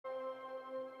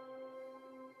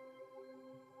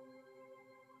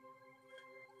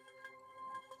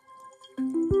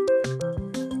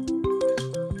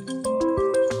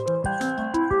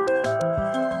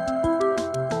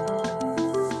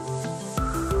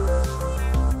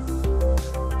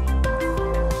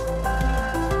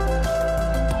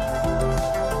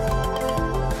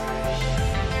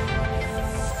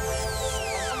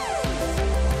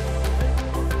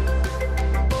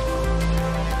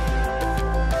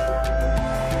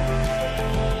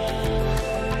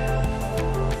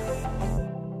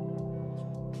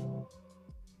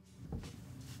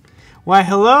Why,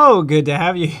 hello. Good to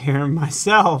have you here.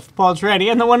 Myself, Paul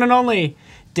Tranny, and the one and only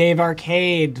Dave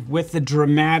Arcade with the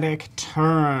dramatic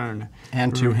turn.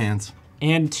 And two hands.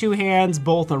 And two hands,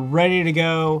 both are ready to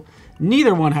go.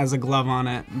 Neither one has a glove on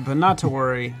it, but not to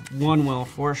worry. One will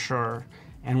for sure.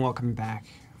 And welcome back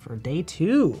for day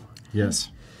 2. Yes.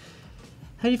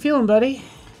 How you feeling, buddy?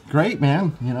 Great,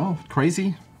 man. You know,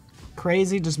 crazy.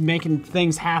 Crazy, just making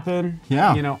things happen.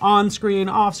 Yeah. You know, on screen,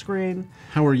 off screen.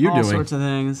 How are you all doing? All sorts of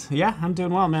things. Yeah, I'm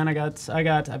doing well, man.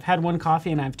 I've had one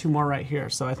coffee and I have 2 more right here,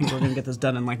 so I think we're gonna get this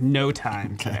done in like no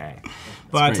time today.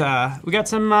 But we got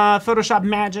some Photoshop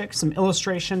magic, some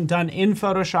illustration done in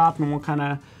Photoshop, and we'll kind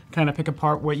of pick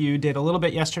apart what you did a little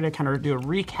bit yesterday, kind of do a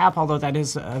recap, although that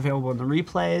is available in the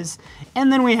replays.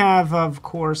 And then we have, of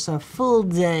course, a full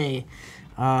day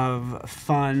of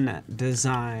fun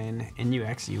design in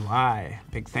UX UI.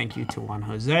 Big thank you to Juan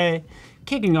Jose.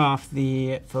 Kicking off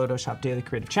the Photoshop Daily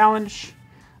Creative Challenge.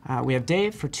 We have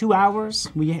Dave for 2 hours.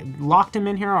 We locked him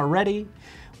in here already.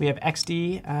 We have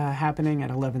XD happening at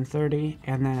 11:30,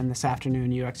 and then this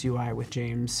afternoon UX UI with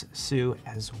James Sue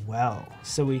as well.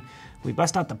 So we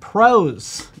bust out the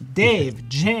pros. Dave,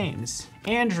 James,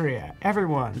 Andrea,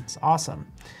 everyone. It's awesome.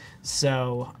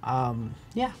 So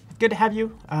yeah, good to have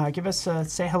you. Give us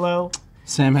say hello.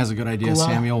 Sam has a good idea. Glove.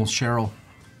 Samuel, Cheryl.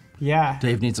 Yeah.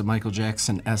 Dave needs a Michael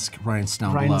Jackson-esque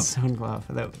rhinestone glove. Rhinestone glove.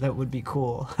 That would be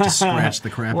cool. Just scratch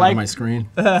the crap out of my screen.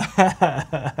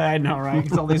 I know, right?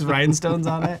 There's all these rhinestones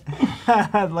on it.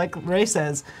 Like Ray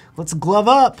says, let's glove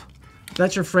up.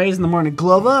 That's your phrase in the morning.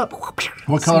 Glove up.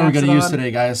 What color are we going to use today,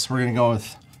 guys? We're going to go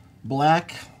with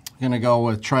black. We're going to go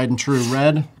with tried and true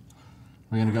red.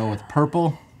 We're going to go with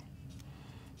purple.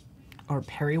 Or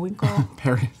periwinkle.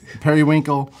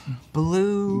 Periwinkle.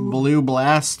 Blue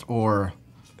Blast, or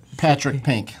Patrick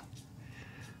Pink.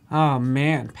 Oh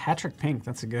man, Patrick Pink.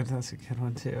 That's a good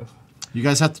one too. You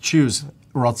guys have to choose,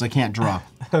 or else I can't draw.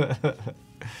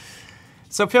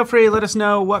 So feel free to let us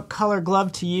know what color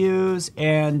glove to use,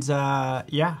 and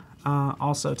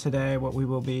also today what we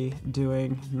will be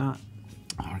doing. We're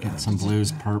getting some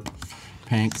blues, perp,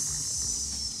 pink.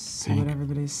 See what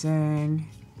everybody's saying.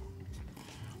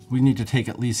 We need to take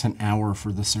at least an hour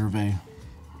for the survey.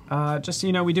 Just so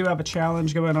you know, we do have a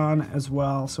challenge going on as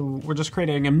well. So we're just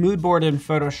creating a mood board in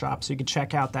Photoshop, so you can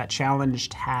check out that challenge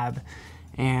tab,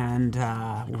 and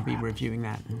we'll be reviewing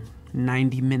that in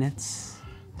 90 minutes.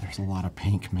 There's a lot of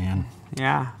pink, man.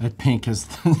 Yeah. That pink is...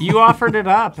 You offered it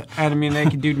up, and I mean, they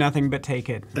could do nothing but take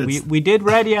it. We did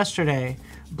red yesterday.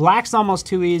 Black's almost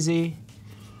too easy.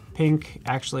 Pink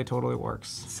actually totally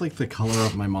works. It's like the color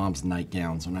of my mom's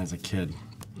nightgowns when I was a kid.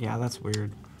 Yeah, that's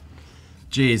weird.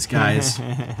 Jeez, guys,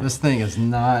 this thing is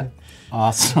not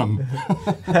awesome.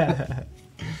 But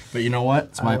you know what?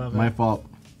 It's my fault.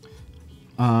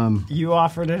 You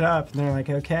offered it up, and they're like,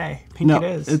 okay, pink it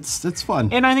is. It's fun.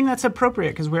 And I think that's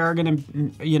appropriate, because we are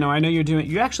going to, I know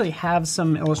you actually have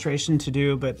some illustration to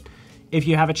do, but if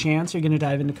you have a chance, you're going to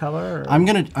dive into color? Or? I'm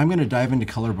gonna dive into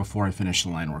color before I finish the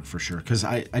line work for sure, because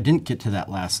I didn't get to that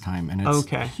last time, and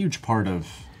it's a huge part of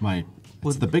my...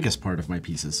 It's the biggest part of my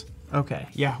pieces. Okay,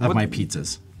 yeah. Of my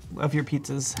pizzas. Of your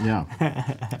pizzas. Yeah.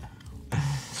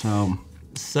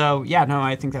 So yeah, no,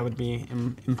 I think that would be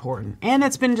important. And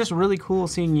it's been just really cool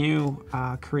seeing you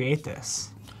create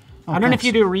this. I don't know if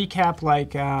you do a recap,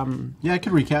 like... yeah, I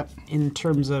could recap. In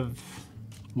terms of...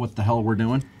 What the hell we're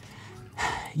doing?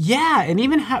 Yeah, and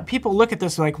even how people look at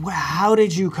this like, wow, how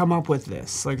did you come up with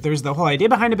this? Like, there's the whole idea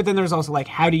behind it, but then there's also like,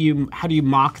 how do you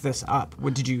mock this up?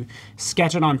 Did you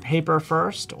sketch it on paper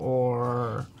first,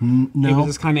 or no? Was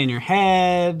this kind of in your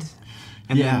head,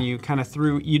 and then you kind of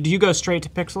do you go straight to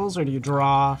pixels, or do you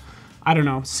draw? I don't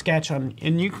know, sketch on,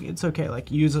 and it's okay, like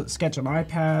use a sketch on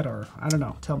iPad, or I don't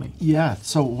know. Tell me. Yeah.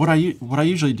 So what I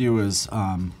usually do is.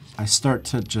 I start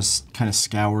to just kind of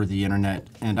scour the internet,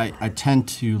 and I tend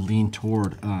to lean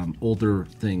toward older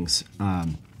things,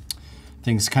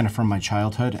 things kind of from my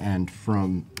childhood, and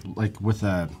from like with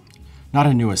not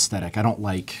a new aesthetic. I don't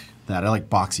like that. I like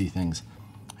boxy things.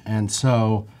 And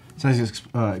so as I was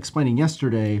explaining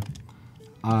yesterday,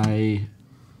 I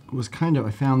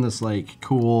found this like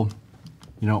cool,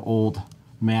 old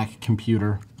Mac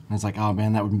computer. And I was like, oh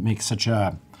man, that would make such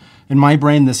a... In my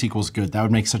brain, this equals good. That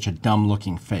would make such a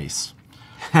dumb-looking face.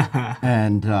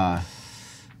 and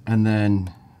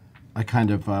then I kind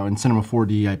of, in Cinema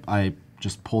 4D, I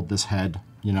just pulled this head,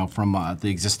 from the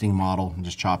existing model and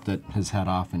just chopped his head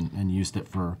off and used it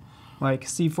for... Like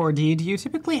C4D, do you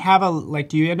typically have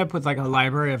do you end up with like a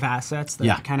library of assets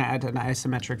that kind of add an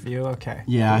isometric view? Okay.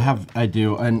 Yeah, I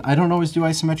do. And I don't always do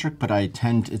isometric, but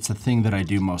it's a thing that I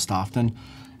do most often.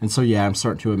 And so yeah, I'm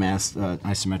starting to amass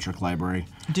isometric library.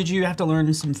 Did you have to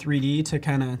learn some 3D to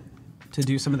kind of to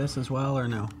do some of this as well, or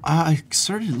no? I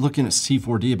started looking at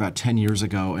C4D about 10 years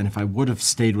ago, and if I would have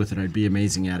stayed with it, I'd be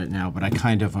amazing at it now. But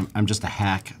I'm just a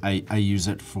hack. I use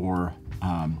it for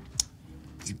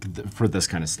this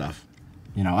kind of stuff.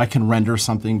 You know, I can render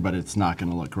something, but it's not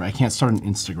going to look right. I can't start an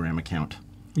Instagram account.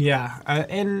 Yeah,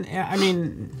 and I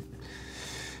mean,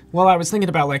 well, I was thinking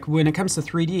about like when it comes to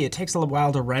 3D, it takes a little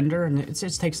while to render, and it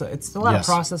just takes it's a lot of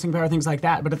processing power, things like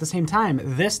that. But at the same time,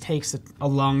 this takes a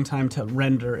long time to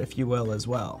render, if you will, as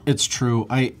well. It's true.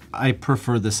 I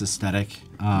prefer this aesthetic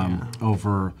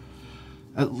over,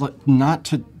 not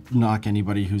to knock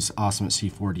anybody who's awesome at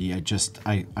C4D.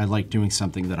 I like doing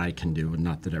something that I can do and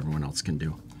not that everyone else can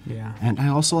do. Yeah. And I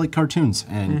also like cartoons.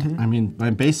 And I mean,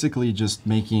 I'm basically just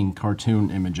making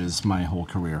cartoon images my whole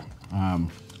career.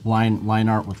 Line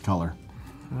art with color.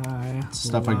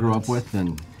 Stuff I grew up with,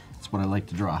 and it's what I like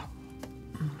to draw.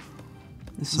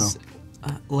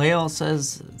 Lael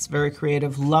says it's very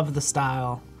creative. Love the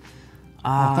style.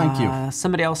 Well, thank you.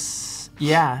 Somebody else,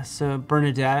 yeah. So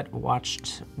Bernadette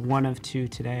watched 1 of 2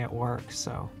 today at work.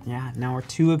 So yeah, now we're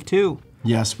 2 of 2.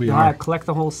 Yes, we are. Collect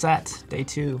the whole set. Day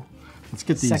 2. Let's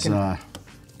get these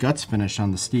guts finished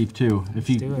on the Steve too. If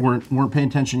you weren't paying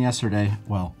attention yesterday,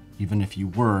 well, even if you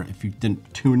were, if you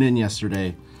didn't tune in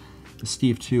yesterday, the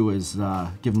Steve 2 has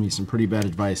given me some pretty bad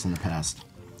advice in the past.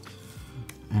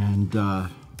 And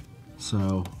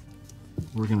so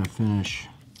we're gonna finish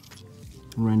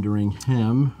rendering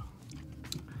him.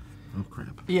 Oh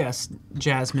crap. Yes,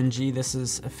 Jasmine G. This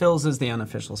is Phil's is the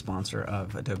unofficial sponsor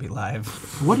of Adobe Live.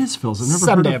 What is Phil's? I've never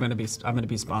Someday heard of... I'm gonna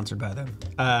be sponsored by them.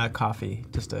 Coffee,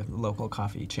 just a local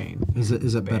coffee chain. Is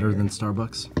it better than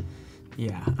Starbucks?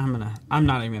 Yeah, I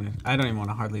don't even want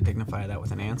to hardly dignify that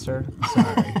with an answer.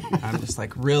 Sorry. I'm just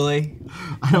like, really?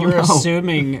 You're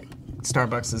assuming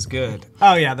Starbucks is good.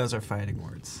 Oh yeah, those are fighting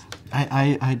words.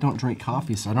 I don't drink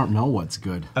coffee, so I don't know what's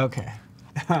good. Okay.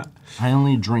 I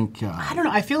only drink. I don't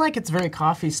know. I feel like it's very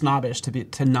coffee snobbish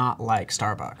to not like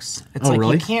Starbucks. It's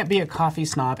really? You can't be a coffee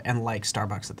snob and like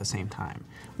Starbucks at the same time,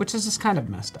 which is just kind of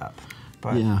messed up.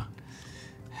 But yeah.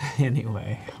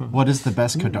 Anyway. What is the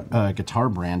best guitar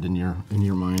brand in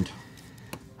your mind?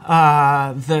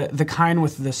 The kind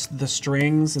with the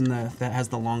strings and that has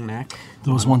the long neck.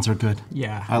 Those ones are good.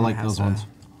 Yeah. I like those ones.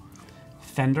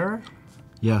 Fender?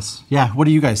 Yes. Yeah. What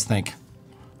do you guys think?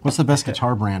 What's the best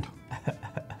guitar brand?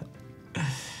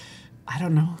 I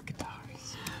don't know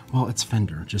guitars. Well, it's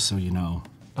Fender, just so you know.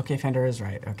 Okay, Fender is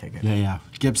right. Okay, good. Yeah.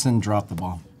 Gibson dropped the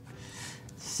ball.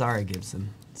 Sorry, Gibson.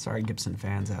 Sorry, Gibson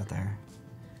fans out there.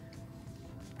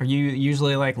 Are you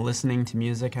usually like listening to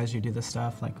music as you do this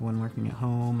stuff, like when working at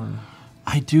home, or?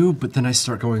 I do, but then I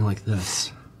start going like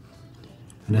this,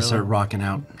 and I start rocking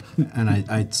out, and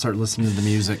I start listening to the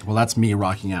music. Well, that's me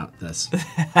rocking out. This.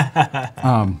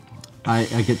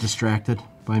 I get distracted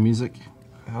by music.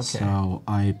 Okay. So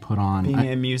I put on... Being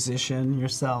a musician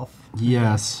yourself.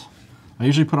 Yes. I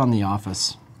usually put on The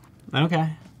Office. Okay.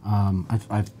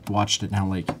 I've watched it now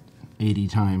like 80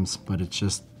 times, but it's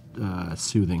just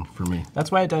soothing for me.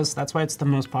 That's why it's the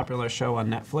most popular show on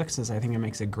Netflix, is I think it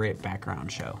makes a great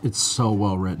background show. It's so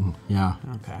well written, yeah.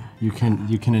 Okay. You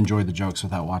can enjoy the jokes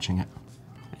without watching it.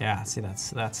 Yeah, see,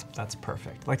 that's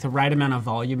perfect. Like the right amount of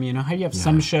volume, you know how you have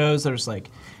some shows there's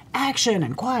like action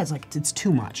and quiet, it's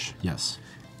too much. Yes.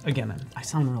 Again, I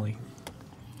sound really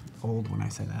old when I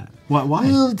say that. What? Why?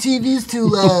 Oh, the TV's too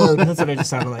loud. That's what I just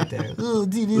sounded like there. Oh,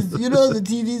 TV's, you know the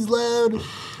TV's loud.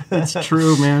 It's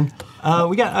true, man.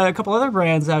 We got a couple other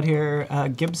brands out here.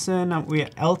 Gibson, we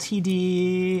got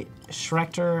LTD,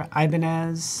 Schrecter,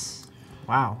 Ibanez.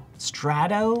 Wow.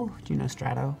 Strato. Do you know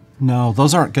Strato? No,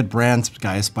 those aren't good brands,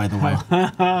 guys, by the way.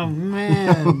 Oh,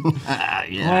 man.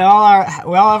 Yeah.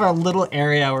 We all have our little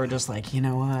area where we're just like, you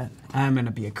know what? I'm going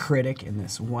to be a critic in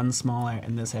this one small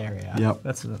in this area. Yep.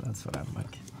 That's what I'm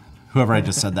like. Whoever I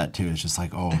just said that to is just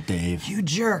like, oh, Dave. You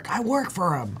jerk. I work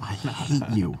for him. I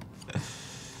hate you.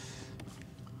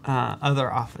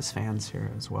 Other Office fans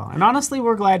here as well. And honestly,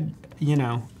 we're glad,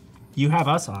 you have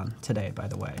us on today, by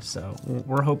the way. So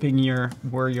we're hoping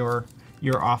we're your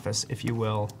office, if you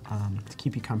will, to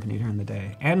keep you company during the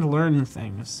day and learn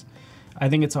things. I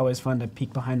think it's always fun to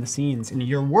peek behind the scenes. And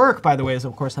your work, by the way, is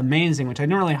of course amazing, which I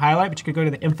didn't really highlight, but you could go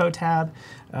to the info tab,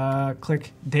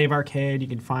 click Dave Arcade, you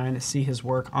can see his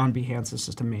work on Behance. It's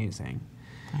just amazing.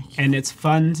 And it's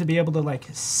fun to be able to like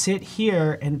sit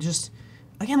here and just,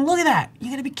 again, look at that.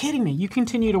 You're gonna be kidding me. You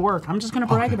continue to work. I'm just gonna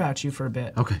brag about you for a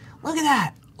bit. Okay. Look at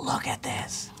that. Look at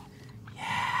this.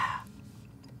 Yeah.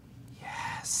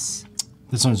 Yes.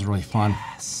 This one's really fun.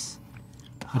 Yes.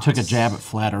 I took a jab at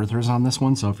flat earthers on this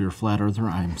one, so if you're a flat earther,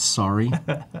 I'm sorry.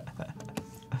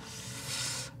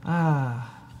 Love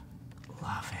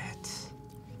it.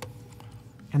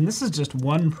 And this is just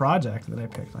one project that I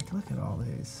picked. Like, look at all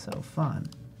these. So fun.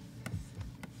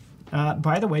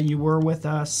 By the way, you were with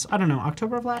us, I don't know,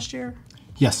 October of last year?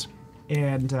 Yes.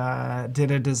 And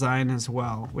did a design as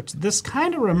well, which this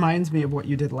kind of reminds me of what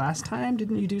you did last time.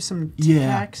 Didn't you do some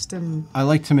text and... I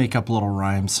like to make up little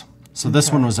rhymes. So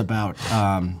this one was about,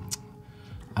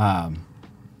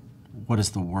 what is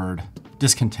the word?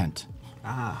 Discontent.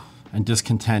 And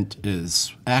discontent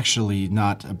is actually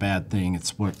not a bad thing.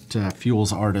 It's what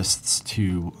fuels artists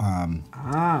to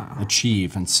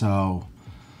achieve. And so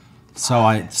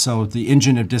the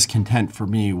engine of discontent for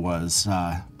me was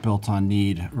built on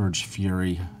need, urge,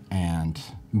 fury, and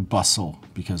bustle,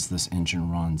 because this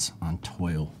engine runs on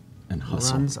toil and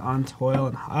hustle. Runs on toil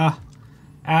and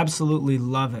absolutely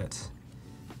love it.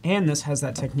 And this has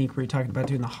that technique where you're talking about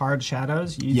doing the hard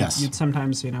shadows. Yes. You'd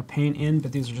sometimes, paint in,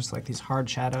 but these are just like these hard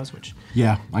shadows, which...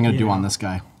 Yeah, I'm going to do on this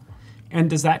guy. And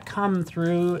does that come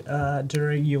through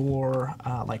during your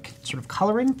like sort of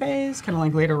coloring phase, kind of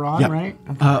like later on, right?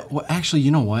 Okay. Well, actually,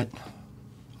 you know what?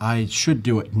 I should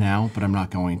do it now, but I'm not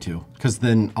going to, because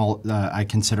then I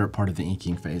consider it part of the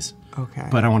inking phase. Okay.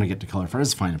 But I want to get to color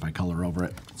first. It's fine if I color over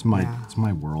it. It's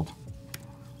my world.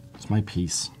 It's my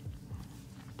piece.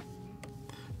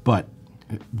 But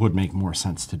it would make more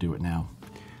sense to do it now.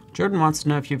 Jordan wants to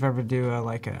know if you've ever do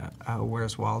like a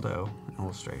Where's Waldo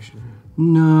illustration.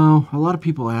 No, a lot of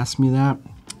people ask me that,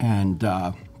 and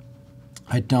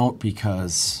I don't,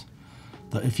 because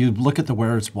if you look at the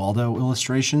Where's Waldo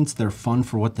illustrations, they're fun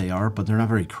for what they are, but they're not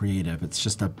very creative. It's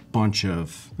just a bunch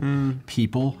of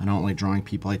people. I don't like drawing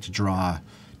people. I like to draw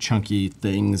chunky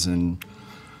things and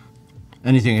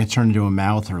anything I turn into a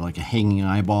mouth or like a hanging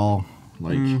eyeball,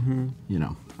 like,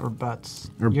 Or butts.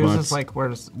 Or Yours butts. is like,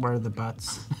 where are the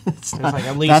butts? There's like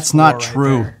at least That's four not right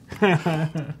true.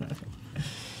 there.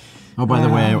 Oh, by the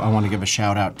way, I want to give a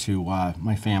shout out to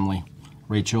my family,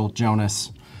 Rachel,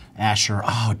 Jonas, Asher.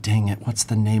 Oh, dang it. What's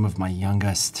the name of my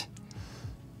youngest?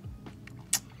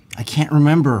 I can't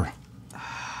remember.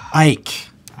 Ike.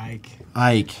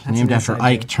 That's Named an after inside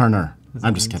Ike joke. Turner. Is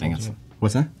I'm that just an kidding. inside joke?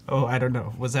 What's that? Oh, I don't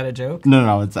know. Was that a joke?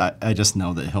 No. I just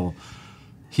know that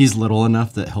he's little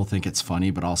enough that he'll think it's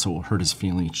funny, but also will hurt his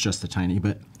feelings just a tiny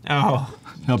bit. Oh,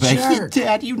 He'll be like, jerk.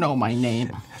 Dad, you know my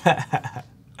name.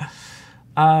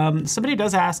 Somebody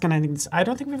does ask, and I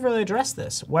don't think we've really addressed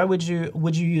this. Why would you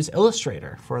use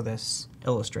Illustrator for this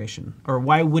illustration, or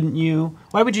why would you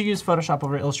use Photoshop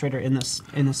over Illustrator in this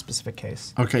specific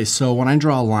case? Okay, so when I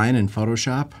draw a line in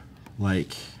Photoshop,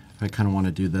 like if I kind of want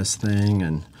to do this thing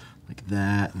and like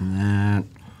that, and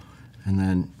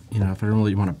then if I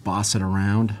really want to boss it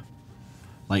around,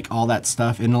 like all that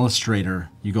stuff in Illustrator,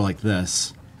 you go like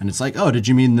this, and it's like, oh, did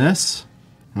you mean this?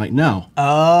 I'm like, no.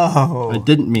 Oh, I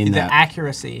didn't mean that. The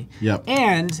accuracy. Yep.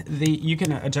 And you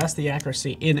can adjust the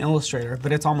accuracy in Illustrator,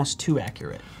 but it's almost too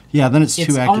accurate. Yeah, then it's too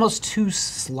accurate. It's almost too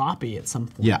sloppy at some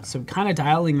point. Yeah. So kind of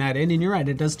dialing that in, and you're right,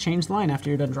 it does change the line after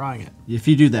you're done drawing it. If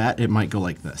you do that, it might go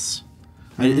like this.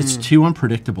 It's too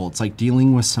unpredictable. It's like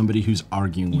dealing with somebody who's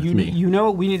arguing with me. You know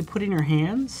what we need to put in your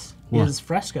hands? What? Is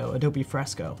Fresco, Adobe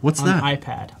Fresco. What's on that?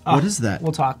 iPad. What is that?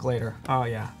 We'll talk later. Oh,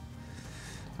 yeah.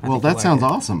 Well, that sounds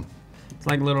awesome. It's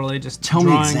like literally just Tell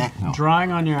me exactly.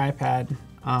 drawing on your iPad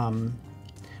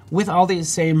with all these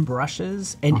same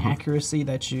brushes and accuracy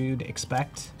that you'd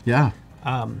expect. Yeah.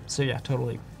 So yeah,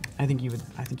 totally. I think you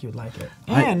would like it.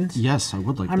 And yes, I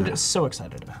would like that. I'm just so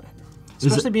excited about it.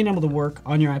 Especially being able to work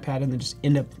on your iPad and then just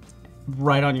end up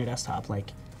right on your desktop,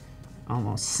 like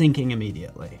almost syncing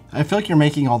immediately. I feel like you're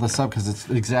making all this up because it's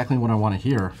exactly what I want to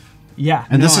hear. Yeah.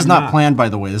 And this is not planned, by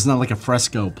the way. This is not like a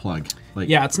Fresco plug. Like,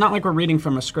 yeah, it's not like we're reading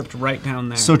from a script right down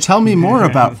there. So tell me more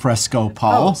about Fresco,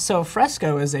 Paul. Oh, so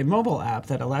Fresco is a mobile app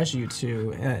that allows you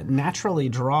to naturally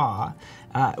draw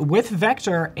with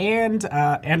vector and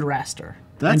raster.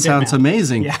 That sounds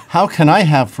amazing. Yeah. How can I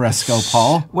have Fresco,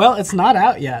 Paul? Well, it's not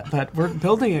out yet, but we're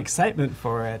building excitement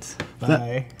for it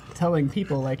by telling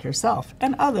people like yourself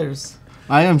and others.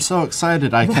 I am so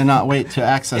excited. I cannot wait to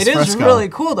access Fresco. It is really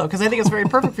cool, though, because I think it's very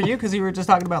perfect for you, because you were just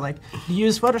talking about, like, you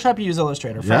use Photoshop, you use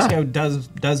Illustrator. Fresco does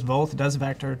both, does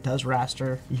vector, does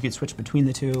raster. You could switch between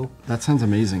the two. That sounds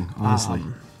amazing, honestly.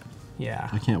 Yeah.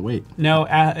 I can't wait. No,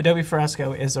 Adobe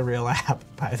Fresco is a real app,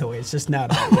 by the way. It's just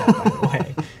not out yet, by the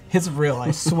way. It's real,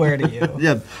 I swear to you.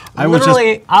 Yeah,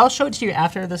 I'll show it to you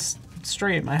after this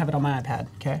stream. I have it on my iPad,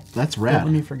 okay? That's rad. Don't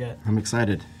let me forget. I'm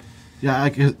excited. Yeah,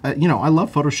 I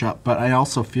love Photoshop, but I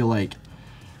also feel like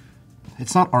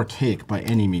it's not archaic by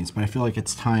any means, but I feel like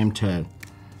it's time to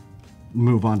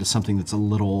move on to something that's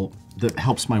that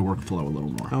helps my workflow a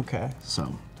little more. Okay.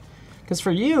 So. Because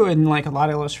for you and like a lot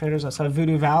of illustrators, I saw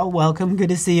Voodoo Val. Welcome, good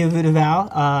to see you, Voodoo Val.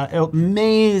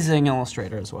 Amazing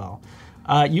illustrator as well.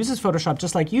 Uses Photoshop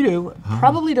just like you do.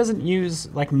 Probably doesn't use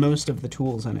like most of the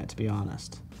tools in it, to be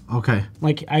honest. Okay.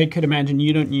 Like I could imagine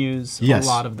you don't use a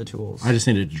lot of the tools. I just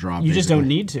needed to draw. You just don't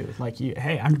need to. Like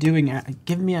hey, I'm doing it.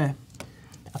 Give me a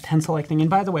pencil-like thing. And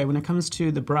by the way, when it comes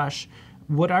to the brush,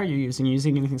 what are you using?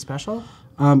 Using anything special?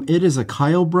 It is a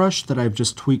Kyle brush that I've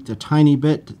just tweaked a tiny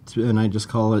bit, and I just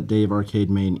call it Dave Arcade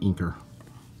Main Inker.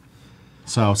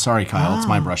 So, sorry, Kyle, it's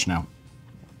my brush now.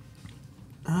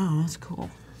 Oh, that's cool.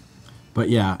 But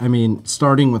yeah, I mean,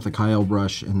 starting with the Kyle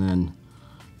brush, and then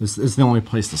this is the only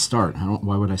place to start.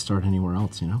 Why would I start anywhere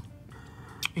else, you know?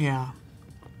 Yeah.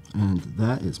 And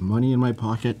that is money in my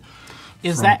pocket.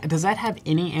 Does that have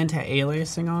any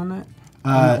anti-aliasing on it?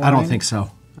 I don't think so.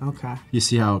 Okay. You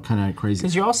see how kind of crazy.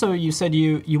 Because you said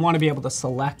you want to be able to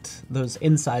select those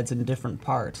insides in different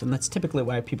parts, and that's typically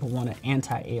why people want it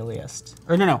anti-aliased.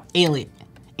 Or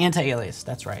anti-aliased.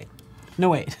 That's right. No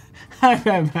wait,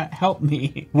 help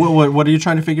me. What are you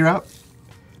trying to figure out?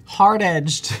 Hard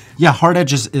edged. Yeah, hard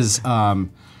edge is not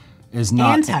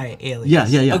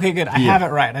anti-aliased. Yeah. Okay, good. I have it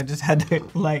right. I just had to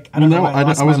I don't know. I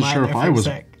wasn't sure if I was.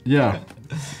 Yeah.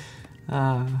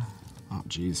 Oh,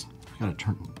 geez, I gotta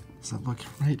turn. Does that look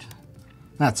right?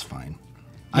 That's fine.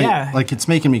 Yeah. It's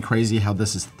making me crazy how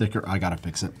this is thicker. I gotta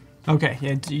fix it. Okay,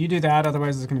 yeah, you do that,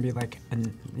 otherwise it's gonna be like, it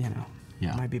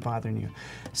might be bothering you.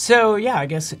 So yeah, I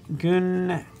guess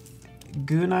Gunaim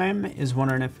is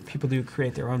wondering if people do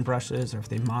create their own brushes or if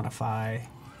they modify.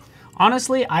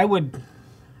 Honestly, I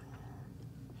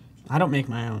don't make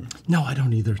my own. No, I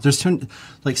don't either. There's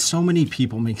so many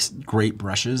people make great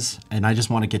brushes, and I just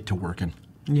want to get to working.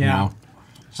 Yeah. You know?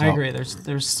 So. I agree.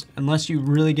 There's unless you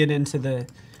really get into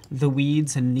the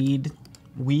weeds and need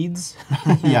weeds,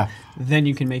 yeah, then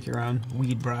you can make your own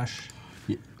weed brush.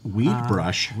 Weed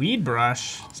brush? Weed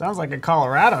brush. Sounds like a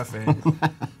Colorado thing.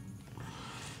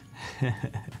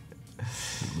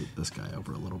 Move this guy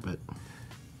over a little bit.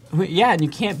 Yeah, and you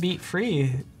can't beat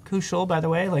free. Kushal, by the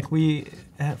way, we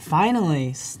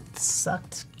finally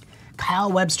sucked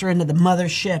Kyle Webster into the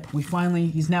mothership.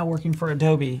 He's now working for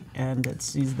Adobe, and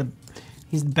he's the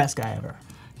best guy ever.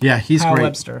 Yeah, he's Kyle great.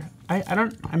 Webster.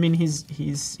 I mean,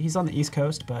 he's on the East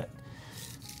Coast, but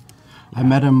I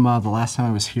met him the last time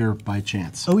I was here by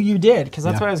chance. Oh, you did? Because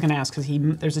that's what I was going to ask. Because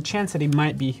there's a chance that he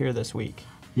might be here this week.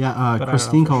 Yeah,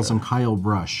 Christine calls him Kyle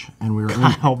Brush, and we were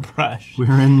Kyle Brush. We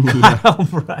were in the Kyle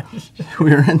Brush.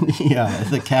 we were in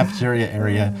the cafeteria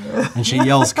area, and she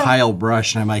yells Kyle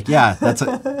Brush, and I'm like, yeah,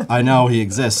 I know he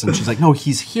exists, and she's like, no,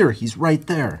 he's here, he's right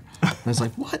there. And I was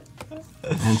like, what?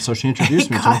 And so she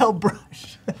introduced me to him. Kyle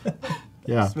Brush.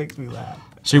 Yeah. This makes me laugh.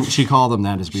 She called him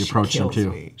that as we approached him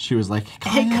too. Me. She was like,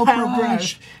 Hey, Kyle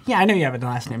Brush. Yeah, I know you have a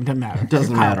last name. It doesn't matter. It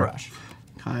doesn't Kyle matter. Brush.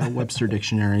 Kyle Webster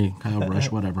Dictionary, Kyle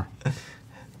Brush, whatever.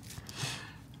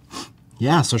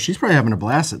 Yeah, so she's probably having a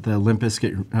blast at the Limp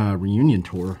Bizkit reunion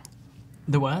tour.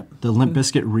 The what? The Limp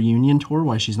Bizkit reunion tour,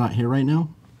 why she's not here right now?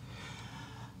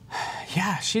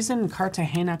 Yeah, she's in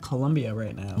Cartagena, Colombia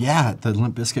right now. Yeah, the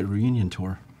Limp Bizkit reunion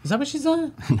tour. Is that what she's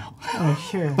on? No. Oh,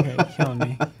 you're killing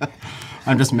me.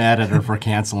 I'm just mad at her for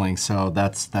canceling, so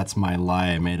that's my lie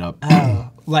I made up.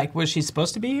 Oh, was she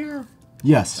supposed to be here?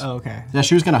 Yes. Oh, okay. Yeah,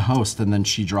 she was going to host, and then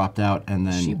she dropped out, and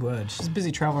then... She would. She's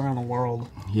busy traveling around the world.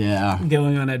 Yeah.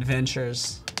 Going on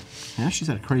adventures. Yeah, she's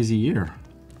had a crazy year.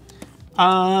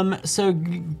 So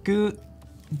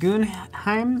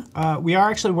Gunheim, we are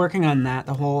actually working on that,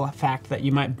 the whole fact that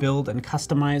you might build and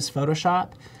customize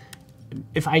Photoshop.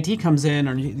 If IT comes in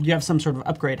or you have some sort of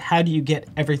upgrade, how do you get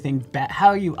everything back? How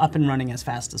are you up and running as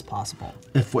fast as possible?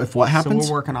 If what happens?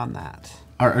 So we're working on that.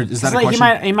 Or is that a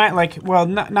question? He might well,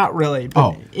 not really,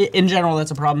 but in general,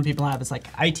 that's a problem people have. It's like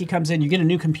IT comes in, you get a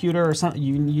new computer or something,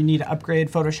 you need to upgrade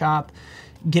Photoshop.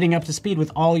 Getting up to speed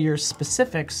with all your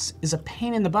specifics is a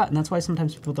pain in the butt, and that's why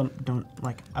sometimes people don't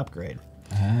upgrade.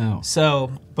 Oh.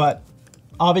 So, but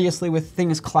obviously with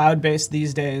things cloud-based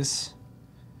these days,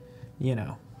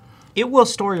 it will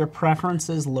store your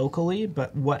preferences locally,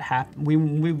 but we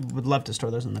would love to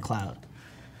store those in the cloud.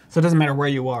 So it doesn't matter where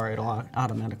you are, it'll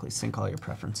automatically sync all your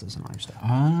preferences and all your stuff.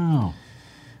 Oh,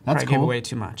 that's Probably cool. give away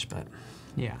too much, but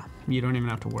yeah, you don't even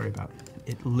have to worry about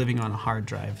it living on a hard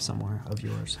drive somewhere of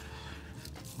yours.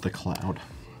 The cloud.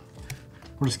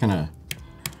 We're just gonna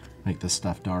make this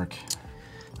stuff dark.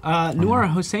 Noor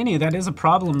Hosseini, that is a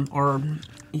problem, or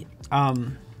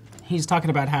he's talking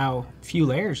about how few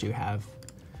layers you have,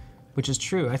 which is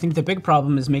true. I think the big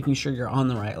problem is making sure you're on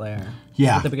the right layer.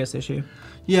 Yeah. Is that the biggest issue?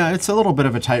 Yeah, it's a little bit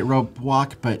of a tightrope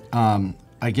walk, but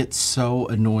I get so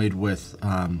annoyed with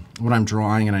when I'm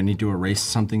drawing and I need to erase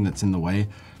something that's in the way,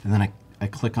 and then I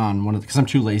click on one of because I'm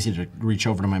too lazy to reach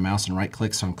over to my mouse and right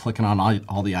click, so I'm clicking on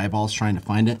all the eyeballs trying to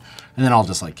find it, and then I'll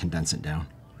just like condense it down.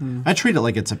 I treat it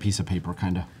like it's a piece of paper,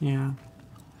 kind of. Yeah.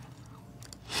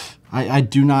 I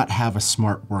do not have a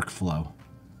smart workflow,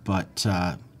 but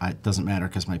it doesn't matter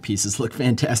because my pieces look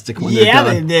fantastic when they're done.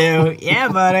 Yeah, they do. Yeah,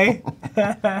 buddy.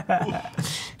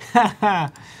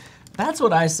 That's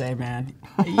what I say, man.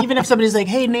 Even if somebody's like,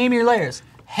 hey, name your layers.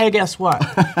 Hey, guess what?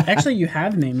 Actually, you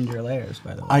have named your layers,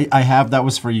 by the way. I have. That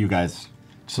was for you guys.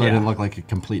 So I Yeah. didn't look like a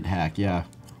complete hack, yeah.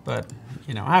 But,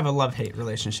 you know, I have a love-hate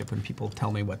relationship when people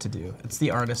tell me what to do. It's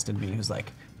the artist in me who's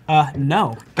like,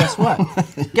 no, guess what?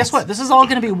 Guess what? This is all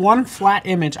going to be one flat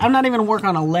image. I'm not even going to work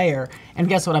on a layer, and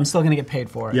guess what? I'm still going to get paid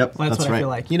for it. Yep, That's that's what I right. feel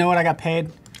like. You know what I got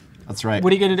paid? That's right.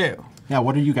 What are you going to do? Yeah,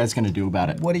 what are you guys going to do about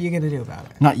it? What are you going to do about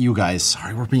it? Not you guys.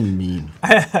 Sorry, we're being mean.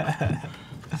 Okay,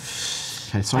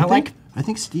 so I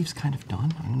think Steve's kind of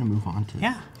done. I'm going to move on to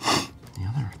Yeah. the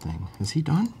other thing. Is he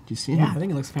done? Do you see Yeah, him? I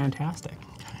think it looks fantastic.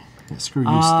 Yeah, screw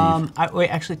you, Steve. Wait,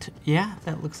 actually, yeah,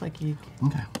 that looks like you.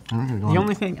 Okay, I'm going to go The on.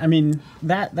 only thing, I mean,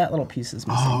 that little piece is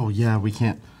missing. Oh, yeah, we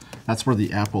can't. That's where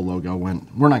the Apple logo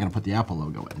went. We're not going to put the Apple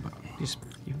logo in, but You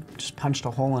just punched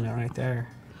a hole in it right there.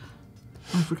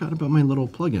 I forgot about my little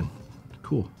plugin.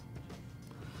 Cool.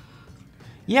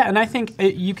 Yeah, and I think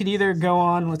you could either go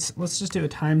on. Let's just do a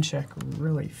time check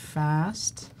really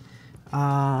fast.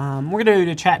 We're gonna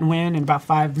do chat and win in about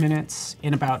 5 minutes.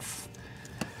 In about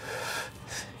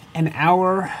an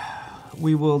hour,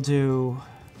 we will do.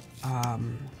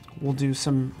 We'll do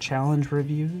some challenge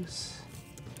reviews.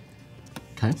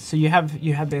 Okay. So you have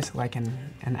basically like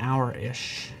an hour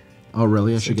ish. Oh,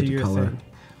 really? I to should do get to your color. thing.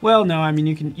 Well, no, I mean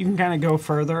you can kind of go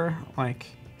further. Like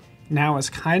now is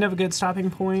kind of a good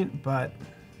stopping point, but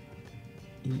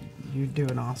you're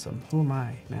doing awesome. Who am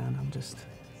I, man? I'm just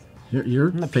You're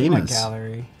in the peanut famous.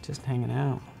 gallery, just hanging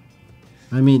out.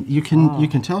 I mean, you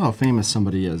can tell how famous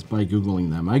somebody is by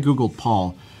Googling them. I Googled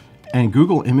Paul, and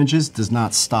Google Images does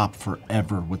not stop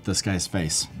forever with this guy's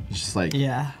face. It's just like,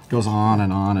 Yeah. goes on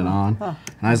and on and on. And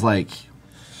I was like,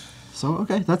 so,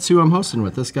 okay, that's who I'm hosting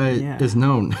with. This guy Yeah. is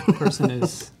known. Person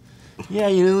is. Yeah,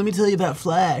 you know, let me tell you about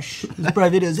Flash. These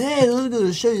private videos. Hey, let's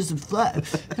go show you some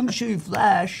Flash. Let me show you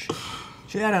Flash.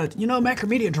 Show you how to,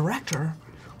 Macromedia director.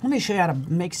 Let me show you how to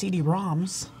make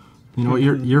CD-ROMs. You know what,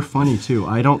 you're funny too.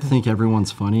 I don't think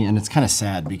everyone's funny, and it's kind of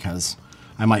sad because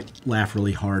I might laugh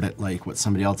really hard at like what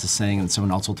somebody else is saying, and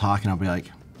someone else will talk, and I'll be like,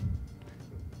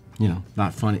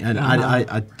 not funny. And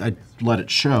I let it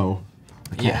show.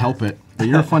 I can't help it. But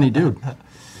you're a funny dude.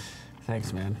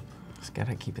 Thanks, man. Just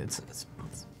gotta keep it.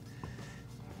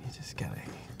 You just gotta.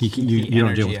 You keep the don't deal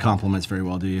energy with up. compliments very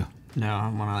well, do you? No,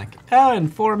 I'm like, in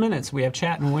 4 minutes we have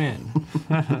chat and win.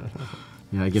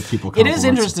 Yeah, I give people It compliments. is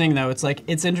interesting though.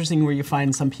 It's interesting where you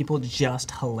find some people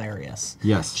just hilarious.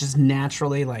 Yes. Just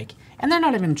naturally and they're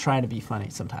not even trying to be funny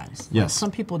sometimes. Yes.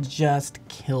 Some people just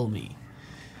kill me.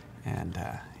 And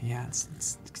yeah,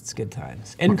 it's good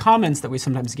times. And comments that we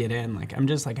sometimes get in, I'm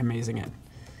just amazing at.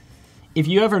 If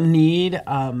you ever need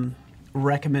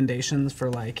recommendations for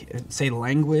say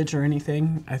language or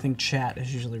anything, I think chat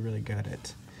is usually really good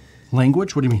at.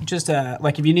 Language? What do you mean? Just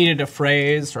if you needed a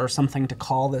phrase or something to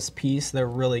call this piece, they're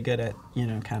really good at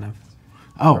kind of.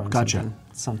 Oh, throwing gotcha.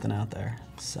 Something out there.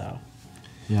 So.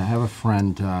 Yeah, I have a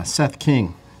friend, Seth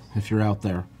King, if you're out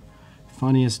there.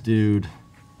 Funniest dude.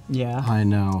 Yeah. I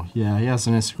know. Yeah, he has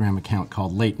an Instagram account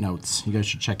called Late Notes. You guys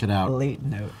should check it out. Late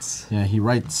notes. Yeah, he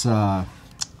writes.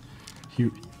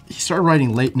 He started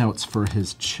writing late notes for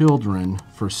his children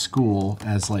for school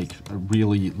as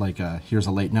here's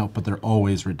a late note, but they're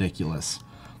always ridiculous.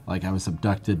 Like I was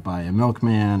abducted by a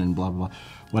milkman and blah blah, blah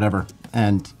whatever.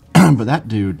 And but that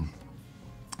dude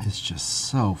is just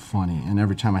so funny, and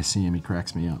every time I see him, he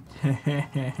cracks me up.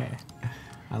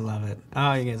 I love it.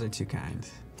 Oh, you guys are too kind.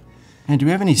 And do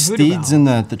we have any Voodoo steeds in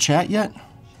the chat yet?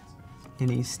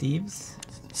 Any Steves?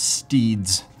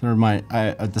 Steeds. They're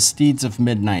the Steeds of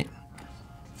Midnight.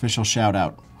 Official shout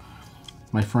out.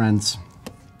 My friends,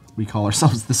 we call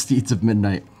ourselves the Steeds of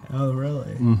Midnight. Oh,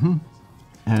 really? Mm-hmm.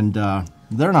 And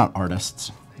they're not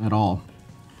artists at all.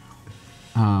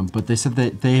 But they said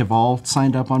that they have all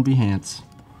signed up on Behance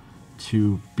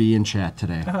to be in chat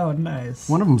today. Oh, nice.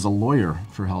 One of them's a lawyer,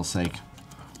 for hell's sake.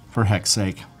 For heck's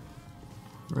sake.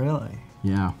 Really?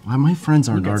 Yeah. My friends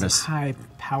aren't Look at artists. some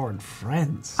high-powered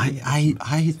friends.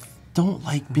 I don't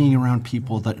like being around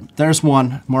people that... There's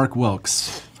one, Mark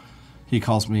Wilkes. He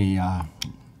calls me... any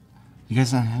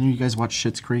of you guys watch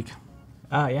Schitt's Creek?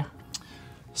 Oh, yeah.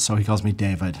 So he calls me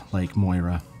David, like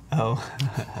Moira. Oh.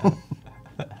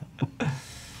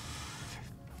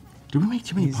 Do we make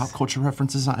too many pop culture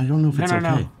references? I don't know if it's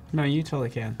okay. No, you totally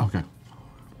can. Okay.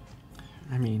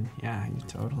 I mean, yeah, you're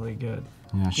totally good.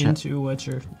 Yeah, into what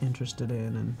you're interested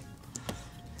in, and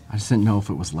I just didn't know if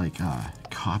it was like a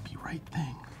copyright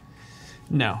thing.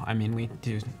 no, I mean we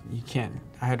do. You can't.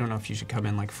 I don't know if you should come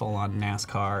in like full on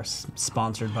NASCAR,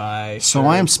 sponsored by. So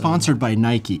I am sponsored by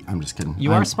Nike. I'm just kidding.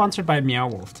 You are sponsored by Meow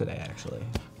Wolf today, actually.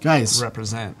 Guys,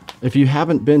 Represent. if you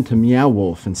haven't been to Meow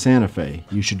Wolf in Santa Fe,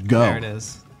 you should go. There it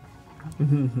is.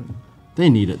 They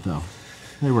need it though.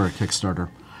 They were a Kickstarter.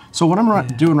 So what I'm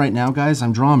doing right now, guys,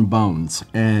 I'm drawing bones,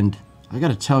 and I got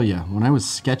to tell you, when I was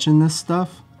sketching this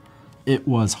stuff, it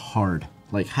was hard.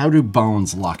 Like, how do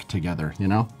bones lock together? You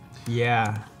know?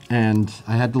 Yeah. And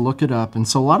I had to look it up. And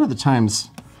so a lot of the times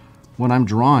when I'm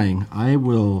drawing, I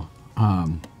will,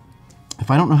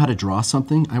 if I don't know how to draw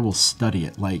something, I will study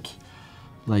it. Like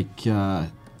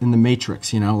in the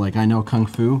Matrix, you know, like I know Kung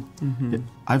Fu.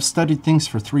 I've studied things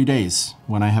for 3 days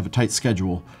when I have a tight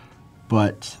schedule,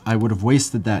 but I would have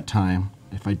wasted that time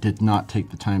if I did not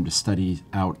take the time to study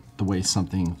out the way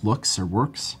something looks or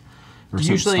works.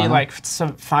 Usually, like,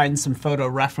 find some photo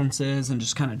references and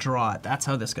just kind of draw it. That's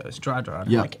how this goes. Draw.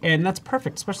 Yeah. Like, and that's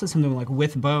perfect, especially something like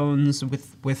with bones,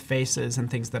 with faces and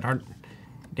things that aren't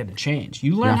going to change.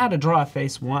 You learn how to draw a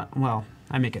face well,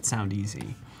 I make it sound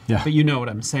easy. Yeah. But you know what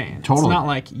I'm saying. Totally. It's not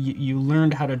like you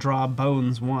learned how to draw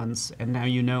bones once, and now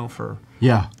you know for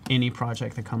any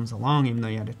project that comes along, even though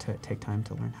you had to take time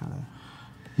to learn how to.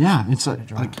 Yeah, it's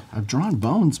like I've drawn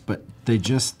bones, but they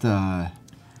just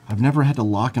I've never had to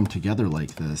lock them together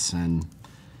like this, and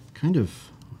kind of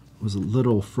was a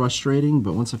little frustrating.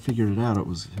 But once I figured it out, it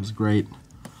was great.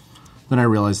 Then I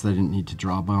realized that I didn't need to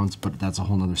draw bones, but that's a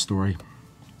whole nother story.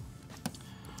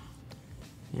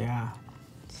 Yeah,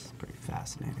 it's pretty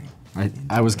fascinating.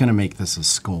 I was gonna make this a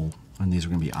skull, and these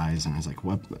were gonna be eyes, and I was like,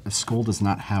 "What? A skull does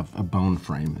not have a bone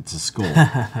frame. It's a skull."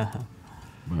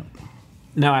 But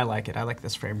no, I like it. I like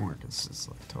this framework. It's just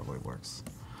like totally works.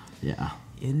 yeah.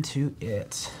 Into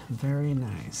it. Very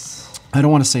nice. I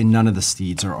don't want to say none of the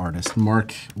Steeds are artists.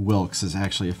 Mark Wilkes is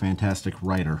actually a fantastic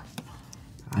writer,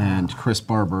 and Chris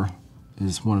Barber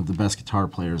is one of the best guitar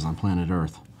players on planet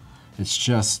Earth. It's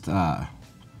just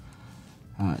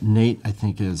Nate, I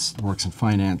think, works in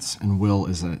finance, and Will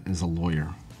is a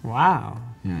lawyer. Wow.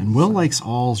 Yeah, and Will likes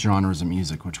all genres of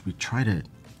music, which we try to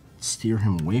steer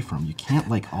him away from. You can't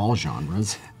like all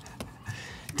genres.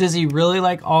 Does he really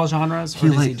like all genres, or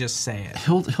does he just say it?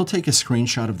 He'll take a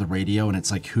screenshot of the radio, and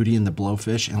it's like Hootie and the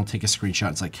Blowfish, and he'll take a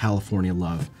screenshot. It's like California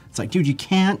Love. It's like, dude, you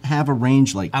can't have a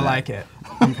range like that. I like it.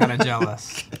 I'm kind of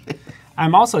jealous.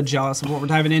 I'm also jealous of what we're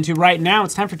diving into right now.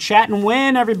 It's time for Chat and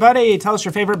Win, everybody. Tell us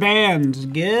your favorite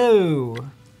band. Go.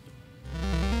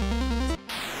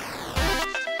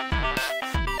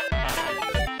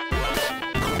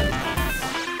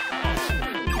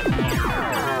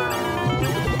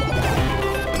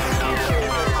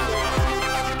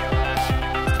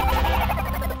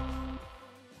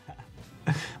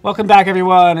 Welcome back,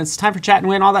 everyone. It's time for Chat and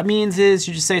Win. All that means is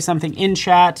you just say something in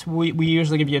chat. We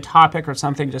usually give you a topic or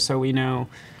something just so we know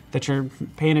that you're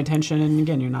paying attention. And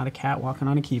again, you're not a cat walking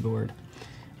on a keyboard.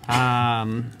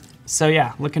 So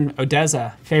yeah,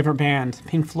 Odessa, favorite band,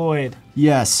 Pink Floyd.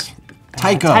 Yes.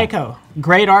 Tycho. Tycho,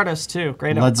 great artist too.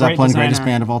 Led Zeppelin, greatest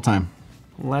band of all time.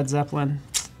 Led Zeppelin,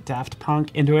 Daft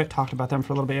Punk, into it. Talked about them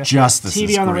for a little bit. Justice TV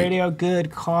is on the great. radio, good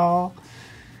call.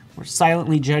 We're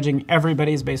silently judging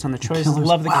everybody's based on the choices. Killers.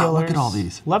 Love the Wow, Killers. look at all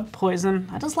these. Love Poison.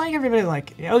 I just like everybody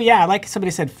oh yeah, I like somebody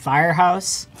said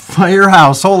Firehouse.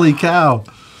 Firehouse, holy cow.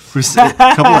 A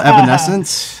couple of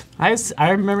Evanescence.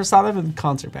 I remember saw them in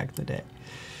concert back in the day.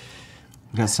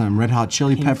 We got some Red Hot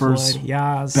Chili Pink Peppers. Floyd,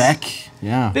 Yas. Beck,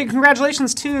 yeah. Big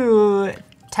congratulations to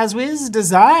Tazwiz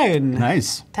Design.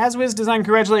 Nice. Tazwiz Design,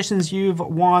 congratulations. You've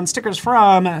won stickers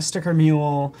from Sticker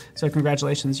Mule. So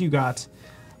congratulations, you got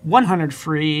 100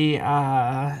 free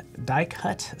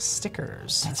die-cut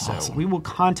stickers. That's so awesome. we will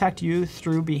contact you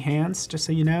through Behance, just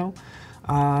so you know.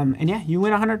 And yeah, you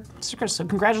win 100 stickers. So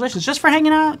congratulations, just for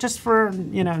hanging out, just for,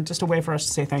 just a way for us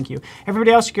to say thank you.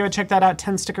 Everybody else, you go check that out.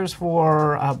 10 stickers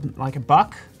for like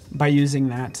 $1 by using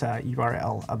that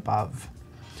URL above.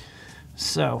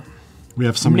 So We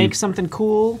have somebody. make something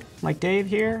cool, like Dave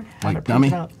here. Have Like it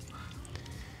printed Dummy? out.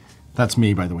 That's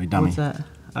me, by the way, Dummy. What's that?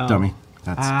 Oh. Dummy.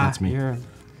 That's me.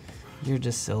 You're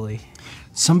just silly.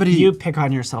 Somebody. You pick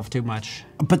on yourself too much.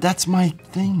 But that's my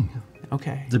thing.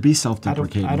 Okay. To be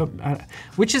self-deprecating. I don't,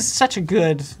 which is such a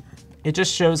good. It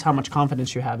just shows how much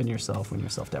confidence you have in yourself when you're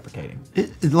self-deprecating.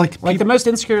 Like the most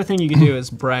insecure thing you can do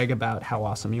is brag about how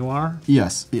awesome you are.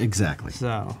 Yes, exactly.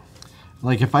 So.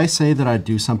 Like if I say that I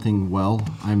do something well,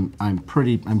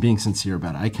 I'm being sincere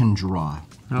about it. I can draw.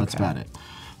 That's about it.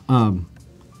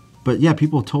 But yeah,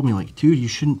 people told me like, dude, you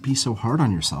shouldn't be so hard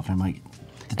on yourself. I'm like,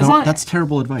 that's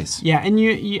terrible advice. Yeah, and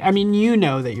I mean, you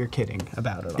know that you're kidding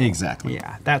about it all. Exactly.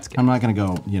 Yeah, that's good. I'm not going to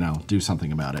go, do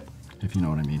something about it, if you know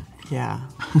what I mean. Yeah.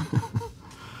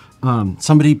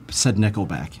 Somebody said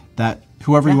Nickelback. That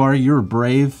whoever you are, you're a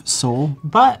brave soul.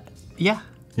 But yeah.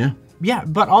 Yeah. Yeah,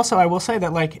 but also I will say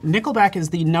that like Nickelback is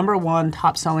the #1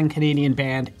 top-selling Canadian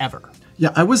band ever.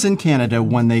 Yeah, I was in Canada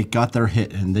when they got their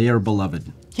hit, and they are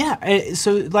beloved. Yeah,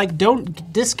 so like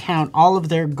don't discount all of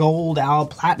their gold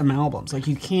platinum albums. Like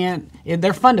you can't.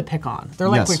 They're fun to pick on. They're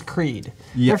like with Creed.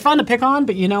 Yeah. They're fun to pick on,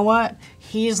 but you know what?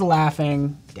 He's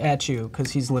laughing at you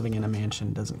because he's living in a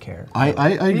mansion, doesn't care. I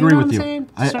agree with you.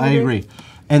 I agree.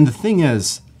 And the thing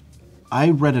is, I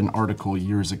read an article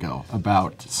years ago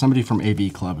about somebody from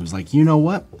AV Club who's like, you know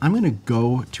what? I'm going to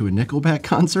go to a Nickelback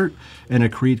concert and a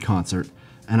Creed concert,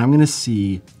 and I'm going to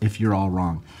see if you're all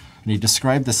wrong. And he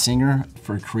described the singer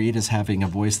for Creed as having a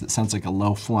voice that sounds like a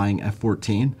low-flying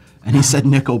F-14, and he said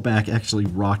Nickelback actually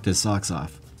rocked his socks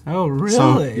off. Oh, really?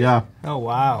 So, yeah. Oh,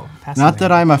 wow. Not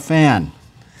that I'm a fan.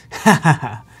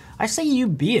 I say you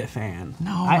be a fan.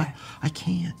 No, I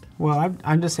can't. Well,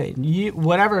 I'm just saying,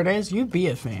 whatever it is, you be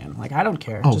a fan. Like, I don't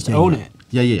care. Just own it.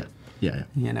 Yeah.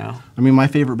 You know? I mean, my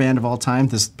favorite band of all time,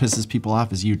 this pisses people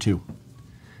off, is U2.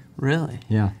 Really?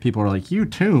 Yeah. People are like,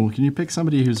 U2? Can you pick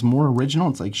somebody who's more original?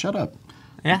 It's like, shut up.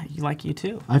 Yeah, you like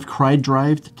U2. I've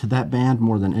cried-drived to that band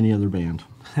more than any other band.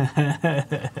 I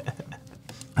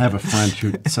have a friend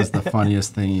who says the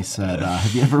funniest thing. He said,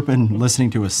 have you ever been listening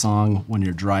to a song when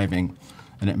you're driving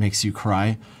and it makes you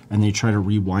cry, and then you try to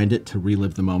rewind it to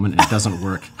relive the moment, and it doesn't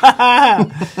work?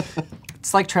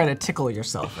 It's like trying to tickle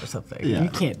yourself or something. Yeah. You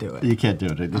can't do it. You can't do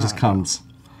it. It just comes.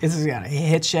 This is gonna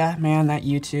hit you, man. That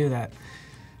U2, that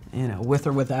with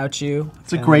or without you.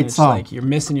 It's a great song. Like you're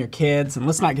missing your kids, and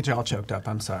let's not get you all choked up.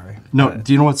 I'm sorry. No,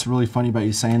 do you know what's really funny about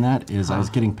you saying that? Is I was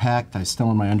getting packed. I was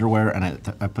still in my underwear, and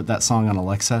I put that song on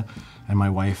Alexa, and my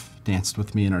wife danced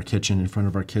with me in our kitchen in front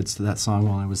of our kids to that song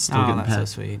while I was still getting packed.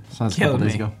 That's so sweet. So that was a couple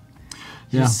days ago.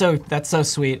 Yeah. That's so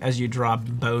sweet as you drop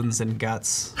bones and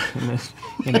guts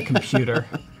in a computer.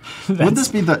 Wouldn't this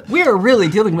be the... We are really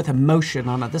dealing with emotion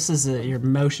on it. This is your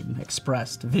emotion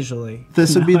expressed visually.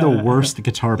 This would be the worst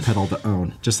guitar pedal to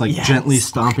own. Just like gently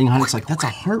stomping on it. It's like, that's a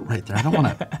heart right there. I don't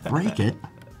want to break it.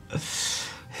 In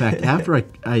fact, after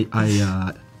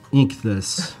I ink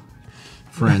this,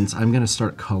 friends, I'm going to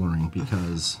start coloring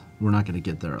because we're not going to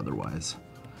get there otherwise.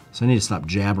 So I need to stop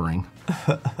jabbering.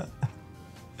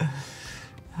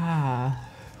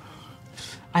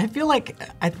 I feel like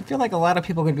a lot of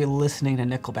people are going to be listening to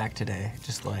Nickelback today,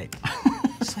 just like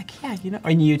yeah,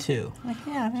 and U2. Like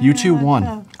yeah, U2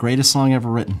 won. Greatest song ever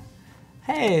written.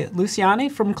 Hey,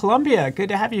 Luciani from Colombia. Good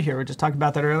to have you here. We just talked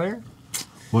about that earlier.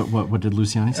 What did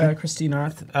Luciani say? Christine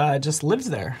Arth just lives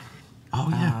there. Oh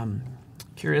yeah.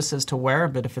 Curious as to where,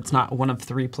 but if it's not one of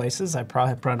 3 places, I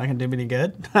probably not going to do me any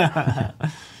good.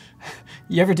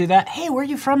 You ever do that? Hey, where are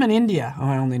you from in India? Oh,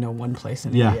 I only know one place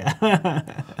in India.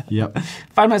 Yep.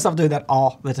 Find myself doing that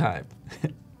all the time.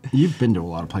 You've been to a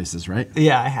lot of places, right?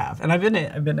 Yeah, I have, and I've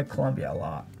been to Colombia a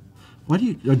lot. What do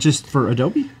you just for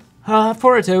Adobe?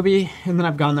 For Adobe, and then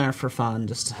I've gone there for fun,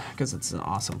 just because it's an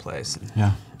awesome place.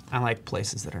 Yeah. I like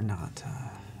places that are not,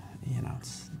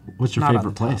 It's What's your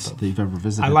favorite place that you've ever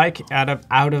visited? I like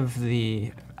out of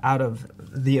the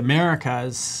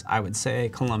Americas, I would say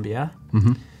Colombia.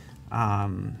 Mm-hmm.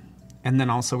 And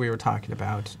then also we were talking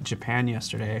about Japan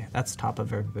yesterday. That's top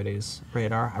of everybody's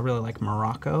radar. I really like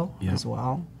Morocco as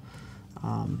well.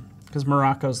 Because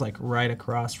Morocco's like right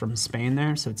across from Spain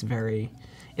there, so it's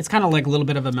kind of like a little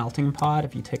bit of a melting pot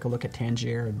if you take a look at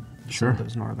Tangier and some of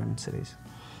those northern cities.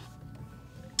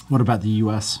 What about the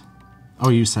U.S.? Oh,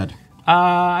 you said.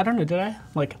 I don't know, did I?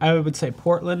 Like, I would say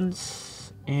Portland,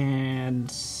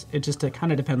 and it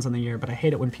kind of depends on the year, but I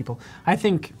hate it when people, I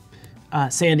think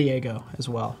San Diego as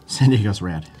well. San Diego's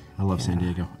rad. I love San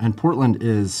Diego. And Portland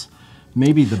is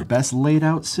maybe the best laid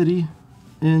out city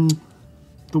in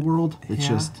the world. It's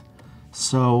just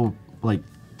so, like,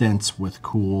 dense with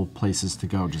cool places to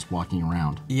go just walking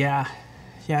around. Yeah.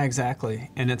 Yeah, exactly.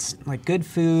 And it's like good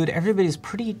food. Everybody's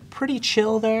pretty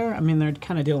chill there. I mean, they're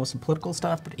kind of dealing with some political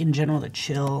stuff, but in general, they're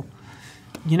chill.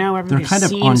 Everybody they're kind of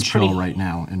unchill right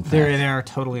now, in fact. They are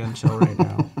totally unchill right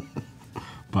now.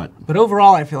 But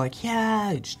overall, I feel like,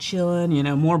 it's chilling,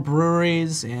 more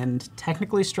breweries and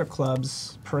technically strip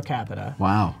clubs per capita.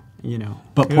 Wow.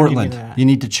 But Portland, you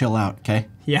need to chill out, okay?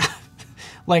 Yeah.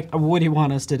 Like, what do you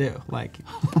want us to do? Like,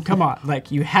 come on. Like,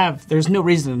 there's no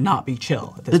reason to not be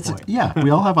chill at this point. Yeah,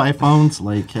 we all have iPhones.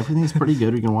 Like, everything's pretty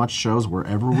good. We can watch shows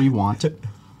wherever we want.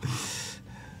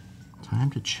 Time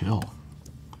to chill.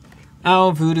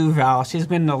 Oh, Voodoo Val. She's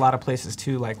been in a lot of places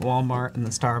too, like Walmart and the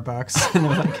Starbucks. And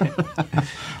they're like,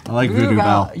 I like Voodoo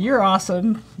Val. You're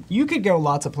awesome. You could go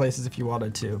lots of places if you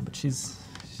wanted to, but she's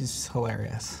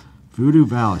hilarious. Voodoo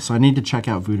Val. So I need to check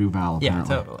out Voodoo Val, apparently.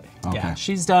 Yeah, totally. Okay. Yeah,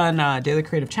 she's done daily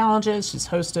creative challenges. She's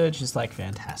hosted. She's like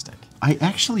fantastic. I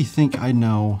actually think I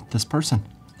know this person.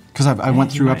 Because I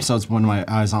went through episodes when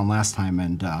I was on last time,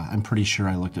 and I'm pretty sure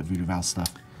I looked at Voodoo Val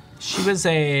stuff. She was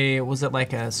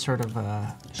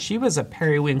she was a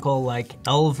periwinkle, like,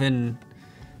 elven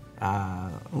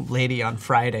lady on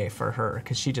Friday for her,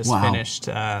 because she just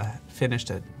finished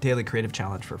a daily creative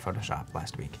challenge for Photoshop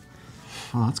last week.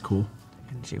 Oh, that's cool.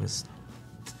 And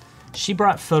she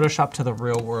brought Photoshop to the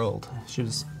real world. She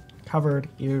was covered,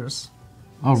 ears.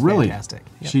 Oh, really? Fantastic.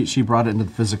 Yep. She brought it into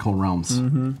the physical realms.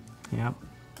 Mm-hmm. Yep.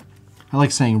 I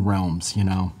like saying realms, you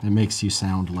know. It makes you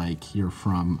sound like you're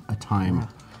from a time.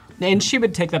 And she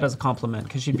would take that as a compliment,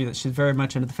 because she's very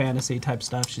much into the fantasy type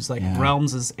stuff. She's like,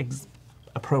 realms is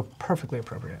perfectly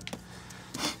appropriate.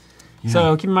 Yeah.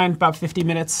 So keep in mind, about 50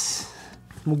 minutes.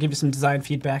 We'll give you some design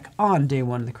feedback on day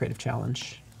one of the Creative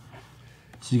Challenge.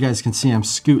 So you guys can see I'm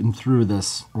scooting through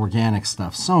this organic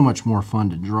stuff. So much more fun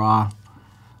to draw.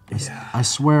 Yeah. I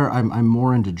swear I'm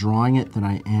more into drawing it than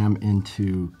I am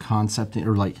into concepting,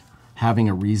 or like having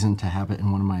a reason to have it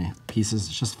in one of my pieces.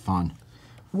 It's just fun.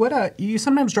 What you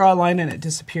sometimes draw a line and it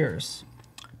disappears.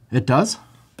 It does?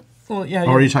 Well, yeah.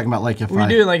 Or are you talking about like if we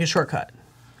do like a shortcut?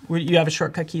 You have a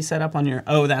shortcut key set up on your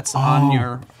on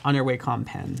your Wacom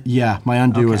pen. Yeah, my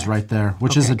undo is right there,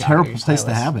 which is a terrible place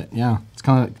to have it. Yeah, it's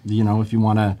kind of, you know, if you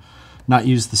want to not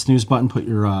use the snooze button, put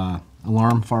your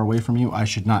alarm far away from you. I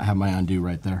should not have my undo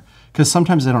right there, because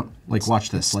sometimes I don't like watch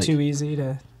this. It's like too easy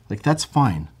to. Like that's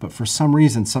fine, but for some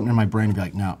reason, something in my brain would be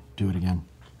like, no, do it again.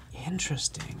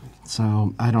 Interesting.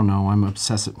 So I don't know. I'm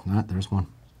obsessive. There's one.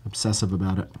 Obsessive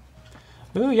about it.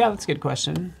 Ooh, yeah, that's a good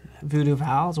question. Voodoo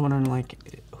Val, I was wondering,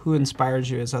 like, who inspires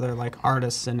you as other like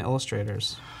artists and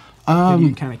illustrators? Who do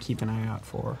you kind of keep an eye out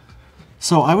for?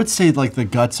 So I would say like the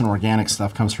guts and organic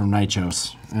stuff comes from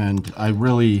Nichos, and I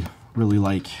really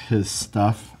like his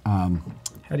stuff. How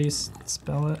do you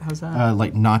spell it? How's that?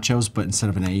 Like nachos, but instead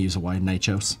of an A, use a Y.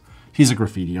 Nichos. He's a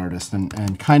graffiti artist,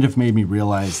 and kind of made me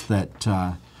realize that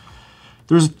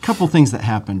there's a couple things that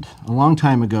happened a long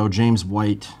time ago. James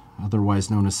White, otherwise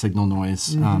known as Signal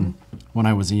Noise, when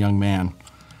I was a young man,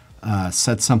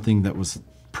 said something that was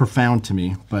profound to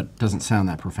me, but doesn't sound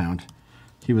that profound.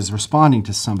 He was responding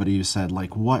to somebody who said,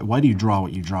 like, why do you draw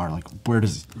what you draw? Like, where do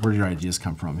your ideas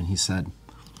come from? And he said,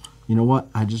 you know what?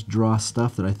 I just draw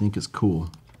stuff that I think is cool.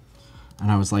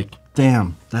 And I was like,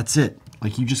 damn, that's it.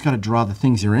 Like, you just got to draw the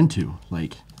things you're into.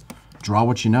 Like, draw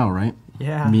what you know, right?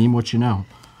 Yeah. Meme what you know.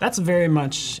 That's very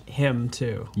much him,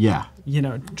 too. Yeah. You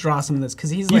know, draw some of this, because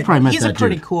he's a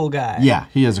pretty cool guy. Yeah,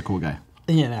 he is a cool guy.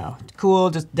 You know, cool,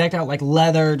 just decked out like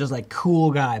leather, just like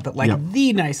cool guy, but like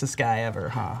the nicest guy ever,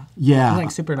 huh? Yeah. He's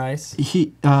like super nice.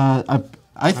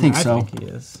 I think so. I think he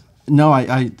is. No,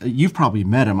 you've probably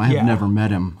met him. I have never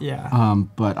met him. Yeah.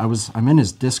 But I'm in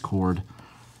his Discord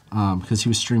because he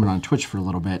was streaming on Twitch for a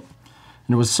little bit.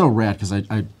 And it was so rad because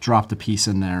I dropped a piece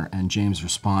in there and James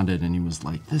responded and he was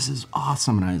like, this is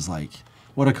awesome. And I was like,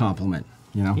 what a compliment,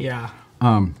 you know? Yeah.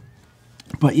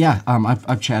 But yeah,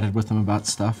 I've chatted with him about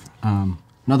stuff.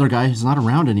 Another guy who's not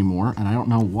around anymore, and I don't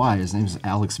know why, his name's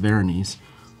Alex Veronese,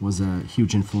 was a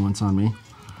huge influence on me.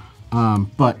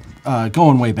 But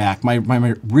going way back, my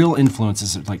real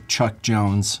influences are like Chuck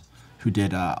Jones, who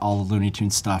did all the Looney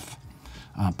Tunes stuff.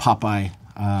 Popeye,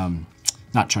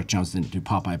 not Chuck Jones didn't do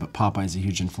Popeye, but Popeye's a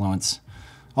huge influence.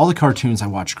 All the cartoons I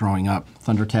watched growing up,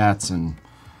 Thundercats and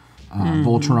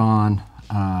Voltron,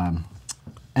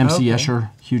 MC Escher,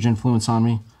 huge influence on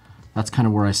me. That's kind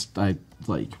of where I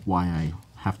like why I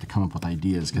have to come up with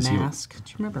ideas. Mask.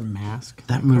 Do you remember Mask?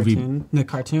 That movie. The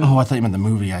cartoon. Oh, I thought you meant the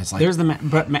movie. I was like, there's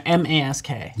the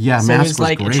M-A-S-K. Yeah, so Mask it was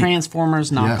like great. A Transformers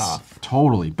knockoff. Yes,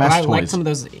 totally. Best toys. I like some of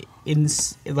those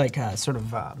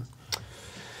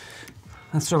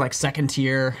sort of like second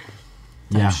tier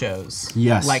type shows.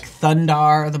 Yes. Like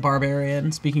Thundar the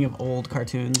Barbarian, speaking of old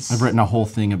cartoons. I've written a whole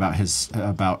thing about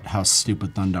how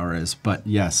stupid Thundar is, but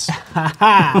yes.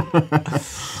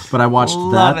 But I watched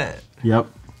Love that. it. Yep.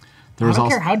 I don't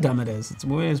care how dumb it is. It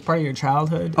was part of your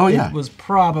childhood. Oh, yeah. It was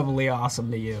probably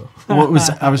awesome to you. Well,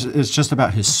 it's just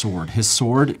about his sword. His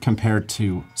sword compared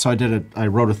to... So I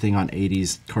wrote a thing on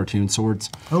 80s cartoon swords.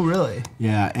 Oh, really?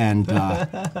 Yeah, and...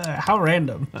 how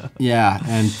random. Yeah,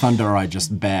 and Thundar, I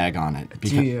just bag on it.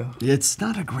 Do you? It's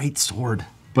not a great sword,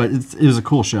 but it was a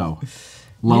cool show.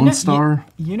 Lone Star.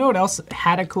 You know what else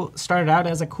started out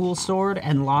as a cool sword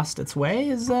and lost its way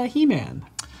is He-Man.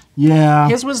 Yeah.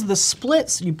 His was the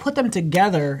splits. You put them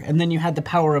together, and then you had the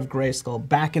power of Grayskull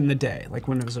back in the day, like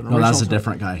when it was an original. No, that's a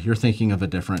different guy. You're thinking of a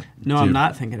different. No, dude. I'm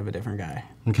not thinking of a different guy.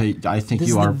 Okay, I think This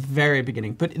you is are. the very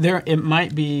beginning, but there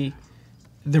might be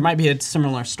a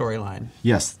similar storyline.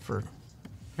 Yes.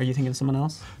 Are you thinking of someone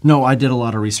else? No, I did a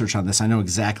lot of research on this. I know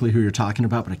exactly who you're talking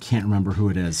about, but I can't remember who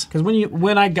it is. Because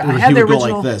when I He had the would original,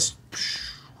 go like this.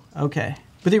 Okay.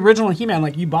 But the original He-Man,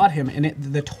 like you bought him, and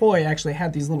the toy actually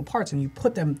had these little parts, and you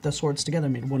put the swords together,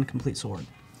 and made one complete sword.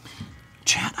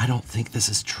 Chat, I don't think this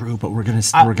is true, but we're gonna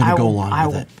go along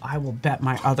with it. I will bet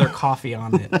my other coffee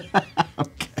on it.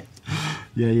 Okay.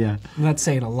 Yeah. And that's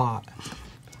saying a lot.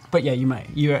 But yeah, you might.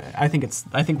 I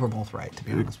think we're both right, to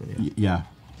be honest with you. Yeah.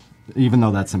 Even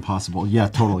though that's impossible. Yeah,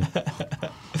 totally.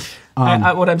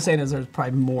 What I'm saying is there's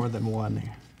probably more than one.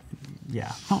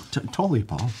 Yeah. Oh, totally,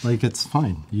 Paul. Like, it's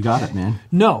fine. You got it, man.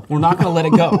 No, we're not going to let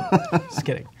it go. Just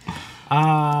kidding.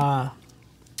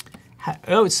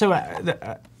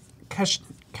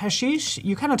 Kashish,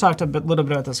 you kind of talked a little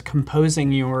bit about this,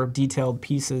 composing your detailed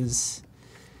pieces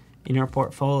in your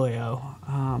portfolio.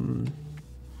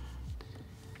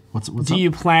 What's Do up?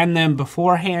 you plan them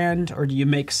beforehand, or do you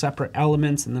make separate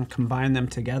elements and then combine them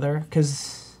together?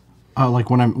 Because like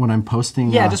when I'm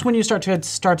posting. yeah, just when you start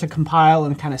to compile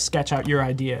and kind of sketch out your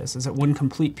ideas, is it one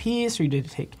complete piece, or you did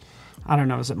take, I don't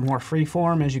know, is it more free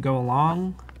form as you go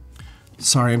along?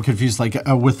 Sorry, I'm confused. Like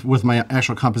with my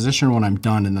actual composition, when I'm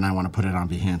done, and then I want to put it on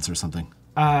Behance or something.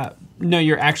 No,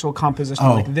 your actual composition,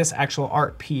 like this actual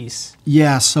art piece.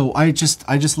 Yeah, so I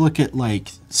just look at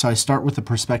so I start with a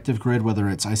perspective grid, whether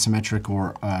it's isometric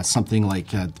or something like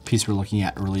the piece we were looking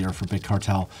at earlier for Big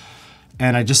Cartel,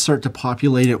 and I just start to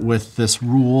populate it with this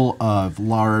rule of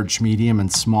large, medium,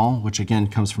 and small, which again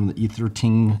comes from the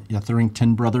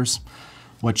Etherington brothers,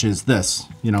 which is this.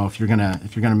 You know, if you're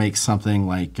gonna make something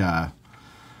like a,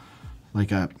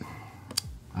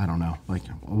 I don't know, like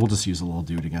we'll just use a little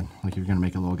dude again. Like you're gonna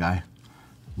make a little guy,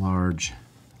 large,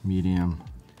 medium,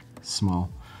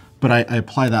 small. But I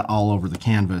apply that all over the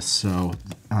canvas. So,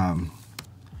 so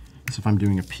if I'm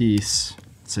doing a piece,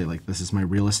 say like this is my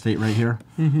real estate right here,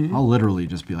 I'll literally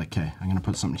just be like, okay, I'm gonna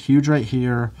put something huge right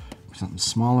here, something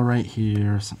smaller right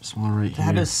here, something smaller right here.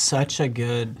 That is such a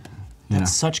good.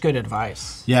 That's such good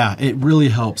advice. Yeah, it really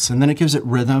helps, and then it gives it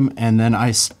rhythm, and then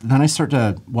I start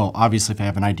to, well, obviously if I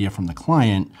have an idea from the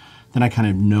client, then I kind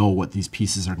of know what these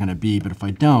pieces are going to be, but if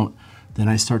I don't, then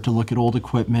I start to look at old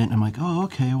equipment, and I'm like, oh,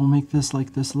 okay, we'll make this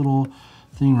like this little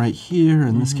thing right here,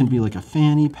 and this can be like a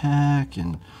fanny pack,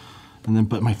 and then,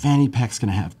 but my fanny pack's going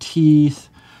to have teeth,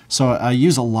 so I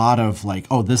use a lot of like,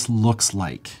 oh, this looks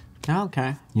like.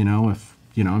 Okay. You know, if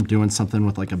I'm doing something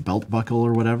with like a belt buckle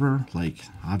or whatever, like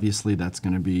obviously that's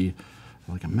going to be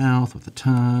like a mouth with a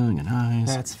tongue and eyes.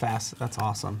 That's fast. That's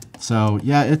awesome. So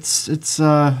yeah, it's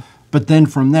but then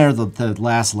from there, the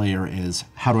last layer is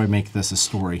how do I make this a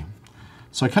story?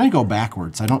 So I kind of go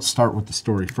backwards. I don't start with the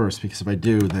story first, because if I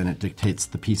do, then it dictates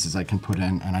the pieces I can put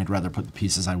in, and I'd rather put the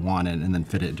pieces I want in and then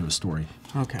fit it into a story.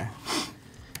 Okay.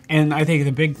 And I think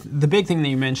the big thing that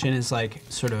you mentioned is like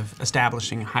sort of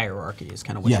establishing hierarchy is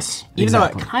kind of what Yes, even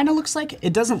exactly. though it kind of looks like,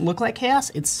 it doesn't look like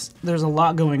chaos. There's a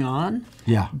lot going on.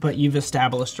 Yeah. But you've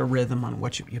established a rhythm on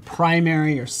what your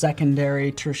primary, your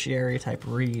secondary, tertiary type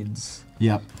reads.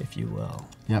 Yep. If you will.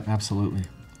 Yep, absolutely.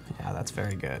 Yeah, that's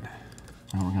very good.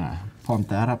 Now we're gonna pump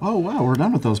that up. Oh wow, we're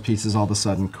done with those pieces all of a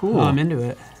sudden. Cool. Oh, I'm into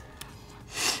it.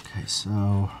 Okay,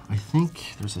 so I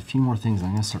think there's a few more things I'm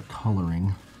gonna start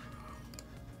coloring.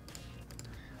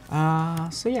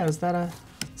 So yeah, is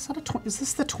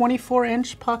this the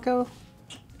 24-inch Paco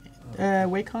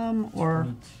Wacom or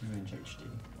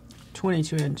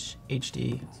 22-inch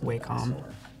HD Wacom?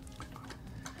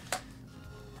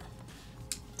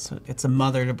 So it's a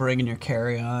mother to bring in your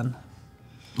carry-on.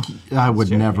 I would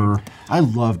never. I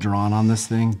love drawing on this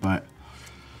thing, but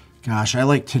gosh, I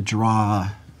like to draw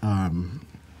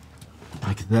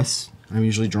like this. I'm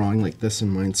usually drawing like this in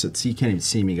mine. So you can't even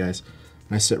see me, guys.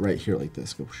 And I sit right here like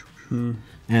this. Go.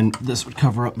 And this would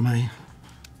cover up my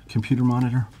computer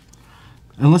monitor.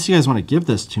 Unless you guys want to give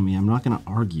this to me, I'm not going to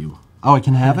argue. Oh, I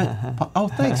can have it? Oh,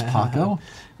 thanks, Paco.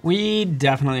 We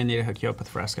definitely need to hook you up with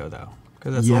Fresco, though.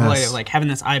 Because that's the Yes. whole idea of like having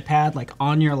this iPad like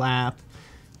on your lap.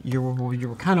 You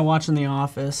were kind of watching The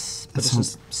Office, but it's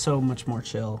just so much more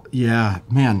chill. Yeah,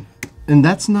 man. And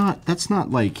that's not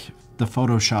like the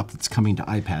Photoshop that's coming to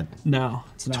iPad. No,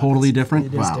 it's not. Totally different?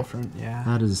 It is Wow. different, yeah.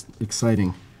 That is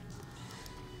exciting.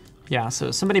 Yeah,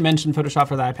 so somebody mentioned Photoshop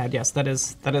for the iPad. Yes, that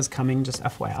is coming, just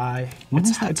FYI. When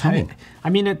is that coming? I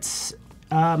mean, it's,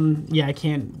 yeah, I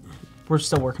can't, we're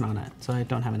still working on it, so I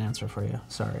don't have an answer for you.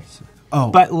 Sorry. Oh.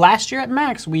 But last year at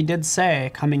Max, we did say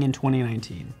coming in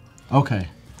 2019. Okay.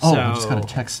 Oh, I just got a So-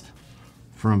 text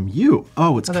from you.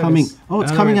 Oh, it's there it coming. is. Oh,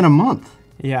 it's Oh, coming there in it a month.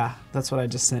 Yeah, that's what I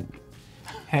just sent.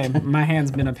 Hey, my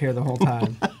hand's been up here the whole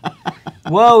time.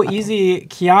 Whoa, easy.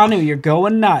 Keanu, you're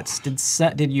going nuts.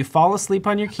 Did you fall asleep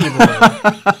on your keyboard?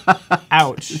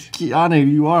 Ouch. Keanu,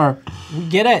 you are. We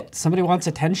get it. Somebody wants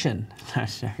attention.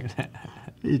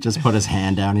 He just put his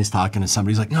hand down. He's talking to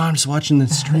somebody. He's like, no, I'm just watching the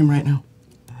stream right now.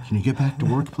 Can you get back to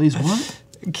work, please? What?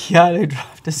 Keanu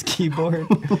dropped his keyboard.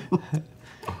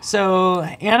 So,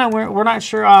 Anna, we're not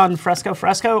sure on Fresco.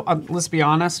 Fresco, let's be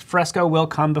honest, Fresco will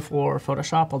come before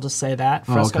Photoshop. I'll just say that.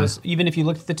 Fresco's, even if you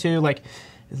look at the two, like,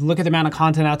 look at the amount of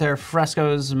content out there,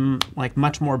 Fresco's like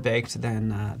much more baked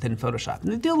than Photoshop.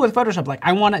 And the deal with Photoshop, like,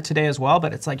 I want it today as well,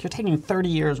 but it's like you're taking 30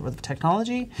 years worth of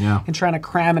technology and trying to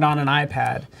cram it on an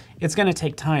iPad. It's going to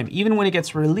take time. Even when it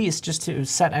gets released, just to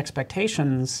set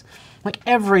expectations, like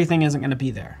everything isn't going to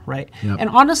be there, right? Yep. And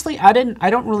honestly, I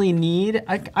don't really need,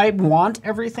 I want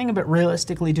everything, but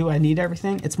realistically, do I need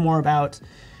everything? It's more about,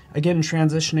 again,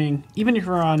 transitioning, even if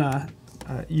you're on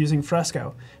using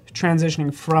Fresco,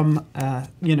 transitioning from,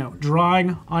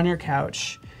 drawing on your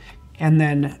couch and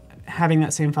then having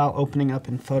that same file opening up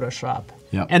in Photoshop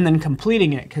and then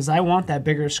completing it, because I want that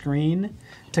bigger screen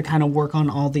to kind of work on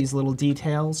all these little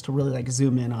details to really like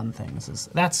zoom in on things.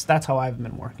 That's how I've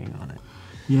been working on it.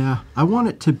 Yeah, I want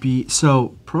it to be,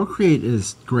 so Procreate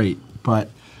is great, but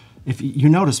if you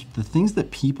notice, the things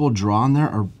that people draw on there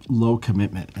are low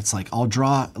commitment. It's like, I'll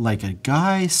draw like a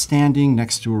guy standing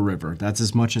next to a river. That's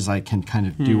as much as I can kind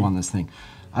of do on this thing.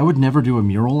 I would never do a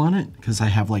mural on it because I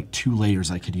have like 2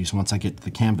 layers I could use once I get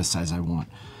the canvas size I want.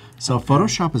 So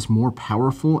Photoshop is more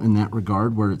powerful in that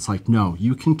regard, where it's like, no,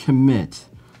 you can commit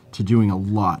to doing a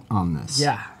lot on this.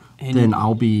 Yeah. Then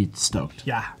I'll be stoked.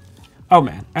 Yeah. Oh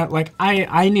man, like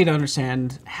I need to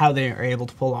understand how they are able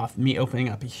to pull off me opening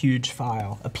up a huge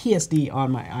file, a PSD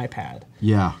on my iPad.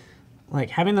 Yeah. Like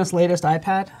having this latest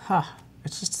iPad,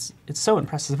 it's so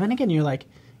impressive. And again, you're like,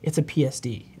 it's a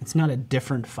PSD. It's not a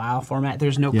different file format.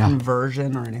 There's no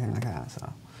conversion or anything like that.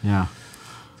 So yeah,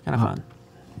 it's kind of fun.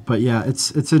 But yeah,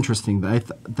 it's interesting.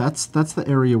 That's the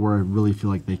area where I really feel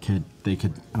like they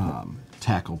could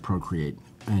tackle Procreate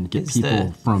and get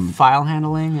people from file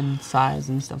handling and size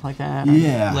and stuff like that.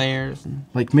 Yeah, layers and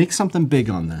like make something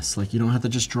big on this. Like you don't have to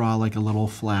just draw like a little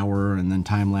flower and then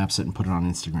time lapse it and put it on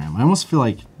Instagram. I almost feel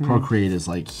like Procreate is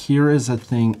like, here is a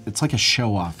thing. It's like a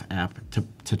show off app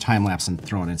to time lapse and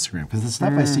throw on Instagram, because the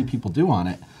stuff I see people do on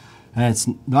it, and it's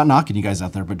not knocking you guys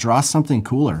out there, but draw something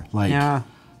cooler. Like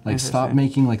stop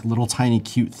making like little tiny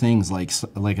cute things like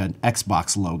an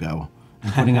Xbox logo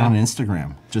and putting it on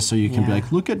Instagram just so you can be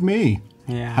like, look at me.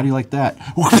 Yeah. How do you like that?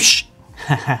 Whoosh!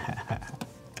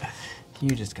 You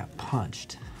just got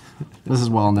punched. This is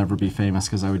why I'll never be famous,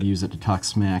 because I would use it to talk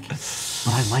smack. But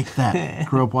I like that.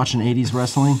 Grew up watching 80s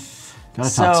wrestling.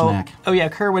 Gotta talk smack. Oh yeah,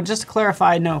 Kerwin, just to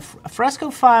clarify, no,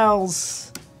 Fresco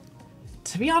files,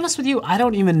 to be honest with you, I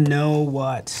don't even know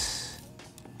what,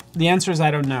 the answer is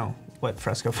I don't know what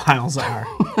Fresco files are,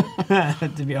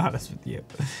 to be honest with you.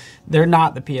 They're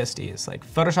not the PSDs. Like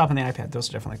Photoshop and the iPad, those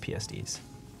are definitely PSDs.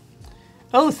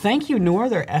 Oh, thank you, Noor.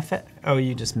 They're oh,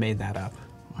 you just made that up.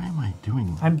 Why am I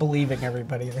doing that? I'm believing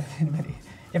everybody.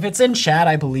 If it's in chat,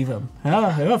 I believe them.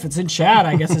 Oh, if it's in chat,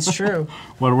 I guess it's true.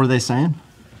 What were they saying?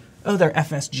 Oh, they're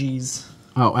FSGs.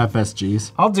 Oh,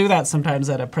 FSGs. I'll do that sometimes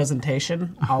at a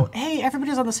presentation. Hey,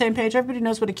 everybody's on the same page. Everybody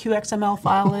knows what a QXML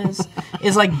file is.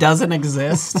 Is like doesn't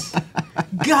exist.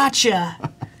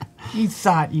 Gotcha. You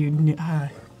thought you knew.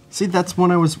 See, that's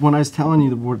when I was telling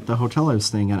you the hotel I was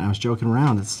staying at. I was joking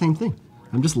around. It's the same thing.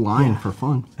 I'm just lying for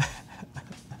fun.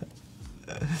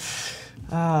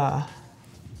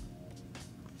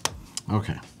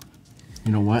 Okay.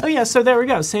 You know what? Oh yeah, so there we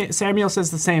go. Samuel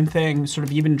says the same thing, sort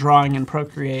of even drawing in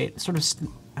Procreate, sort of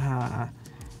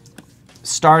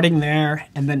starting there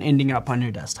and then ending up on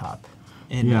your desktop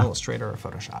in Illustrator or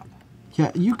Photoshop.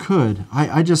 Yeah, you could.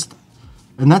 I just,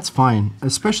 and that's fine,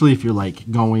 especially if you're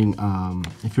like going,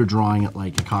 if you're drawing at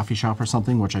like a coffee shop or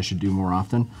something, which I should do more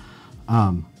often.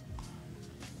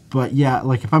 But yeah,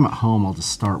 like if I'm at home, I'll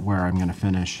just start where I'm gonna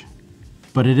finish.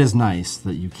 But it is nice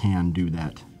that you can do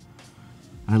that.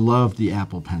 I love the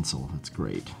Apple Pencil. It's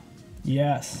great.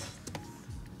 Yes.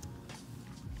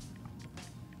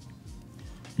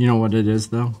 You know what it is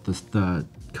though? The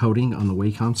coating on the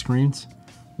Wacom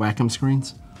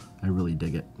screens, I really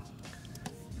dig it.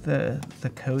 The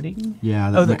coating? Yeah.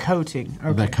 The coating.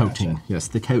 Okay, the coating. gotcha. Yes,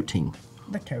 the coating.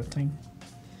 The coating.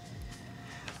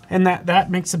 And that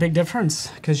makes a big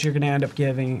difference, because you're going to end up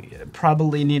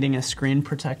probably needing a screen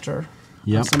protector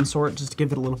Yep. of some sort, just to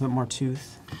give it a little bit more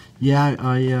tooth. Yeah,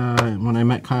 I when I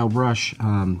met Kyle Brush,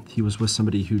 he was with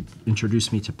somebody who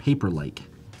introduced me to Paper Lake,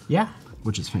 Yeah.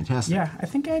 which is fantastic. Yeah, I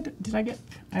think I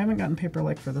haven't gotten Paper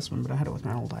Lake for this one, but I had it with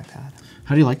my old iPad.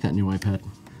 How do you like that new iPad?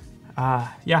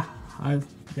 Yeah, I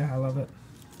love it.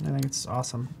 I think it's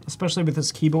awesome, especially with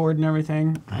this keyboard and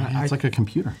everything. It's like a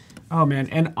computer. Oh man,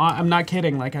 and I'm not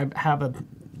kidding. Like I have a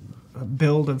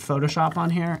build of Photoshop on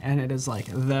here, and it is like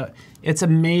it's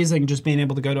amazing just being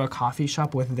able to go to a coffee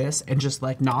shop with this and just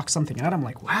like knock something out. I'm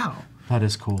like, wow, That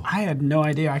is cool. I had no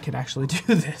idea I could actually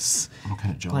do this. I'm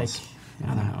kind of jealous. Like,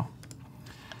 I don't know.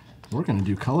 We're gonna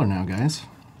do color now, guys,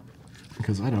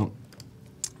 because I don't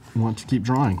want to keep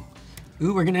drawing.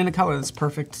 Ooh, we're getting into color. That's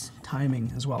perfect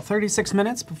timing as well. 36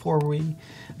 minutes before we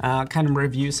kind of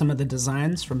review some of the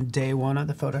designs from day one of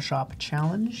the Photoshop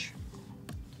challenge.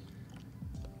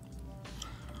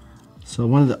 So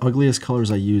one of the ugliest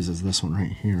colors I use is this one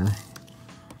right here.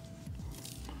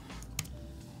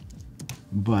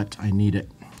 But I need it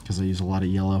because I use a lot of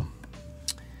yellow.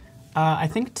 I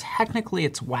think technically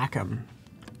it's Wacom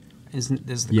is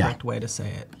the correct way to say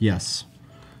it. Yes.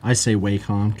 I say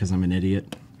Wacom because I'm an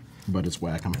idiot, but it's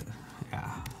Wacom. Yeah.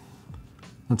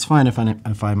 That's fine if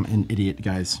I'm an idiot,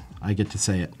 guys. I get to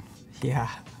say it. Yeah.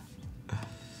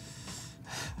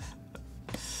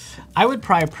 I would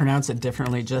probably pronounce it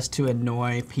differently just to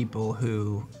annoy people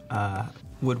who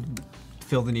would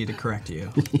feel the need to correct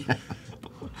you. Yeah.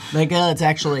 Like, it's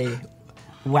actually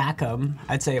Wacom.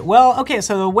 I'd say, well, okay,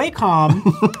 so the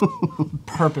Wacom,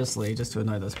 purposely, just to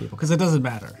annoy those people, because it doesn't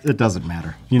matter. It doesn't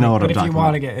matter. You know what I'm talking about. But if you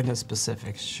want to get into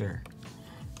specifics, sure.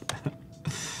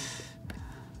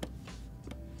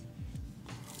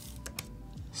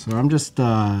 So I'm just,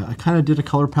 I kind of did a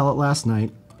color palette last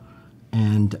night,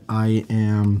 and I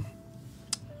am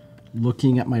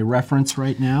looking at my reference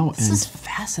right now This and is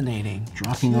fascinating.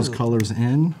 dropping those colors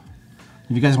in.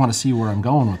 If you guys want to see where I'm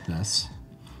going with this.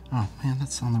 Oh man,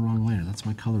 that's on the wrong layer. That's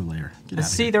my color layer. Get out of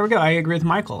See, here. there we go. I agree with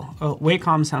Michael.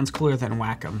 Wacom sounds cooler than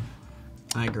Wacom.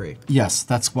 I agree. Yes,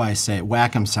 that's why I say it.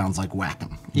 Wacom sounds like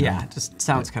Wacom. you Yeah, know? it just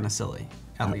sounds kind of silly,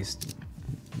 at least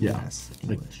Yeah. US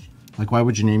Like, English. like, why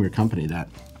would you name your company that?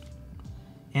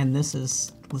 And this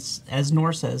is, as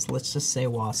Nor says, let's just say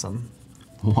Wasm.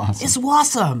 Awesome. It's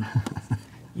Wasm!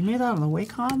 You made that on the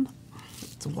Wacom?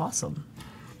 It's Wasm.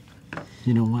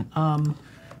 You know what?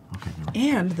 Okay. There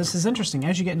we go. And this is interesting.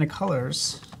 As you get into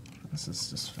colors, this is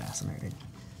just fascinating.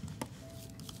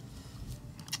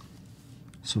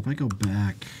 So if I go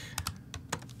back,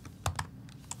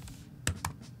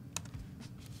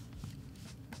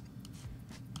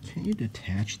 can you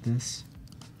detach this?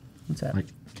 What's that? Like,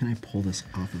 can I pull this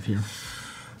off of here?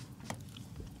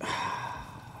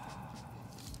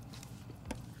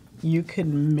 You could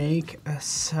make a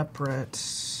separate...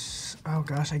 Oh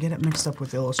gosh, I get it mixed up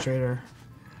with Illustrator.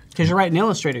 Because you're right, in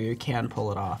Illustrator you can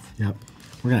pull it off. Yep.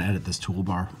 We're gonna edit this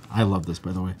toolbar. I love this,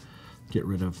 by the way. Get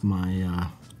rid of my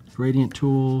gradient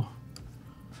tool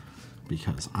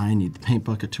because I need the paint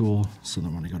bucket tool. So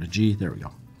then when I go to G, there we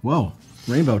go. Whoa,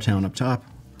 Rainbow Town up top.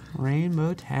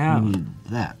 Rainbow I Town. need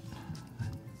that.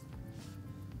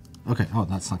 Okay, oh,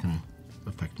 that's not gonna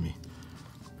affect me.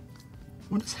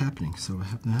 What is happening? So I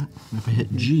have that. And if I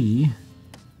hit G,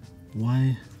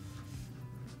 why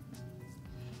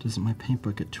doesn't my paint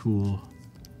bucket tool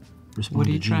respond What are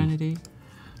to you G? trying to do?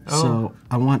 Oh. So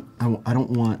I don't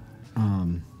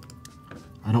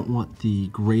want the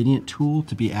gradient tool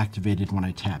to be activated when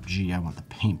I tap G. I want the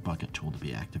paint bucket tool to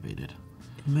be activated.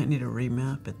 You might need to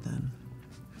remap it then.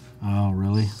 Oh,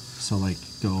 really? So like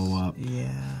go up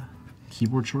Yeah.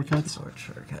 keyboard shortcuts Sword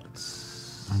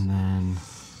shortcuts. and then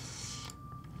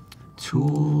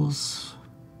tools.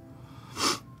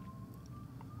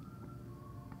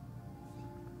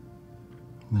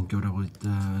 And then go to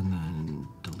and then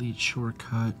delete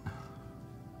shortcut.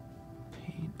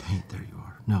 Paint, there you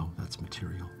are. No, that's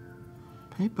material.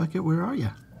 Paint bucket, where are you?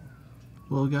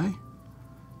 Little guy?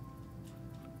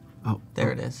 Oh.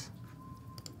 There it is.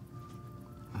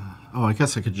 Oh, I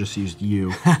guess I could just use U. You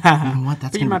know what?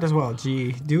 That's But you gonna might as well.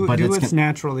 G. Do But it's what's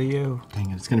natural to you.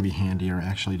 dang it, it's gonna be handier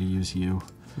actually to use U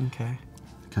Okay.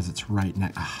 because it's right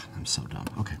next. Ah, I'm so dumb.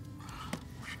 Okay.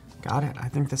 Got it. I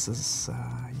think this is,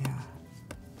 yeah.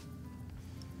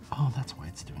 Oh, that's why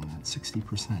it's doing that.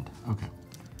 60%. Okay.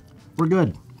 We're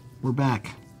good. We're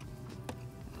back.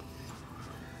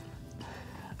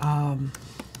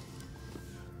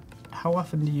 How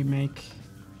often do you make,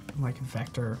 like,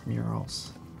 vector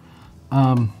murals?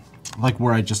 Like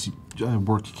where I just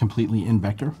work completely in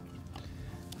vector.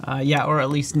 Yeah, or at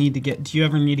least need to get, do you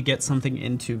ever need to get something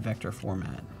into vector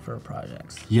format for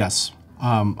projects? Yes.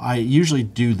 I usually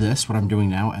do this, what I'm doing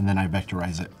now, and then I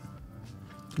vectorize it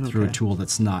through a tool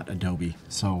that's not Adobe.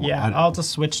 So yeah, I'll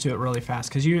just switch to it really fast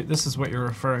because this is what you're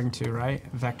referring to, right?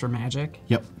 Vector Magic.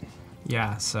 Yep.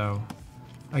 Yeah. So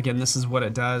again, this is what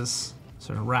it does.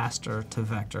 Sort of raster to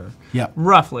vector. Yep.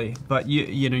 Roughly, but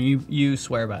you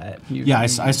swear by it. I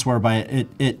swear by it.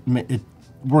 It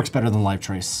works better than Live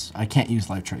Trace. I can't use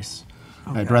Live Trace.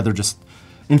 Okay. I'd rather just.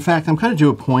 In fact, I'm kind of to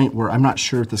a point where I'm not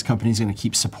sure if this company's going to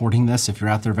keep supporting this. If you're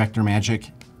out there, Vector Magic,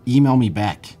 email me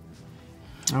back.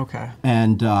 Okay.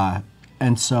 And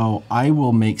so I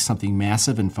will make something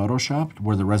massive in Photoshop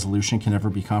where the resolution can never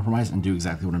be compromised and do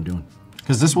exactly what I'm doing.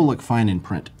 Because this will look fine in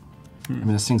print. I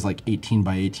mean, this thing's like 18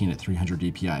 by 18 at 300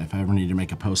 dpi. If I ever need to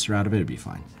make a poster out of it, it'd be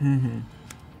fine.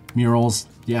 Murals,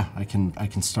 yeah, I can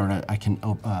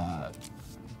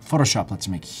Photoshop lets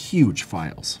you make huge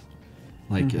files,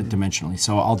 like dimensionally.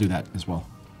 So I'll do that as well,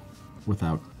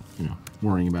 without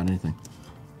worrying about anything.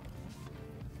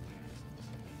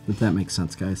 If that makes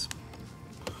sense, guys.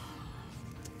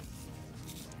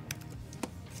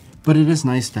 But it is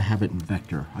nice to have it in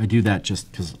vector. I do that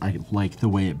just because I like the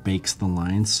way it bakes the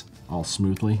lines all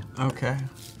smoothly. Okay.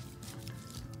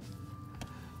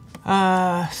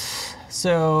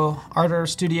 So Ardor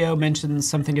Studio mentions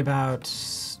something about,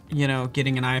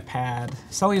 getting an iPad,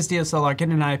 selling his DSLR,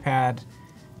 getting an iPad,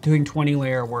 doing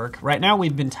 20-layer work. Right now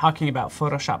we've been talking about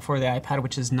Photoshop for the iPad,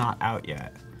 which is not out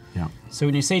yet. Yeah. So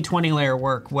when you say 20-layer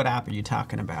work, what app are you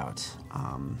talking about?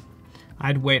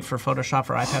 I'd wait for Photoshop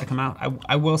for iPad to come out.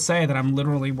 I will say that I'm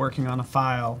literally working on a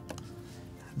file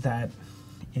that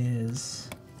is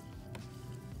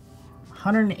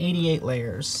 188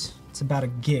 layers. It's about a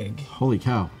gig. Holy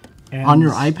cow. And on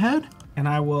your iPad? And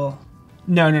I will...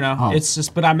 No. Oh. It's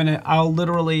just, but I'll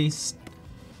literally...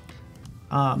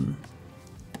 I'm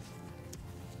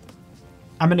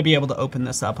going to be able to open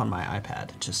this up on my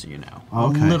iPad, just so you know.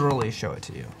 Okay. I'll literally show it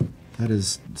to you. That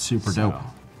is super dope.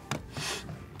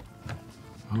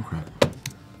 Oh, crap.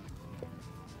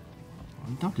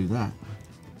 Don't do that.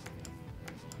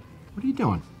 What are you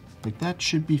doing? Like, that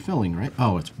should be filling, right?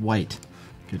 Oh, it's white.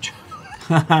 Good job.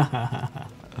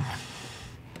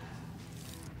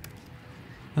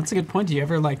 That's a good point. Do you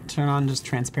ever, turn on just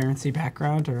transparency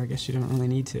background, or I guess you don't really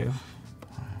need to?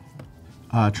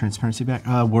 Transparency back?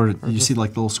 Where you see, the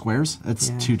little squares? It's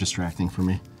too distracting for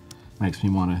me. Makes me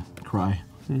want to cry.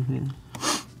 Mm-hmm.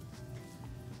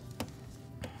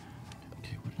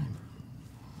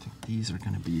 These are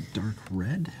going to be dark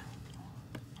red.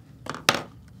 Oh,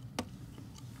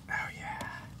 yeah.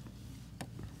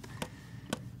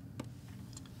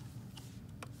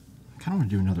 I kind of want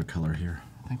to do another color here.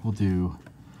 I think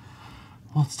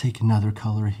let's take another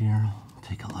color here.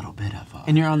 Take a little bit of...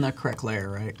 And you're on the correct layer,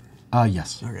 right?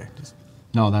 Yes. Okay.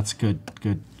 No, that's good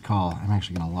call. I'm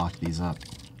actually going to lock these up.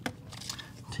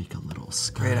 Take a little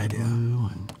sky blue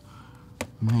and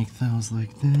make those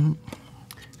like that.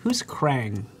 Who's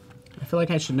Krang? I feel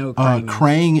like I should know Krang.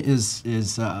 Krang is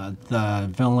the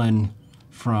villain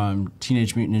from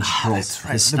Teenage Mutant Ninja Turtles.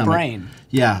 That's right. The brain.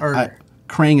 Yeah.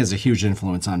 Krang is a huge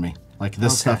influence on me. Like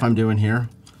this stuff I'm doing here.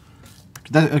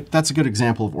 That's a good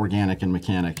example of organic and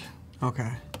mechanic.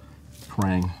 Okay.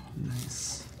 Krang.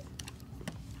 Nice.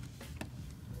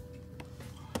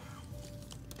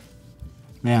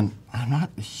 Man, I'm not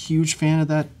a huge fan of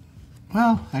that.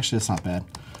 Well, actually, that's not bad.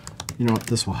 You know what?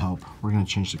 This will help. We're going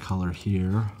to change the color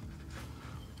here.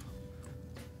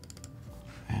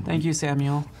 And Thank you,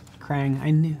 Samuel. Krang.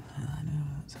 I knew.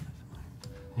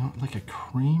 You know, like a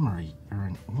cream or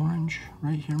an orange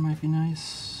right here might be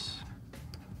nice.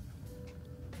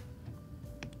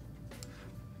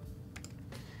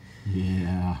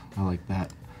 Yeah, I like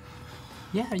that.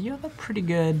 Yeah, you have a pretty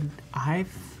good eye.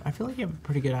 I feel like you have a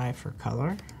pretty good eye for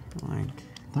color.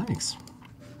 Thanks.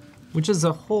 Which is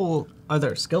a whole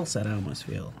other skill set, I almost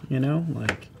feel.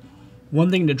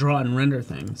 One thing to draw and render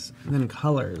things, and then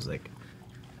color is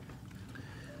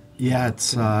Yeah,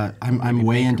 it's I'm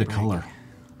way into color.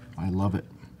 I love it.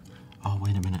 Oh,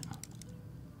 wait a minute.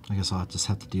 I guess I'll just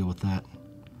have to deal with that.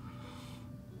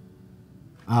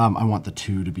 I want the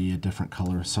 2 to be a different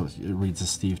color, so it reads as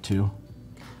Steve 2.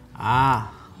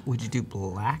 Ah, would you do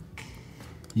black?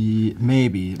 Yeah,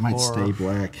 maybe. It might stay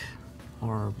black.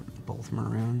 Or both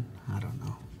maroon? I don't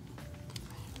know.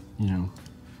 I'm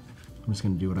just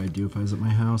going to do what I'd do if I was at my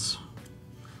house.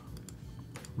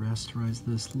 Rasterize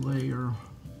this layer.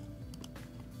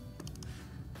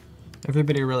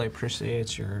 Everybody really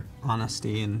appreciates your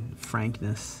honesty and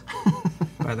frankness,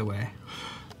 by the way.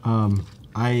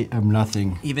 I am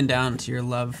nothing. Even down to your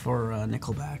love for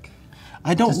Nickelback.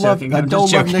 I don't love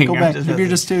Nickelback. If you're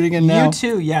just tuning in now. You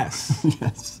too, yes.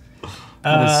 Yes.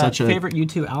 That is such a favorite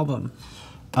U2 album?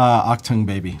 Octung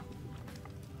Baby.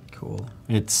 Cool.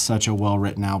 It's such a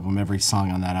well-written album. Every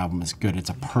song on that album is good. It's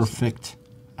a perfect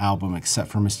album except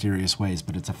for Mysterious Ways,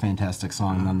 but it's a fantastic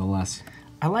song nonetheless.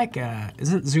 I like,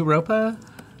 isn't Zooropa?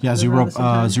 Yeah,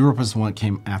 Zooropa is the one that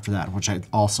came after that, which I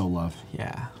also love.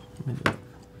 Yeah.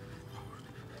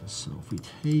 So if we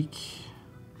take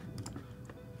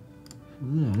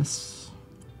this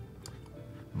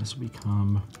will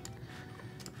become,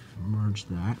 merge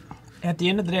that. At the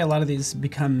end of the day, a lot of these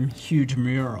become huge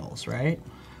murals, right?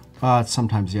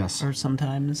 Sometimes, yes. Or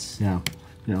sometimes. Yeah.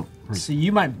 You know, So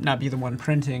you might not be the one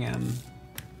printing them.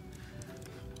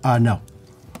 No.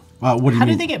 What do you mean? How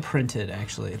do they get printed,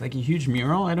 actually? Like a huge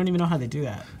mural? I don't even know how they do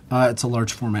that. It's a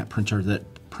large format printer that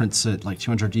prints at like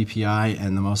 200 DPI,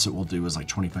 and the most it will do is like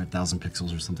 25,000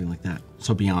 pixels or something like that.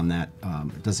 So beyond that,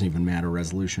 it doesn't even matter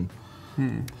resolution.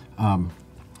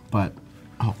 But,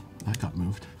 oh, that got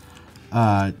moved.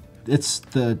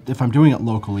 If I'm doing it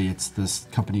locally, it's this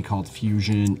company called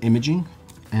Fusion Imaging,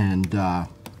 and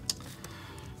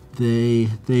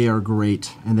they are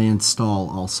great, and they install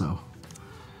also.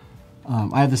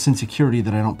 I have this insecurity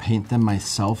that I don't paint them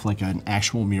myself, like an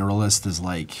actual muralist is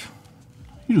like,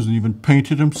 he doesn't even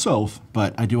paint it himself,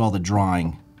 but I do all the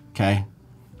drawing, okay?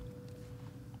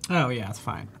 Oh, yeah, it's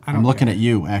fine. I'm looking at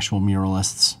you, actual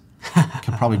muralists.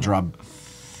 Could probably draw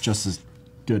just as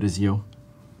good as you,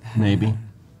 maybe.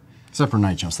 Except for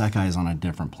Nightjust, that guy is on a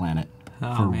different planet,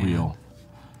 for real.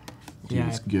 He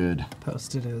was good.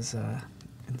 Posted his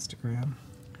Instagram.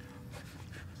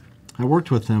 I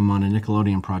worked with him on a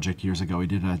Nickelodeon project years ago. He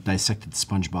did a dissected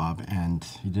SpongeBob, and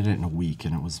he did it in a week,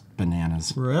 and it was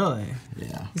bananas. Really?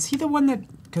 Yeah. Is he the one that?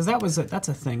 Because that's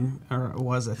a thing, or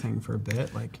was a thing for a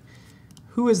bit. Like,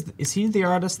 who is he the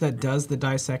artist that does the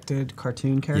dissected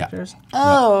cartoon characters? Yeah.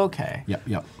 Oh, okay.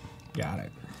 Yep. Got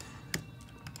it.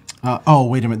 Oh,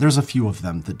 wait a minute. There's a few of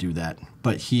them that do that,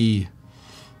 but he,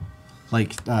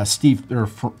 like Steve or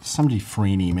somebody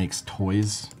Freeney makes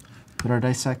toys that are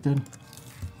dissected.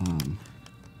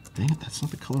 Dang it, that's not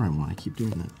the color I want. I keep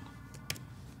doing that.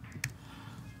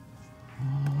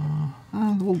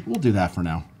 We'll do that for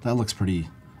now. That looks pretty.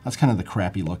 That's kind of the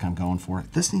crappy look I'm going for.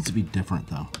 This needs to be different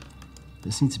though.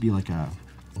 This needs to be like a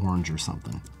orange or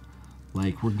something.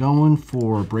 Like we're going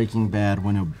for Breaking Bad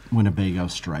Winnebago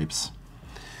stripes.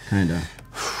 Kinda.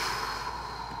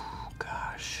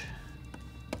 Gosh.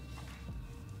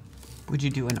 Would you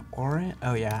do an orange?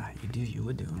 Oh yeah, you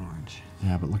would do an orange.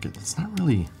 Yeah, but look at it's not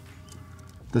really.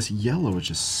 This yellow is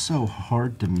just so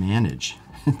hard to manage.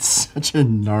 It's such a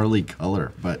gnarly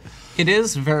color, but it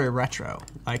is very retro.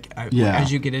 Like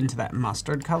as you get into that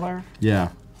mustard color. Yeah,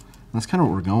 that's kind of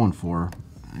what we're going for.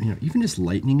 You know, even just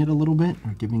lightening it a little bit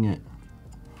or giving it.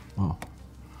 Well.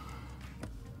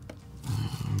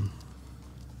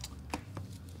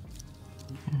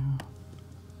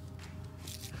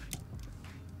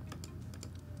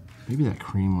 Maybe that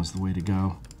cream was the way to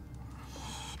go.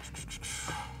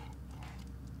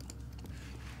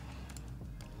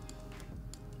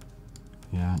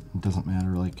 Yeah, it doesn't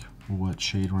matter like what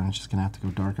shade we're in, it's just gonna have to go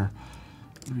darker.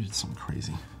 Maybe it's something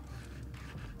crazy.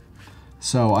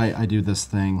 So I do this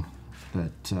thing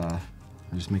that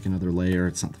I just make another layer.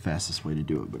 It's not the fastest way to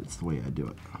do it, but it's the way I do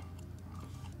it.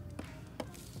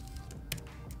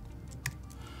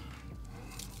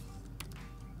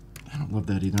 I don't love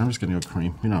that either. I'm just gonna go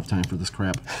cream. We don't have time for this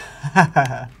crap.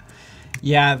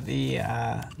 Yeah,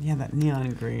 that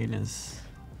neon green is.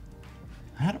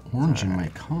 I had orange in my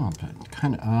comp. It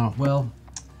kind of, well,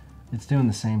 it's doing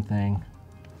the same thing.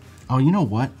 Oh, you know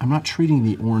what? I'm not treating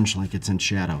the orange like it's in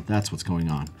shadow. That's what's going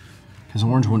on. Because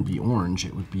orange wouldn't be orange.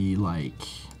 It would be like,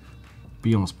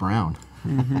 almost brown.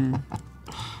 Mm-hmm.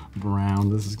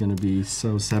 Brown. This is going to be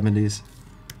so 70s.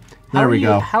 There we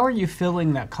go. How are you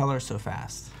filling that color so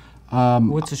fast?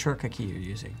 What's the shortcut key you're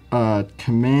using?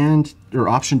 Command or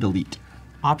Option Delete.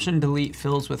 Option Delete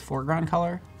fills with foreground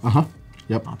color? Uh-huh.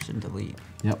 Yep. Option Delete.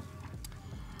 Yep.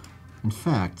 In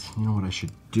fact, you know what I should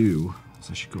do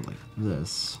is I should go like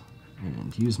this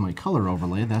and use my color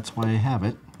overlay. That's why I have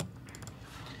it.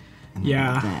 And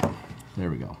yeah. Bam. There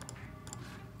we go.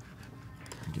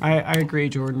 I agree,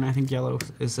 Jordan. I think yellow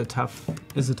is a tough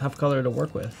color to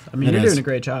work with. I mean, you're doing a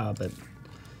great job, but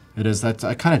it is. That's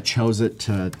I kind of chose it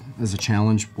as a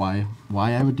challenge. Why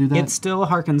I would do that? It still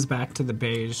harkens back to the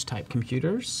beige type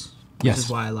computers. Which is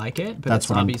why I like it, but that's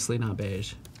it's obviously not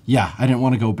beige. Yeah, I didn't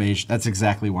want to go beige. That's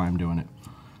exactly why I'm doing it.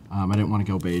 I didn't want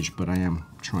to go beige, but I am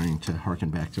trying to harken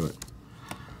back to it.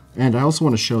 And I also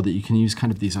want to show that you can use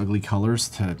kind of these ugly colors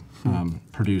to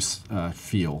produce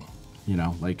feel. You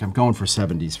know, like I'm going for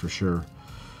 70s for sure.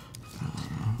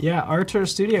 Yeah, Artur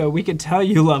Studio, we could tell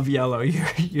you love yellow.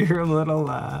 Your little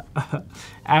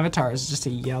avatar is just a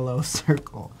yellow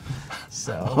circle.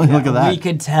 So Look at that. We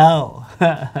could tell.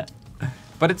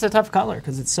 But it's a tough color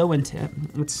because it's so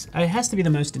intense. It has to be the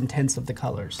most intense of the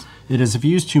colors. It is. If you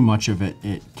use too much of it,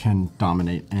 it can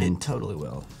dominate. And It totally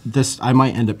will. this, I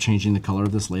might end up changing the color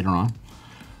of this later on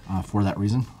for that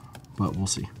reason, but we'll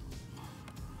see.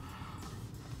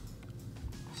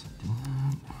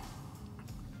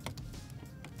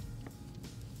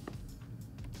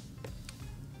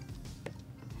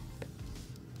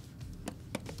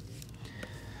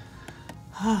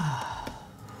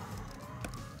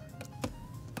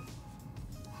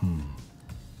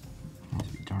 Needs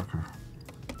to be darker.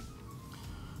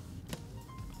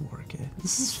 Work it.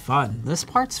 This is fun. This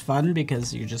part's fun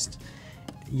because you're just,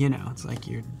 it's like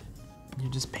you're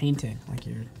just painting. Like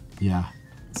Yeah.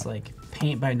 it's like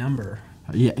paint by number.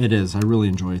 Yeah, it is. I really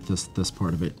enjoy this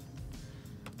part of it.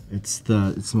 It's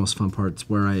the most fun part. It's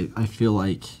where I feel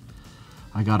like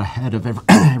I got ahead of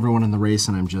everyone in the race,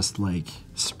 and I'm just like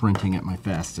sprinting at my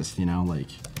fastest. Like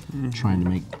trying to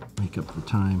make up for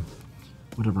time.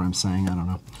 Whatever I'm saying, I don't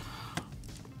know.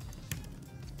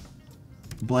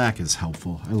 Black is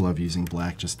helpful. I love using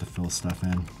black just to fill stuff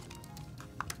in.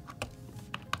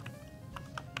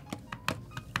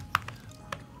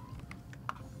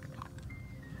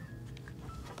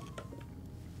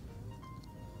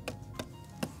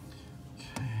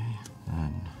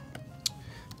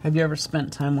 Have you ever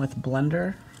spent time with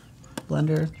Blender?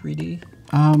 Blender 3D?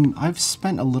 I've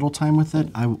spent a little time with it.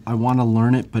 I want to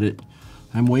learn it, but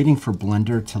I'm waiting for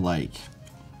Blender to like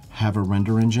have a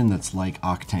render engine that's like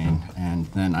Octane, and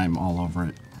then I'm all over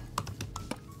it.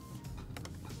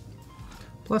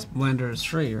 Plus Blender is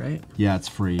free, right? Yeah, it's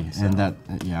free, and that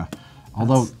yeah.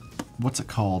 Although, what's it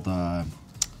called?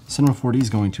 Cinema 4D is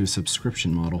going to a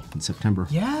subscription model in September.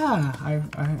 Yeah, I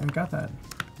got that.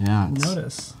 Yeah,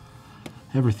 Notice.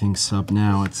 Everything's sub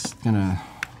now.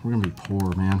 We're gonna be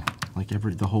poor, man. Like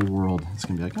the whole world is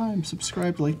gonna be like, oh, I'm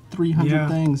subscribed to like 300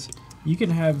 things. You could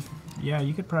have,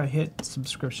 you could probably hit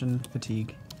subscription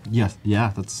fatigue. Yes,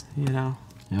 yeah, that's.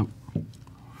 Yep.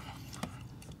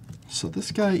 So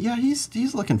this guy, yeah,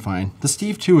 he's looking fine. The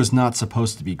Steve 2 is not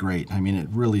supposed to be great. I mean, it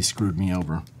really screwed me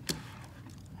over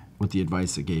with the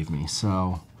advice it gave me.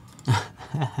 So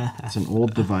it's an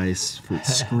old device for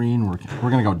its screen. We're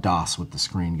gonna go DOS with the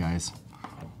screen, guys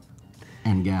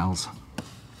and gals.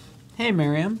 Hey,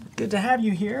 Miriam. Good to have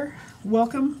you here.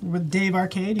 Welcome. We're with Dave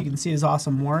Arcade. You can see his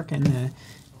awesome work in the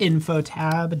info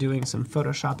tab, doing some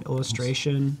Photoshop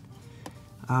illustration,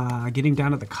 getting down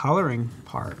to the coloring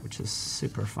part, which is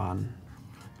super fun.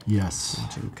 Yes.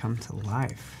 Watching come to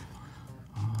life.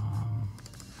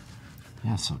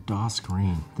 Yeah. So DOS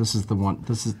green. This is the one.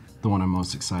 This is the one I'm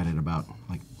most excited about.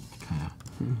 Like, kind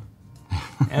of.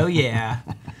 Oh yeah.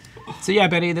 So yeah,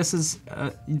 Betty, this is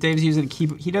Dave's using a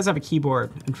keyboard. He does have a keyboard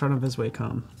in front of his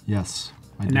Wacom. Yes.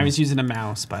 And now he's using a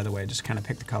mouse, by the way, just kind of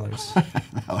pick the colors.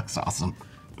 That looks awesome.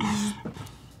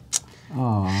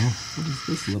 Oh, what is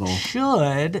this little?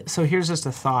 So here's just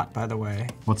a thought, by the way.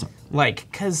 What's up? Like,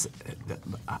 because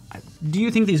do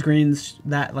you think these greens,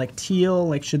 that like teal,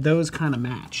 like should those kind of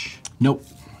match? Nope.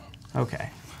 Okay,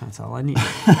 that's all I need.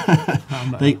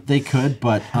 They could,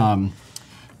 but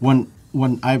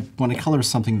when I color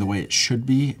something the way it should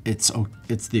be, it's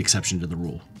the exception to the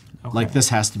rule. Okay. Like this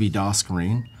has to be DOS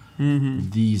green. Mm-hmm.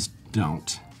 These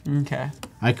don't. Okay.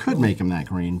 I could make them that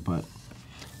green, but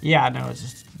yeah, no,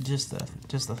 it's just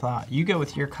the thought. You go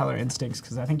with your color instincts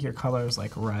because I think your color is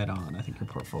like right on. I think your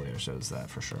portfolio shows that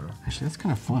for sure. Actually, that's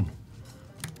kind of fun.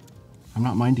 I'm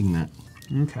not minding that.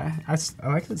 Okay, I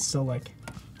like that. It's still like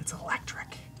it's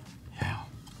electric. Yeah.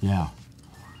 Yeah.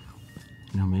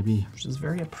 Maybe. Which is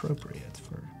very appropriate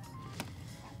for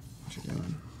what you're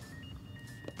doing.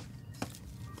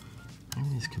 Maybe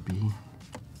these could be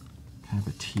kind of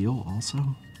a teal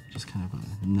also. Just kind of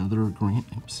another green.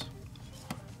 Oops.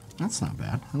 That's not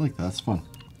bad. I like that. That's fun.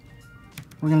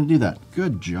 We're going to do that.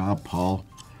 Good job, Paul.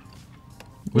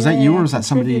 Was that you or was that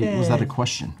somebody? Was that a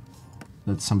question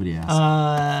that somebody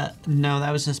asked? No,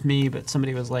 that was just me, but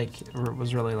somebody was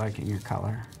really liking your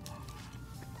color.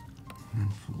 And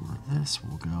for this,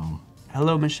 we'll go.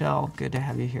 Hello, Michelle. Good to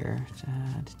have you here.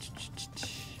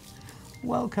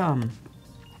 Welcome.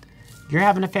 You're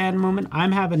having a fan moment.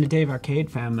 I'm having a Dave Arcade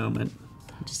fan moment.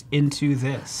 I'm just into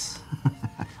this.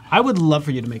 I would love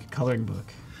for you to make a coloring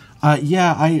book.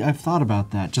 Yeah, I've thought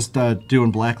about that. Just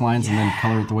doing black lines and then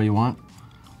color it the way you want.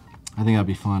 I think that'd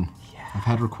be fun. Yeah. I've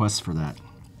had requests for that.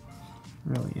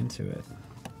 Really into it.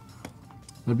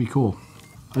 That'd be cool.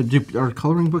 Are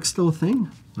coloring books still a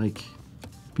thing? Like,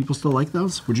 people still like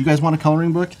those? Would you guys want a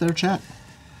coloring book there, chat?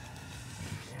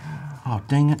 Oh,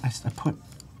 dang it. I put...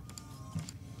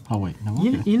 Oh, wait. No,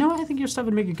 okay. You know, I think your stuff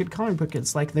would make a good coloring book.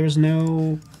 It's like there's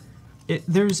no...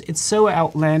 It's so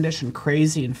outlandish and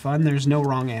crazy and fun. There's no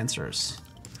wrong answers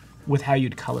with how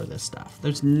you'd color this stuff.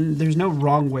 There's no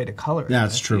wrong way to color it. Yeah,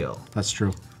 that's true. That's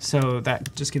true. So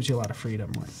that just gives you a lot of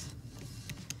freedom with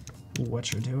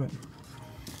what you're doing.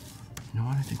 You know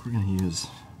what? I think we're going to use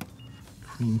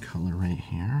cream color right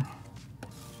here.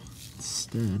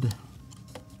 Instead,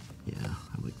 yeah,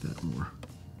 I like that more.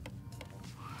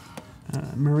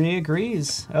 Marie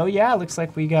agrees. Oh yeah, looks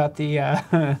like we got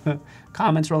the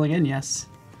comments rolling in. Yes,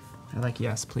 I like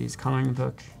yes, please. Coloring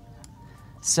book.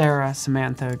 Sarah,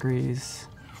 Samantha agrees.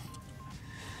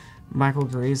 Michael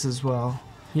agrees as well.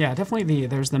 Yeah, definitely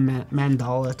there's the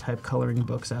mandala type coloring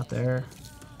books out there.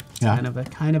 Yeah.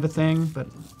 Kind of a thing, but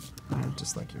I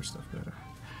just like your stuff better.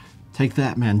 Take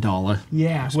that, mandala.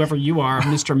 Yeah, whoever you are,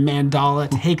 Mr. Mandala,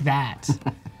 take that.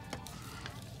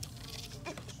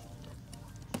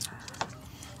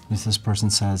 As this person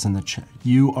says in the chat,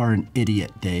 you are an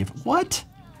idiot, Dave. What?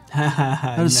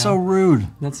 That is so rude.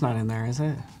 That's not in there, is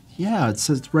it? Yeah, it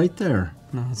says right there.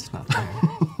 No, it's not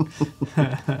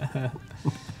there.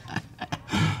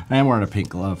 I am wearing a pink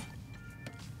glove.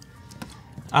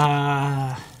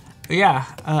 Yeah,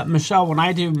 Michelle. When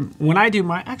I do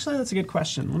my, actually, that's a good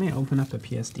question. Let me open up a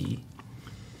PSD.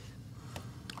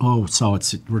 Oh, so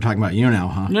we're talking about you now,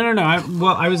 huh? No.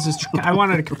 I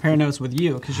wanted to compare notes with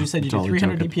you because you said you do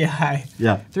 300 DPI.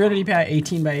 Yeah. 300 DPI,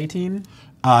 18 by 18.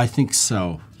 I think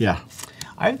so. Yeah.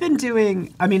 I've been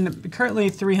doing. I mean,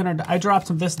 currently 300. I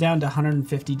dropped this down to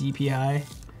 150 DPI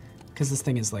because this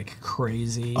thing is like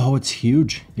crazy. Oh, it's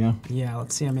huge. Yeah. Yeah.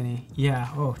 Let's see how many. Yeah.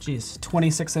 Oh, geez.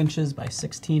 26 inches by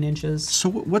 16 inches. So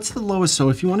what's the lowest? So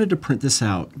if you wanted to print this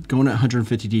out, going at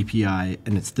 150 DPI,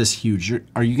 and it's this huge,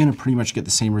 are you going to pretty much get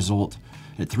the same result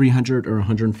at 300 or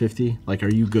 150? Like,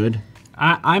 are you good?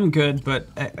 I'm good, but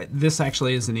this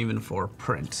actually isn't even for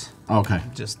print. Okay.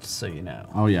 Just so you know.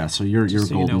 Oh yeah. So you're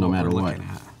golden no matter what.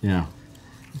 Yeah.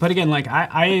 But again, like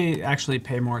I actually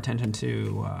pay more attention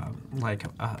to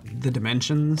the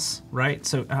dimensions, right?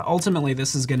 So ultimately,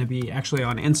 this is going to be actually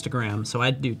on Instagram. So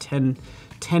I'd do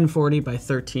 1040 by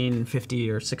 1350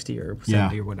 or 60 or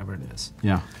 70 or whatever it is.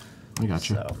 Yeah, I got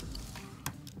you. So.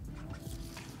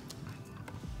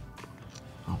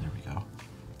 Oh, there we go.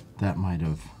 That might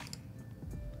have.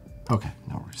 Okay,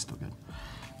 no, we're still good.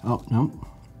 Oh no.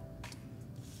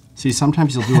 See,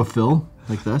 sometimes you'll do a fill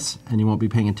like this, and you won't be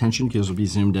paying attention because it'll be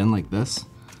zoomed in like this.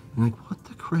 You're like, what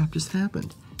the crap just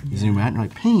happened? You zoom out and you're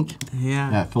like, pink.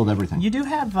 Yeah. Yeah, it filled everything. You do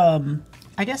have,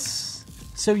 I guess,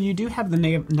 so you do have the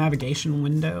navigation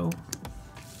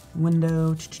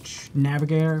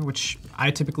navigator, which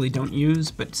I typically don't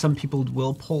use, but some people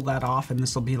will pull that off, and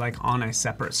this will be like on a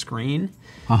separate screen.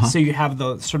 So you have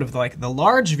the sort of like the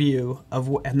large view of,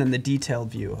 and then the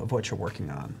detailed view of what you're working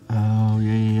on. Oh,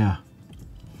 yeah.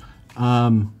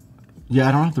 Yeah,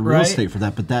 I don't have the real estate for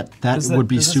that, but that would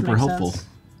be super helpful. Sense?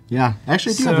 Yeah,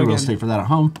 actually I do have the real estate for that at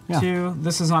home. Yeah.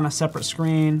 This is on a separate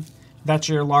screen. That's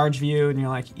your large view, and you're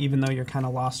like, even though you're kind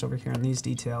of lost over here in these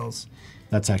details.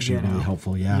 That's actually really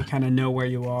helpful, yeah. You kind of know where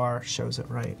you are, shows it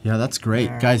right. Yeah, that's great.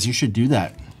 There. Guys, you should do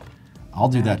that. I'll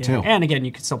do that too. And again,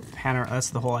 you could still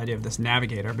that's the whole idea of this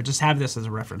navigator, but just have this as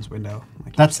a reference window.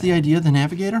 Like that's the idea of the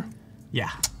navigator? Yeah.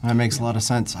 That makes a lot of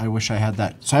sense. I wish I had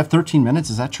that. So I have 13 minutes,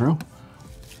 is that true?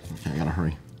 Okay, I gotta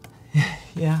hurry.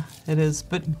 Yeah, it is.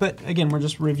 But again, we're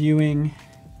just reviewing.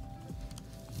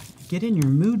 Get in your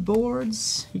mood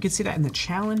boards. You can see that in the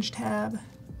challenge tab.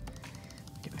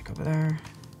 Get back over there.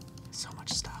 So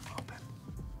much stuff open.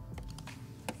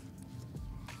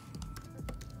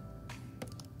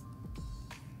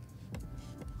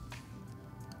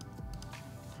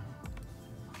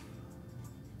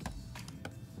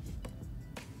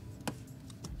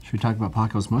 Should we talk about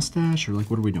Paco's mustache, or like,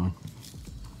 what are we doing?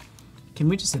 Can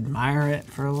we just admire it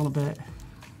for a little bit?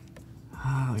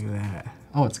 Oh, look at that.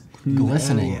 Oh, it's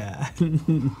glistening. Yeah.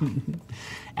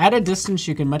 At a distance,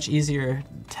 you can much easier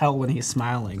tell when he's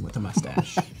smiling with a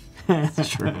mustache. That's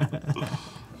true.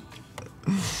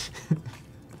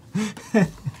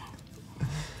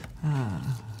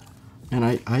 And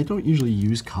I don't usually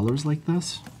use colors like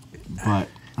this, but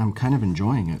I'm kind of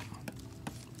enjoying it.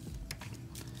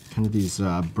 Kind of these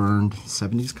burned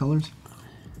 70s colors.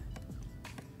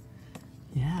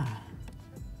 Yeah.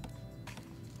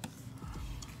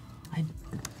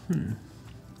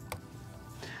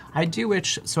 I do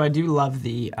love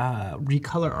the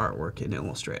Recolor artwork in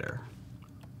Illustrator.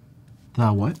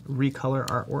 The what? Recolor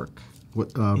artwork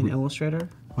What in Illustrator.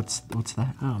 What's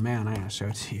that? Oh man, I gotta show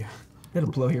it to you.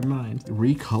 It'll blow your mind.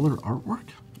 Recolor artwork?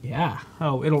 Yeah.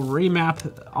 Oh, it'll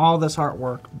remap all this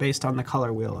artwork based on the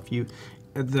color wheel.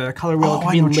 The color wheel Oh, can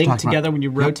I be know what you're linked talking together about. when you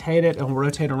rotate it. It'll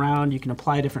rotate around. You can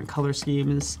apply different color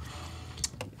schemes.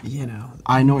 You know.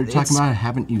 I know what you're talking about. I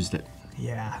haven't used it.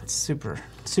 Yeah, it's super,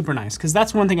 super nice. Because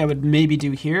that's one thing I would maybe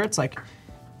do here. It's like,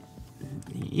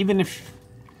 even if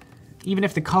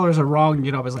the colors are wrong,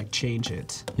 you'd always like change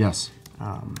it. Yes.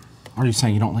 Are you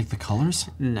saying you don't like the colors?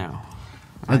 No.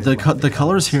 The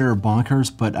colors here are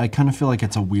bonkers, but I kind of feel like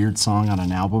it's a weird song on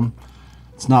an album.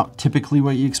 It's not typically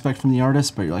what you expect from the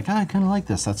artist, but you're like, I kind of like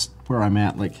this. That's where I'm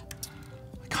at. Like,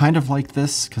 I kind of like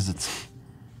this because it's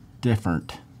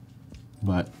different,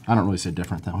 but I don't really say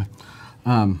different that way.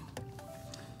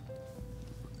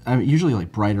 I usually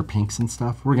like brighter pinks and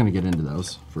stuff. We're gonna get into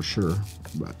those for sure,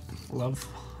 but Love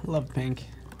pink.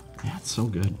 yeah, it's so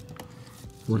good.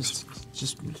 Works.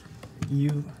 Just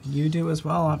you do as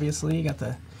well. Obviously, you got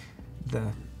the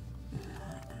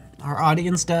our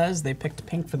audience does. They picked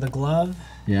pink for the glove.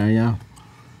 Yeah.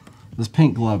 This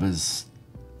pink glove is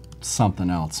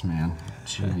something else, man.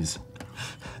 Jeez.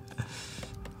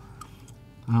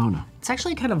 Oh no. It's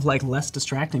actually kind of like less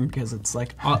distracting because it's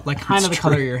like kind of the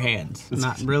color of your hand.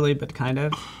 Not really, but kind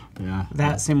of. Yeah.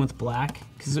 That same with black.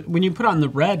 Because when you put on the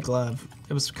red glove,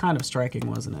 it was kind of striking,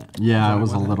 wasn't it? Yeah, it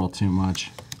was a little too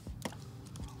much.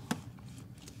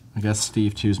 I guess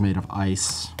Steve 2's made of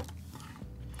ice.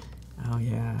 Oh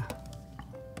yeah.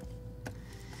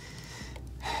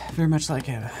 Very much like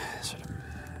a sort of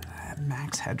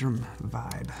Max Headroom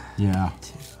vibe. Yeah.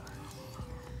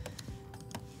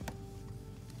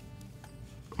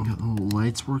 Got little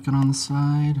lights working on the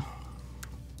side.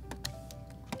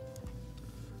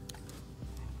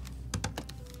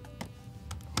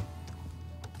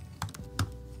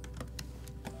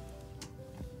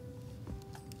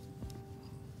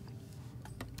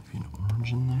 Maybe an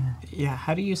orange in there. Yeah,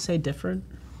 how do you say different?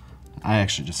 I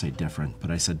actually just say different, but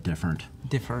I said different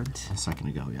Different. a second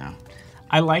ago, yeah.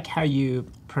 I like how you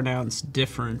pronounce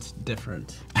different.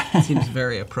 It seems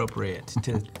very appropriate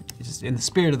to just in the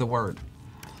spirit of the word.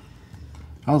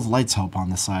 How's lights help on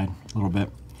the side a little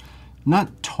bit?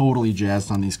 Not totally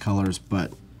jazzed on these colors,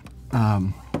 but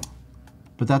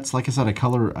that's, like I said,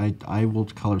 I will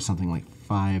color something like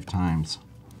 5 times.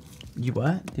 You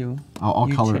what? I'll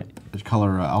You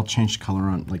I'll change color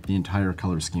on like the entire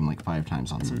color scheme like 5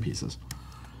 times on some pieces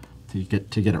to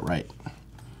get it right.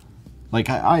 Like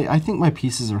I think my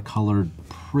pieces are colored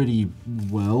pretty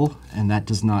well, and that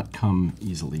does not come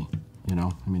easily. You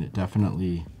know, I mean, it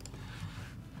definitely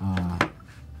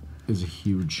is a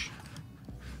huge.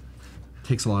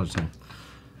 Takes a lot of time.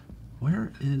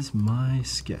 Where is my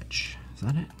sketch? Is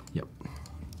that it? Yep.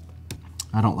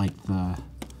 I don't like the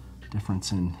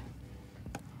difference in.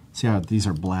 See how these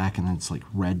are black and then it's like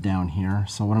red down here?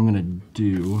 So what I'm gonna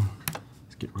do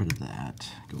is get rid of that.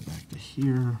 Go back to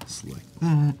here, select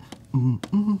that. Boom,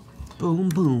 boom. A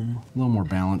little more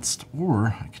balanced,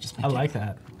 or I could just make I it. like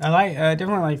that. I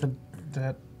definitely like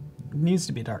that needs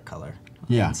to be dark color. On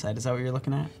the Yeah. inside. Is that what you're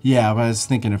looking at? Yeah, but I was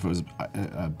thinking if it was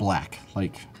black,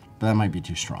 like, that might be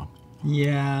too strong.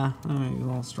 Yeah, a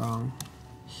little strong.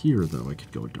 Here, though, I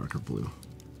could go a darker blue.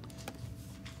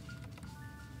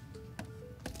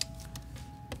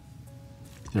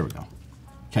 There we go.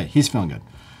 Okay, he's feeling good.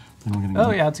 Then we're gonna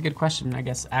Oh yeah, that's a good question. I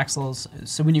guess axles.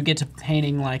 So when you get to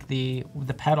painting like the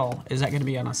pedal, is that going to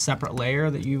be on a separate layer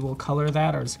that you will color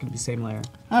that, or is it going to be same layer?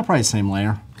 Probably same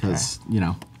layer, because, you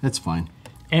know, it's fine.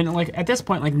 And like at this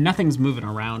point, like nothing's moving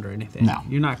around or anything. No.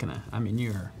 You're not gonna. I mean,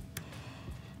 you're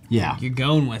Yeah.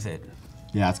 going with it.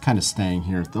 Yeah, it's kind of staying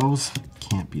here. Those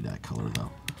can't be that color,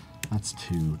 though. That's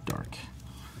too dark.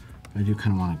 I do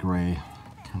kind of want a gray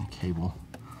kind of cable.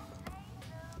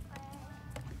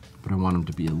 But I want them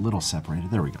to be a little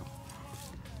separated. There we go.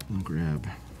 I'll grab,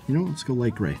 you know, let's go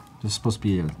light gray. This is supposed to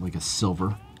be like a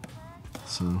silver.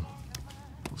 So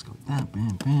let's go with that,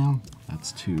 bam, bam.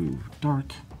 That's too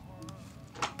dark.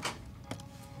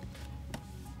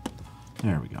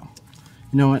 There we go.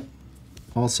 You know what?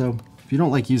 Also, if you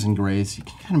don't like using grays, you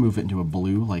can kind of move it into a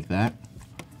blue like that.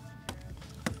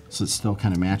 So it still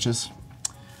kind of matches.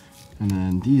 And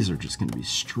then these are just going to be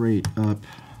straight up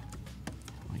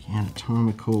like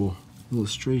anatomical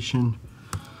illustration.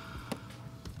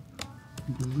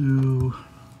 Blue.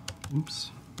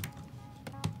 Oops.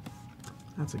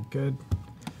 That's a good.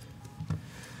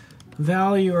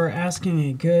 Val, you are asking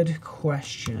a good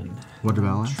question. What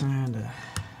about I'm that? trying to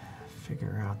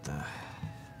figure out the.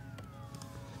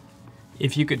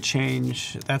 If you could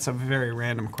change, that's a very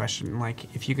random question.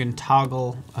 Like if you can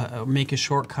toggle, make a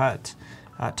shortcut,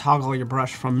 toggle your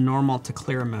brush from normal to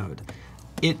clear mode.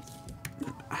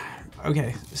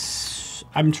 Okay,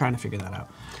 I'm trying to figure that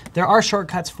out. There are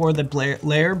shortcuts for the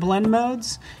layer blend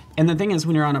modes. And the thing is,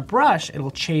 when you're on a brush,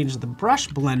 it'll change the brush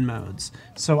blend modes.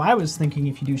 So I was thinking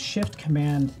if you do Shift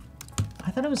Command,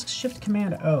 I thought it was Shift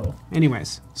Command O.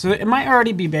 Anyways, so it might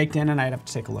already be baked in and I'd have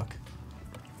to take a look.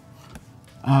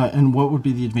 And what would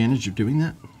be the advantage of doing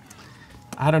that?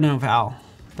 I don't know, Val.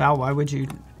 Val, why would you?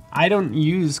 I don't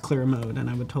use clear mode and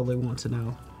I would totally want to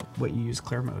know what you use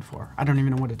clear mode for. I don't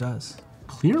even know what it does.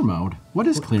 Clear mode? What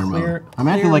is clear mode? I'm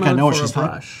acting like I know what she's talking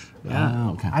about. Yeah.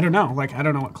 Oh, okay. I don't know. Like, I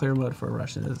don't know what clear mode for a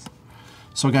brush is.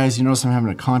 So guys, you notice I'm having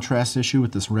a contrast issue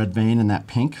with this red vein and that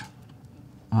pink.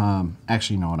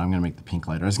 Actually, you know what? I'm going to make the pink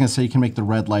lighter. I was going to say you can make the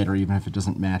red lighter even if it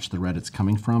doesn't match the red it's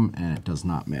coming from, and it does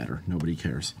not matter. Nobody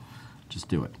cares. Just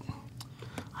do it.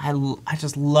 I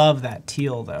just love that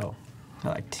teal, though.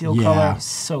 Like, teal color is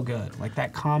so good. Like,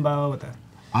 that combo with the...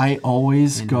 I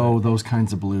always go those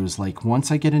kinds of blues. Like,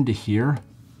 once I get into here,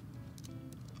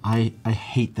 I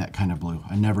hate that kind of blue.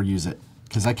 I never use it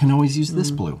because I can always use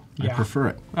this blue. I prefer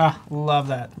it. Ah, love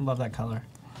that. Love that color.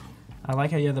 I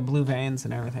like how you have the blue veins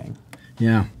and everything.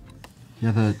 Yeah.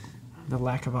 Yeah, the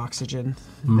lack of oxygen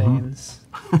veins.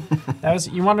 That was,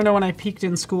 you want to know when I peaked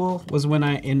in school? Was when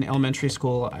in elementary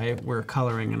school, were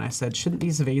coloring and I said, shouldn't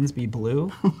these veins be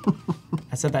blue?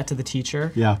 I said that to the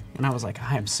teacher. Yeah. And I was like,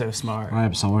 I am so smart. I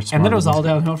am so much smarter. And then it was all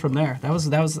downhill from there. That was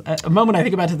a moment I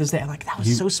think about to this day. I'm like, that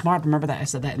was so smart. Remember that I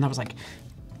said that? And that was like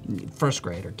first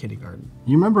grade or kindergarten.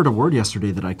 You remembered a word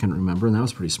yesterday that I couldn't remember, and that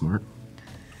was pretty smart.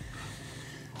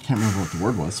 I can't remember what the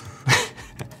word was.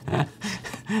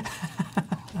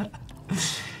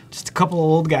 Just a couple of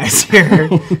old guys here.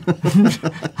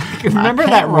 Remember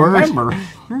that word?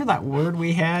 Remember that word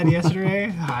we had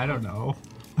yesterday? I don't know.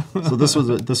 So this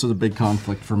was a big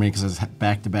conflict for me because I was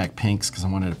back-to-back pinks because I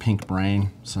wanted a pink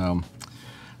brain. So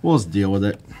we'll just deal with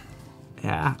it.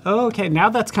 Yeah. Oh, okay. Now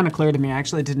that's kind of clear to me. I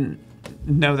actually didn't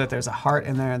know that there's a heart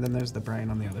in there and then there's the brain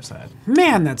on the other side.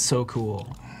 Man, that's so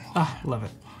cool. Oh, love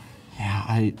it.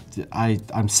 Yeah,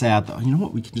 I'm sad though. You know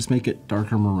what? We can just make it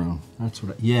darker maroon. That's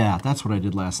what I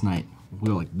did last night.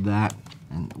 We'll go like that,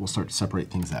 and we'll start to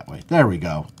separate things that way. There we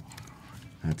go.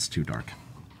 That's too dark.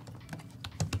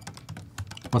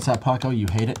 What's that, Paco? You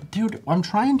hate it? Dude, I'm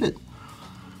trying to...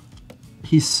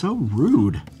 He's so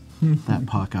rude, that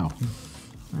Paco.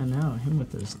 I know, him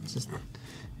with this, just...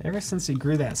 Ever since he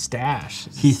grew that stash.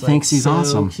 He thinks he's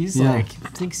awesome. He's like,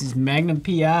 thinks he's Magnum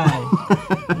P.I.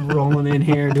 Rolling in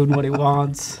here, doing what he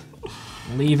wants.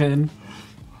 Leaving,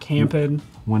 camping.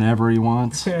 Whenever he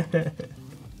wants.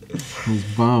 His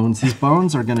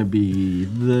bones are going to be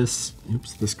this...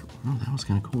 Oops, this... Oh, that was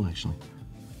kind of cool, actually.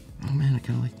 Oh, man, I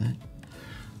kind of like that.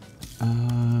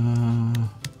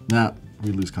 Nah,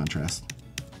 we lose contrast.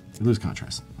 We lose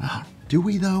contrast. Wow. Do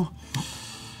we, though?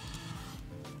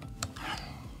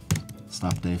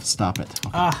 Stop, Dave. Stop it.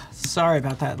 Okay. Sorry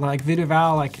about that. Like,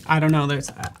 Viduval, like, I don't know.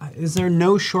 Is there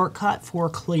no shortcut for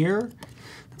clear?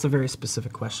 That's a very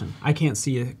specific question. I can't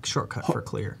see a shortcut for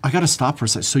clear. I got to stop for a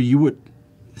second. So you would...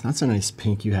 That's a nice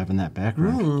pink you have in that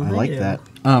background. I like that.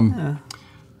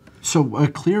 So a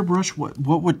clear brush, what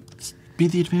would be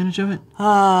the advantage of it?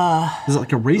 Is it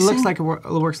like erasing? It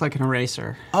works like an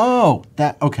eraser. Oh,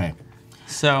 okay.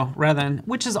 So rather than,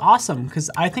 which is awesome, because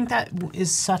I think that is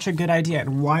such a good idea.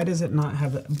 And why does it not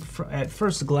have, at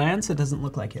first glance, it doesn't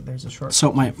look like it. There's a shortcut.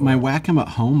 So my Wacom at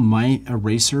home, my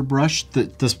eraser brush,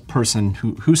 this person,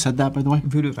 who said that, by the way?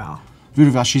 Viduval.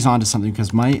 Viduval, she's onto something,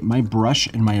 because my brush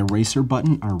and my eraser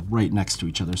button are right next to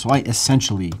each other. So I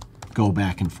essentially go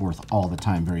back and forth all the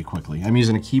time very quickly. I'm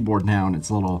using a keyboard now, and it's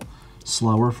a little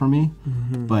slower for me,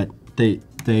 but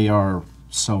they are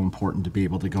so important to be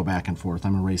able to go back and forth.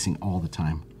 I'm erasing all the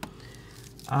time.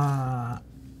 R.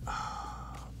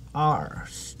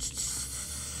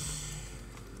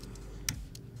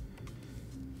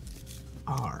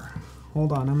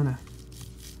 Hold on, I'm gonna...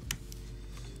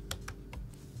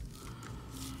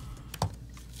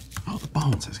 Oh, the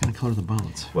bones. I was gonna color the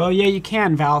bones. Well, yeah, you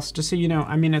can, Val. Just so you know,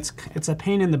 I mean, it's a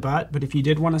pain in the butt, but if you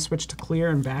did want to switch to clear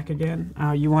and back again,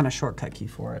 you want a shortcut key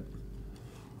for it.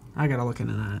 I gotta look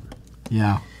into that.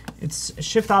 Yeah. It's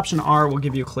Shift Option R will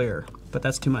give you clear, but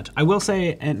that's too much. I will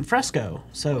say in Fresco,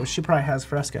 so she probably has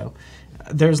Fresco,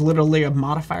 there's literally a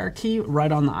modifier key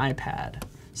right on the iPad.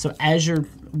 So as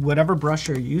whatever brush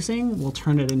you're using will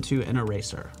turn it into an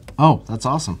eraser. Oh, that's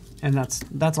awesome. And that's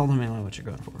ultimately what you're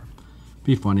going for.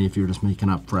 Be funny if you were just making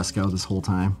up Fresco this whole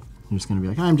time. You're just gonna be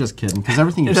like, I'm just kidding, because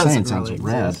everything you're saying sounds really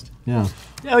rad. Yeah.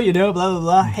 Oh, you know, blah, blah,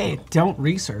 blah. Hey, don't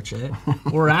research it.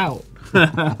 We're out.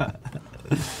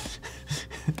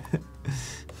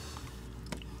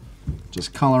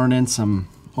 Just coloring in some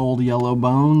old yellow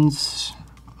bones.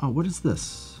 Oh, what is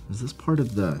this? Is this part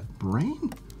of the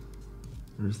brain?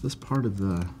 Or is this part of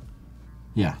the...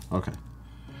 Yeah, okay.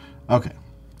 Okay.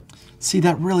 See,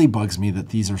 that really bugs me that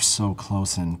these are so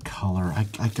close in color.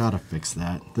 I gotta fix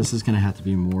that. This is gonna have to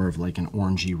be more of like an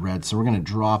orangey red. So we're gonna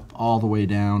drop all the way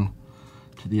down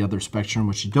to the other spectrum,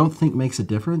 which you don't think makes a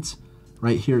difference.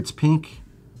 Right here it's pink.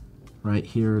 Right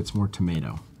here it's more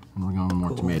tomato. And we're going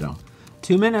more tomato.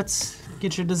 2 minutes.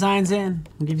 Get your designs in.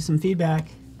 I'll give you some feedback.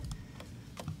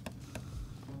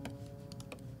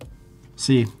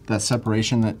 See that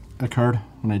separation that occurred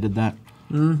when I did that?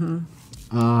 Mm-hmm.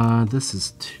 This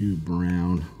is too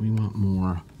brown. We want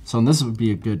more. So this would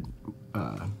be a good,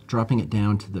 dropping it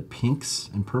down to the pinks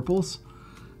and purples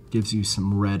gives you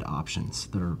some red options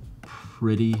that are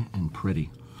pretty and pretty.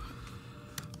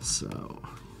 So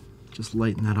just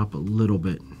lighten that up a little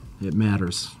bit. It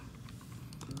matters.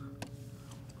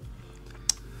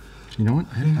 You know what?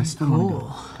 I still want to go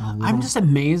a little. I'm just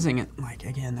amazing at, like,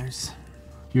 again, there's...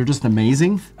 You're just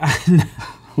amazing?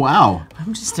 Wow.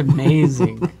 I'm just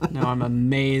amazing. No, I'm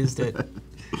amazed at...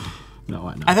 No,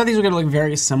 I know. I thought these were going to look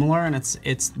very similar, and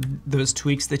it's those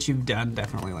tweaks that you've done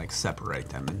definitely, like, separate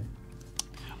them. And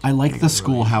I like the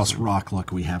schoolhouse rock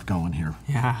look we have going here.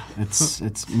 yeah.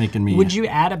 It's making me... Would you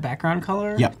add a background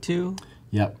color too?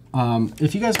 Yep.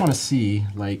 If you guys want to see,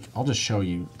 like, I'll just show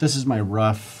you. This is my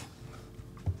rough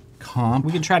comp.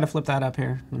 We can try to flip that up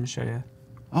here. Let me show you.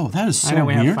 Oh, that is so I know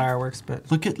we weird. have fireworks, but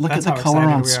Look at that's the how color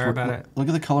on excited we are screen. about it. Look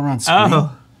at the color on screen.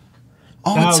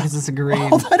 Oh, because it's a green.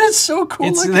 Oh, that is so cool.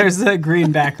 There's a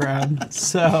green background.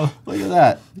 So Look at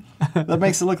that. That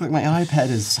makes it look like my iPad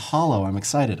is hollow. I'm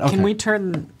excited. Okay. can we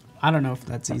turn? I don't know if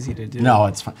that's easy to do. No,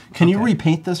 it's fine. Can you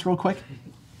repaint this real quick?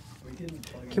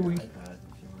 Can we?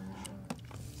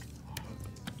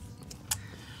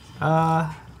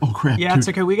 Oh crap! Yeah, dude. it's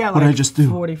okay. We got What like did I just do?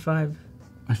 45.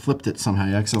 I flipped it somehow.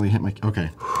 I accidentally hit my... Okay.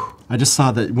 I just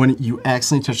saw that when you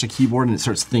accidentally touch the keyboard and it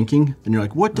starts thinking, and you're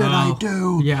like, what did I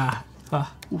do? Yeah.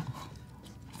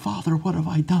 Father, what have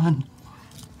I done?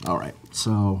 All right.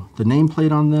 So the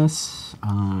nameplate on this,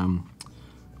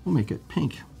 we'll make it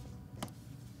pink.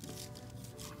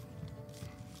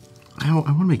 I want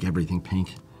to make everything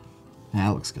pink. Yeah,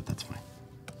 that looks good. That's fine.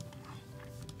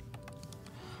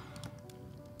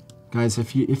 Guys,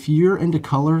 if you're into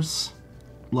colors,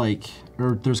 like,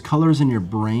 or there's colors in your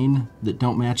brain that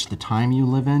don't match the time you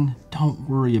live in, don't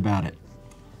worry about it.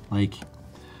 Like,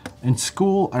 in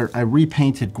school, I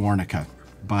repainted Guernica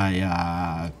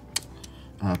by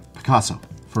Picasso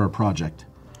for a project.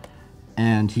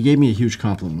 And he gave me a huge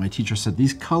compliment. My teacher said,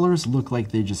 these colors look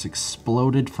like they just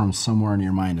exploded from somewhere in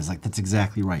your mind. It's like, that's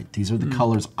exactly right. These are the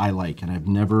colors I like, and I've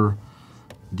never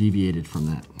deviated from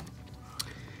that.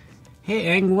 Hey,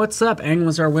 Ang, what's up? Ang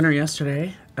was our winner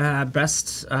yesterday.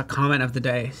 Best comment of the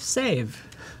day. Save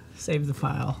the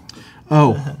file.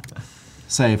 Oh,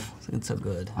 save. It's so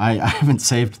good. I haven't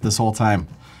saved this whole time.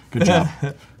 Good job.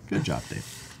 Good job,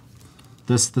 Dave.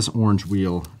 This orange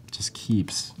wheel just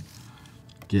keeps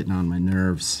getting on my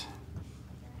nerves.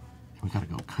 We gotta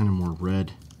go kind of more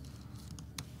red.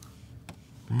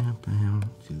 Bam, bam,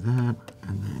 do that,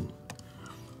 and then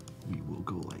we will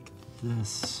go like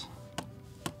this.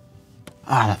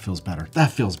 Ah, that feels better.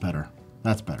 That feels better.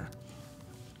 That's better.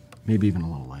 Maybe even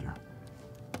a little lighter.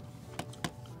 I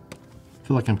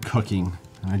feel like I'm cooking,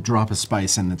 and I drop a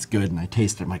spice and it's good, and I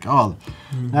taste it. I'm like, oh,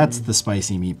 that's the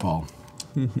spicy meatball,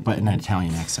 but in an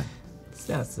Italian accent.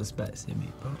 That's the spicy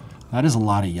meatball. That is a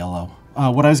lot of yellow.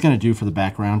 What I was going to do for the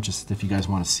background, just if you guys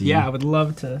want to see. Yeah, I would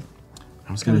love to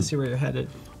I was going to see where you're headed.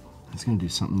 I was going to do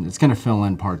something. It's going to fill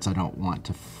in parts I don't want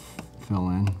to fill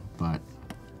in, but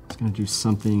I was going to do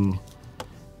something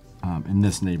in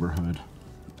this neighborhood.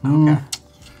 Okay.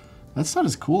 That's not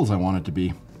as cool as I want it to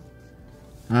be.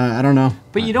 I don't know.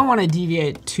 But you don't want to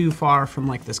deviate too far from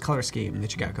like this color scheme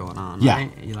that you got going on, Yeah.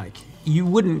 right? You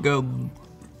wouldn't go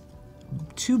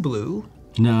too blue,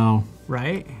 No.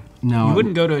 right? No. You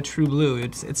wouldn't go to a true blue.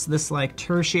 It's this like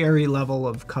tertiary level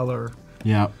of color.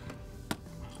 Yeah.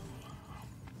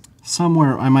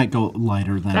 Somewhere I might go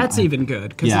lighter than. That's even good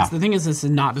because Yeah. the thing is, this is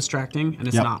not distracting and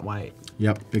it's Yep. not white.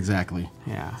 Yep, exactly.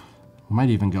 Yeah. Might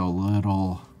even go a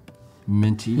little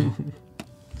minty. And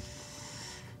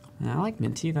I like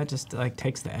minty. That just like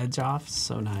takes the edge off.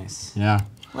 So nice. Yeah.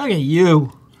 Look at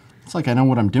you. It's like I know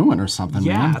what I'm doing or something,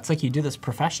 Yeah, man. it's like you do this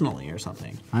professionally or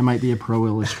something. I might be a pro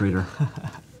illustrator.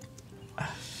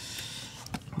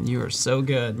 You are so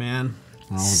good, man.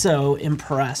 Oh. So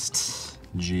impressed.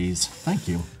 Jeez, thank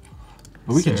you.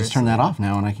 But we can just turn that off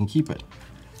now and I can keep it.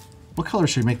 What color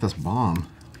should make this bomb?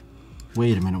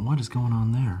 Wait a minute, what is going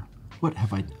on there? What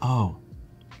have I, oh.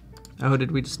 Oh,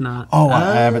 did we just not? Oh,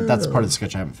 I haven't, that's part of the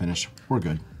sketch I haven't finished. We're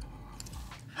good.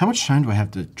 How much time do I have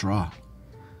to draw?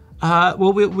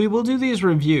 Well, we will do these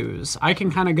reviews. I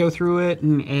can kind of go through it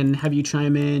and have you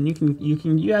chime in.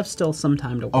 You have still some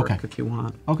time to work if you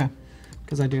want. Okay.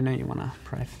 Because I do know you want to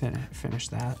probably finish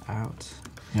that out.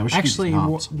 Yeah, we should actually,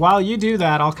 while you do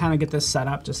that, I'll kind of get this set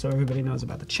up just so everybody knows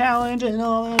about the challenge and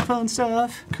all that fun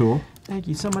stuff. Cool. Thank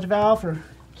you so much, Val, for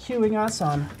cueing us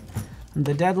on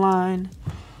the deadline.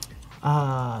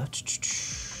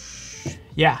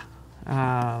 Yeah.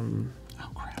 Oh,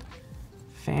 crap.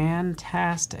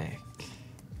 Fantastic.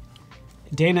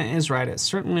 Dana is right. It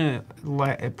certainly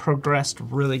it progressed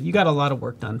really. You got a lot of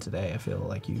work done today. I feel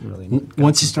like you really.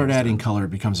 Once you start adding color,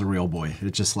 it becomes a real boy.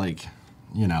 It just like,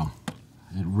 you know,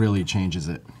 it really changes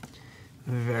it.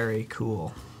 Very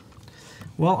cool.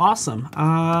 Well, awesome.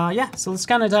 Yeah, so let's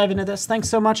kind of dive into this. Thanks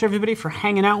so much, everybody, for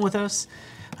hanging out with us.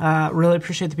 Really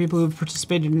appreciate the people who've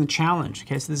participated in the challenge.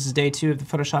 Okay, so this is day 2 of the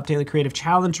Photoshop Daily Creative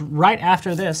Challenge. Right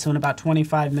after this, so in about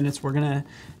 25 minutes, we're going to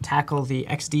tackle the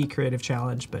XD Creative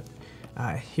Challenge. But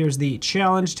here's the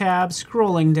Challenge tab,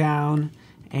 scrolling down,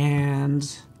 and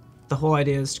the whole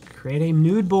idea is to create a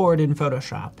mood board in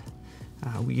Photoshop.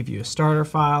 We give you a starter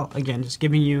file. Again, just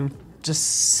giving you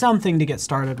just something to get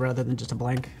started rather than just a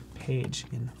blank page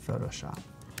in Photoshop.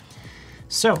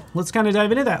 So let's kind of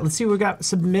dive into that. Let's see what we got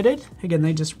submitted. Again,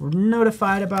 they just were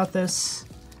notified about this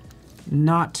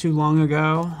not too long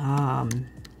ago.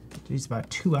 Geez, about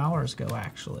 2 hours ago,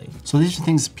 actually. So these are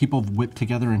things people have whipped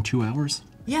together in 2 hours?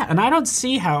 Yeah, and I don't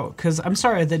see how, because I'm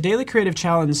sorry, the Daily Creative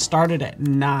Challenge started at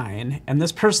 9, and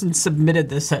this person submitted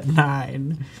this at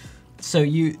 9. So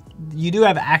you do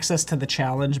have access to the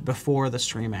challenge before the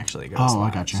stream actually goes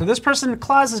live. I got you. So this person,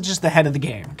 Claus, is just the head of the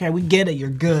game. Okay, we get it. You're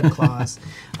good, Claus.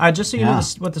 Just so you know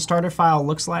what the starter file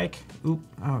looks like. Oop.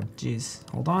 Oh, geez.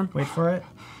 Hold on. Wait for it.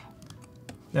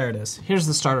 There it is. Here's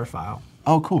the starter file.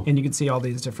 Oh, cool. And you can see all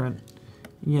these different,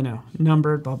 you know,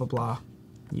 numbered, blah, blah, blah.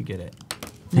 You get it.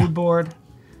 Mood board.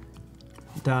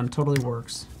 Done. Totally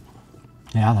works.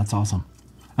 Yeah, that's awesome.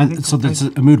 And so this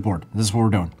is a mood board. This is what we're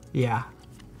doing. Yeah.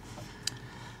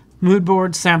 Mood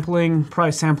board sampling,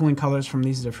 probably sampling colors from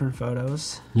these different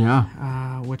photos.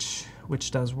 Yeah. Which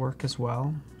does work as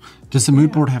well. Does the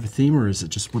mood board have a theme, or is it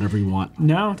just whatever you want?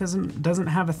 No, it doesn't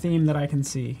have a theme that I can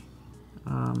see.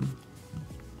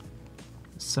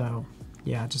 So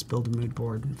yeah, just build a mood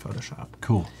board in Photoshop.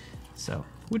 Cool. So,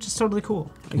 which is totally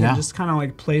cool. Again, just kind of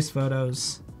like place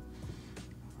photos.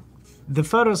 The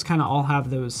photos kind of all have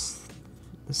the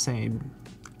same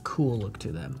cool look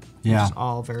to them. Yeah. It's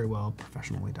all very well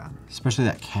professionally done. Especially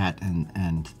that cat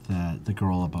and the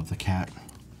girl above the cat.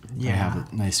 Yeah. They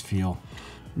have a nice feel.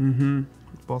 Mm-hmm.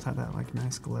 Both have that like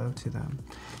nice glow to them.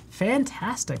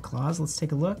 Fantastic, Claus. Let's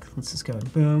take a look. Let's just go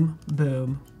boom,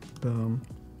 boom, boom,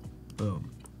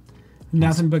 boom.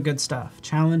 Nothing but good stuff.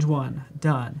 Challenge 1,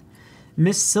 done.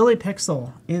 Miss Silly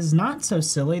Pixel is not so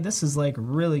silly. This is like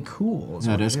really cool.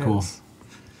 That is cool.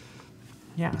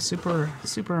 Yeah, super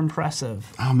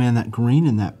impressive. Oh man, that green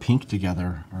and that pink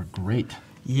together are great.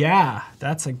 Yeah,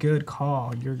 that's a good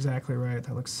call. You're exactly right.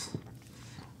 That looks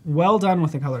well done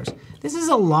with the colors. This is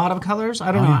a lot of colors.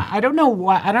 I don't know. Yeah. I don't know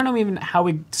why. I don't know even how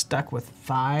we stuck with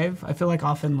 5. I feel like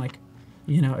often, like,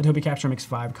 you know, Adobe Capture makes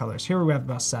 5 colors. Here we have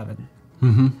about 7.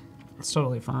 Mm-hmm. It's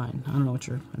totally fine. I don't know what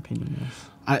your opinion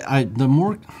is. The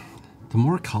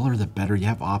more color, the better. You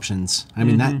have options. I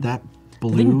mean, that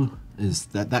blue is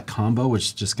that combo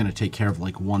is just going to take care of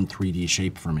like one 3D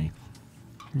shape for me.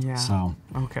 Yeah. So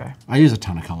okay. I use a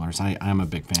ton of colors. I'm a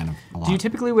big fan of a lot. Do you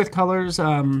typically with colors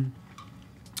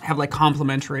have like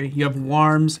complementary? You have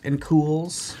warms and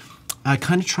cools. I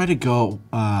kind of try to go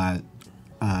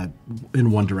in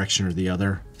one direction or the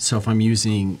other. So if I'm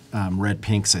using red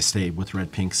pinks, I stay with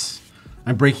red pinks.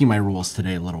 I'm breaking my rules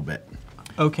today a little bit.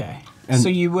 Okay. And so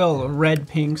you will, red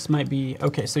pinks might be,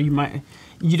 okay, so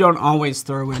you don't always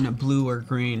throw in a blue or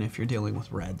green if you're dealing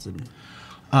with reds. And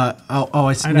I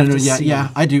see. Yeah,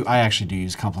 I do. I actually do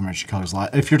use complementary colors a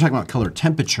lot. If you're talking about color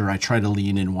temperature, I try to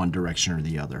lean in one direction or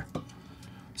the other.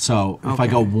 So if I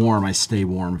go warm, I stay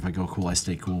warm. If I go cool, I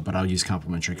stay cool. But I'll use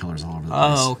complementary colors all over the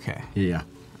place. Oh, okay. Yeah.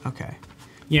 Okay.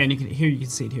 Yeah, and you can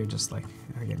see it here, just like,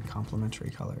 again, complementary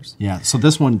colors. Yeah, so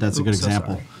this one, that's a good so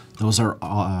example. sorry. Those are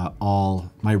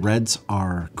all, my reds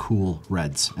are cool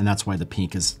reds, and that's why the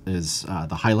pink is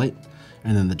the highlight,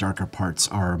 and then the darker parts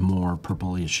are more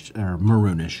purplish or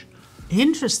maroonish.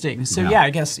 Interesting. So yeah, I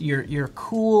guess your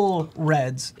cool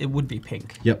reds, it would be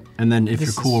pink. Yep, and then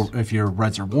if your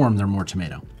reds are warm, they're more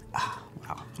tomato. Oh,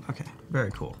 wow, okay,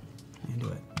 very cool. Into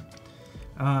it.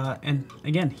 And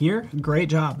again, here, great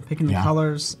job picking the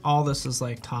colors. All this is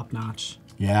like top notch.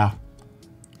 Yeah,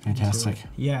 fantastic.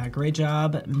 Yeah, great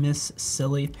job, Miss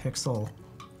Silly Pixel.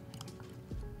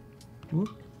 Whoop.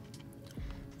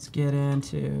 Let's get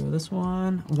into this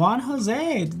one. Juan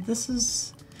Jose. This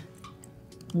is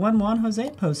one Juan Jose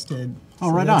posted.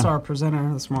 Oh, right that's on. our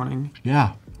presenter this morning.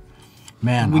 Yeah.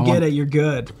 Man, We get it. You're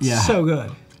good. Yeah. So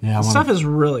good. Yeah, The stuff is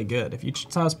really good. If you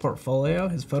saw his portfolio,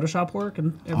 his Photoshop work,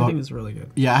 and everything is really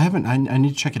good. Yeah, I haven't. I need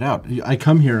to check it out. I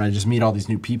come here and I just meet all these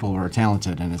new people who are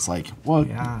talented, and it's like, well,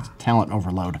 Yeah. talent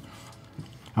overload.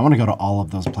 I want to go to all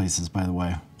of those places, by the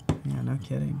way. Yeah, no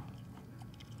kidding.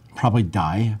 Probably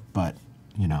die, but,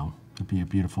 you know, it'd be a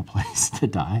beautiful place to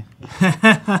die.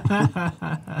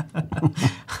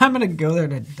 I'm gonna go there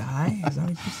to die. Is that what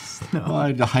you just, no. Well,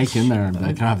 I'd hike in there and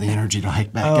I don't have the energy to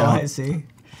hike back Oh, out. I see.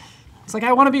 It's like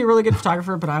I want to be a really good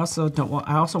photographer, but I also don't want.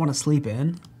 I also want to sleep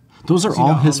in. Those are So you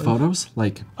all got his all photos?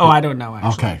 Like, Oh, I don't know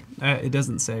actually. Okay. It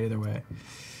doesn't say either way.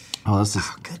 oh, this is,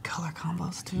 Oh, good color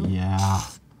combos too. yeah.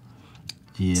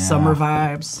 Yeah. Summer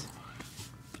vibes.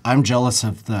 I'm jealous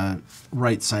of the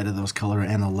right side of those color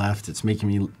and the left. It's making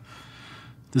me.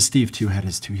 The Steve 2 head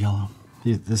is too yellow.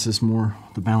 This is more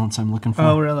the balance I'm looking for.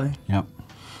 Oh, really? Yep.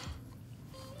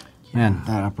 Man,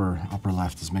 that upper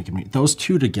left is making me. Those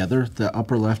two together, the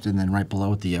upper left and then right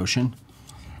below it, the ocean.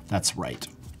 That's right.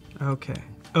 Okay.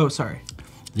 Oh, sorry.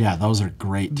 Yeah, those are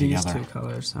great These together. two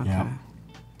colors. Okay. Yeah.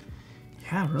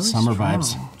 Yeah, really Summer strong.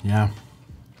 vibes. Yeah.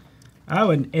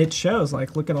 Oh, and it shows.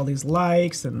 Like, look at all these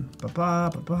likes and ba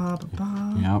ba ba ba ba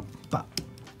ba. Yep.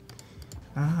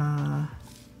 Ba.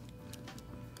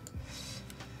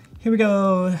 Here we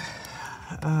go.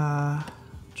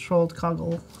 Trolled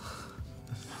Coggle.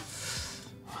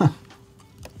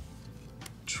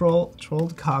 Trolled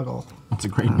Coggle. That's a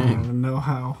great I name. don't know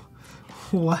how.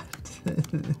 What?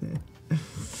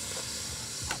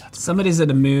 Somebody's in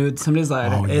a mood. Somebody's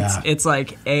like, Oh, yeah. it's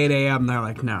like 8 a.m. They're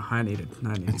like, no, I need it.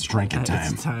 It's drinking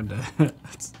time. It's time to.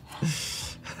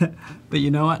 But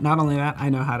you know what? Not only that, I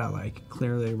know how to like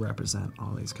clearly represent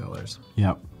all these colors.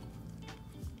 Yep.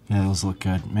 Yeah, those look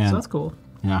good, man. So that's cool.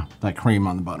 Yeah, that cream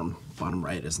on the bottom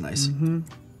right is nice.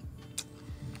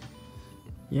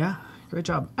 Yeah, great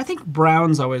job. I think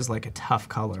brown's always like a tough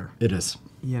color. It is.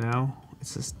 You know,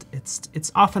 it's just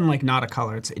it's often like not a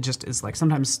color. It just is like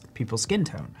sometimes people's skin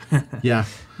tone. Yeah.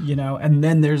 You know, and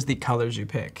then there's the colors you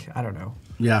pick. I don't know.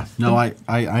 Yeah. No,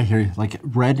 I hear you. Like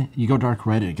red, you go dark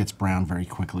red, it gets brown very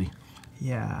quickly.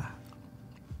 Yeah.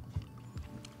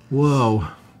 Whoa.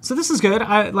 So this is good.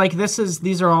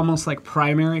 These are almost like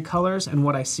primary colors, and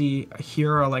what I see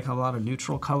here are like a lot of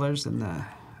neutral colors in the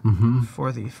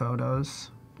for the photos.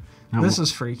 Now, This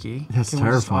is freaky. That's Can we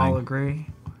just terrifying. all agree?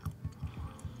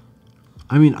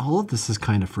 I mean, all of this is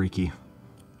kind of freaky.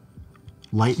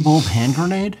 Light bulb hand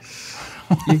grenade?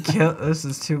 You kill. This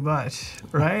is too much,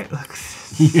 right? Look.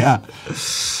 Yeah.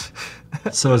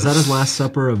 So is that his last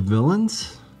supper of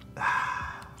villains?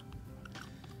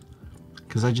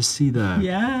 Because I just see the...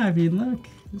 Yeah, I mean, look.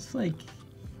 It's like,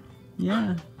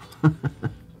 yeah.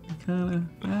 Kind of,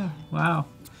 yeah. Wow.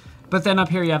 But then up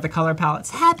here you have the color palettes.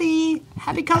 Happy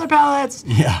color palettes.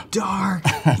 Yeah. Dark.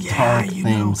 Yeah, Dark you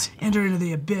themes. know, enter into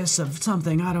the abyss of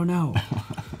something, I don't know.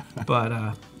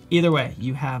 But either way,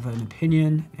 you have an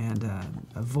opinion and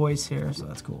a voice here, so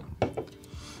that's cool.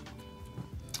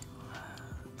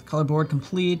 The color board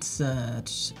complete,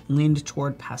 leaned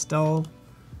toward pastel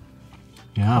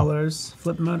Yeah. colors.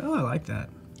 Flip mode, oh, I like that.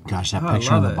 Gosh, that Oh, I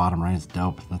picture on love the it. bottom right is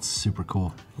dope. That's super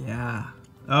cool. Yeah.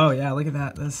 Oh, yeah, look at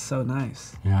that. That's so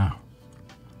nice. Yeah.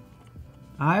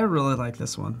 I really like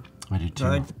this one. I do too. I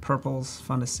like the purples,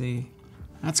 fun to see.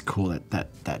 That's cool. That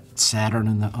Saturn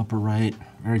in the upper right,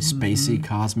 very spacey,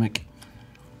 cosmic.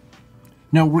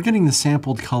 Now we're getting the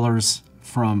sampled colors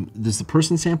from. Is the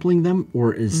person sampling them,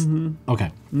 or is okay?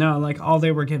 No, like all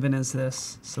they were given is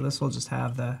this. So this will just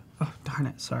have the. Oh darn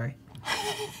it! Sorry.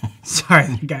 Sorry,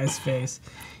 the guy's face.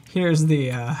 Here's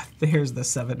the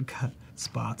 7 cut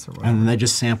spots or whatever. And then they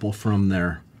just sample from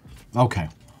their. Okay.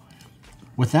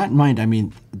 With that in mind, I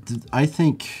mean, I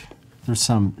think there's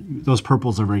those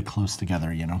purples are very close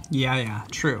together. You know. Yeah,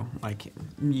 true. Like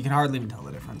you can hardly even tell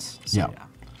the difference. So, Yeah.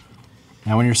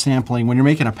 Now, when you're sampling, when you're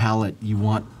making a palette, you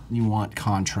want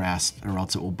contrast, or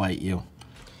else it will bite you.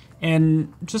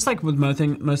 And just like with most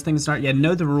things,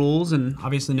 know the rules and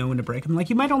obviously know when to break them. Like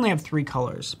you might only have 3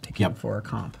 colors picking for a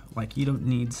comp. Like you don't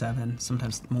need 7,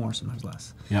 sometimes more, sometimes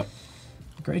less. Yep.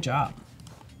 Great job.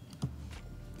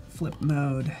 Flip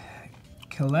mode.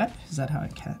 Calep? Is that how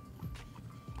it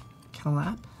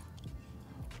Calap?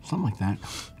 Something like that.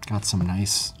 Got some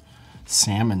nice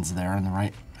salmons there in the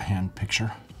right hand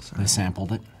picture. They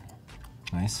sampled it.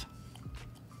 Nice.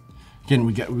 Again,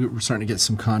 we're starting to get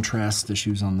some contrast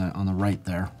issues on the right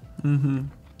there. Mm-hmm.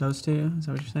 Those two? Is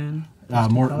that what you're saying?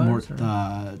 More colors,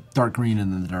 or? dark green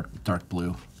and then the dark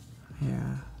blue.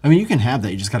 Yeah. I mean, you can have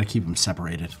that. You just got to keep them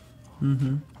separated.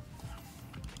 Mm-hmm.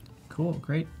 Cool.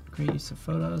 Great use of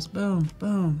photos. Boom,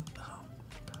 boom,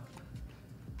 boom.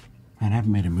 Man, I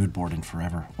haven't made a mood board in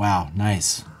forever. Wow,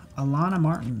 nice. Alana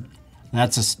Martin.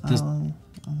 That's Alana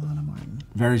Martin.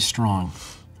 very strong.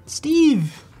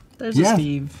 Steve. There's a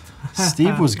Steve.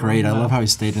 Steve was great. I love how he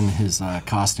stayed in his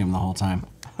costume the whole time.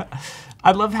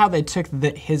 I love how they took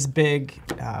his big.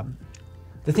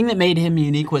 The thing that made him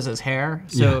unique was his hair.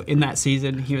 So in that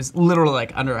season, he was literally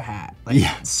like under a hat. Like,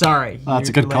 sorry. Oh, that's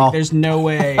a good call. There's no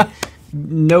way.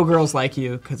 No girls like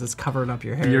you because it's covering up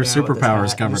your hair. Your superpower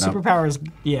is covered up. Superpower is,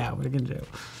 yeah, what are you going to do?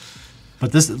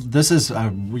 But this is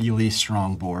a really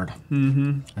strong board.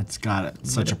 Mm-hmm. It's got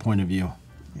such a point of view.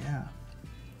 Yeah.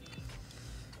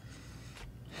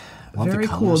 Love Very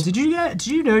cool. Did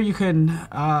you know you could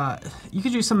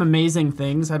do some amazing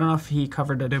things? I don't know if he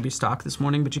covered Adobe Stock this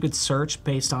morning, but you could search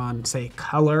based on, say,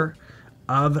 color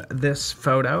of this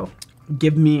photo.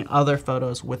 Give me other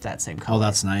photos with that same color. Oh,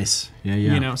 that's nice. Yeah,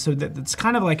 yeah. You know, so that's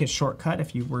kind of like a shortcut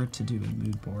if you were to do a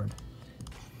mood board.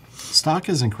 Stock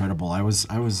is incredible. I was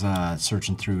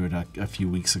searching through it a few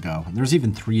weeks ago. There's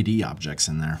even 3D objects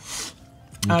in there.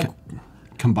 You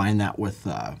combine that with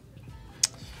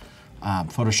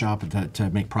Photoshop to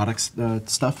make products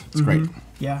stuff. It's great.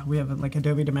 Yeah, we have like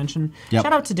Adobe Dimension. Yep.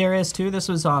 Shout out to Darius too. This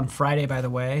was on Friday, by the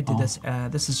way. Did this?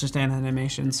 This is just an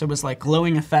animation. So it was like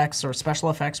glowing effects or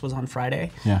special effects was on Friday.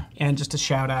 Yeah. And just a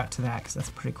shout out to that because that's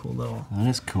a pretty cool little. That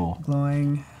is cool.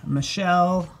 Glowing.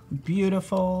 Michelle,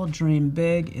 beautiful. Dream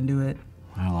big. Into it.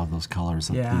 I love those colors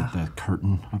of Yeah. the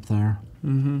curtain up there.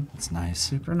 Mm-hmm. It's nice.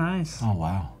 Super nice. Oh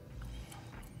wow.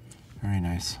 Very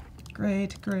nice.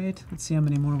 Great, great. Let's see how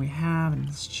many more we have, and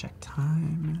let's check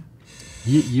time.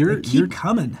 You're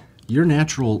coming. Your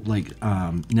natural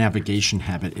navigation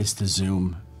habit is to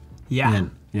zoom. Yeah.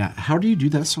 in. Yeah. How do you do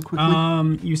that so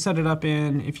quickly? You set it up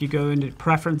if you go into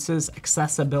Preferences,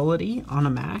 Accessibility on a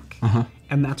Mac,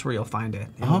 and that's where you'll find it.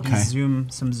 It'll be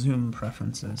some zoom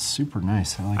preferences. Super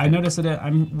nice. I like I it. noticed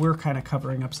that we're kind of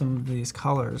covering up some of these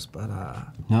colors, but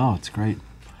No, it's great.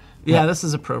 yeah, this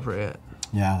is appropriate.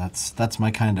 Yeah, that's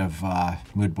my kind of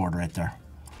mood board right there.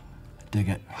 Dig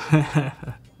it.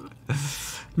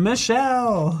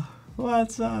 Michelle,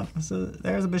 what's up? So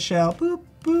there's Michelle. Boop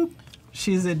boop.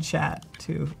 She's in chat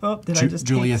too. Oh, did I just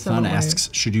Julia take some Thun away? asks,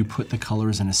 should you put the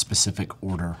colors in a specific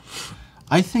order?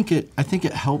 I think it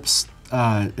helps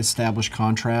establish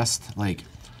contrast. Like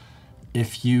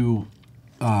if you,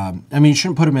 you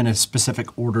shouldn't put them in a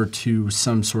specific order to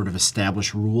some sort of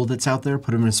established rule that's out there.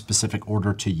 Put them in a specific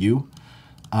order to you.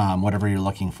 Whatever you're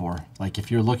looking for. Like if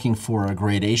you're looking for a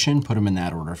gradation, put them in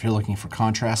that order. If you're looking for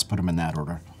contrast, put them in that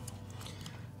order.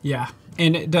 Yeah,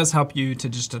 and it does help you to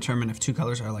just determine if two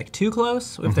colors are like too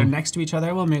close. If they're next to each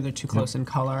other, well, maybe they're too close in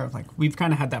color. Like we've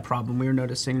kind of had that problem. We were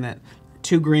noticing that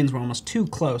two greens were almost too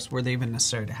close were they even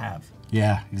necessary to have.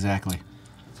 Yeah, exactly.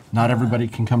 Not everybody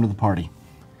can come to the party.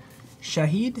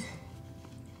 Shahid?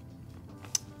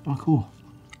 Oh, cool.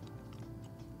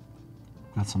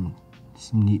 Got some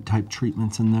neat type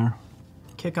treatments in there.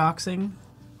 Kickboxing.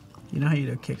 You know how you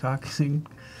do kickboxing?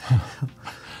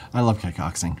 I love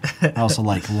kickboxing. I also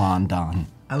like London.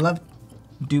 I love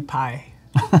Dupai.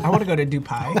 I want to go to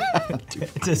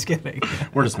Dupai. Just kidding.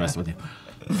 We're just messing with you.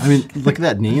 I mean, look at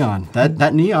that neon.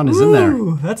 That neon is in there.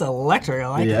 Ooh, that's electric. I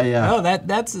like it. Yeah, yeah. Oh,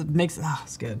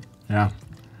 it's good. Yeah.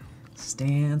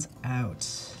 Stands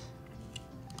out.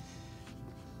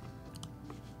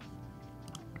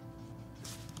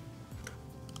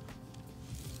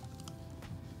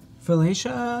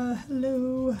 Felicia,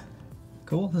 hello.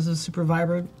 Cool, this is super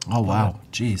vibrant. Oh, wow.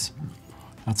 Jeez.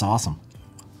 That's awesome.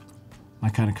 My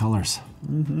kind of colors.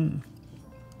 Mm-hmm.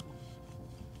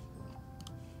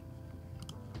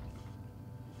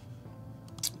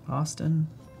 Austin.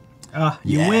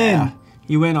 You win.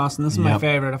 You win, Austin. This is my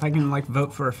favorite. If I can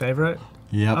vote for a favorite.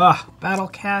 Yep. Battle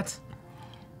Cat.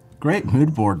 Great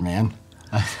mood board, man.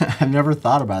 I've never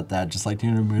thought about that. Just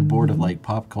doing a mood board of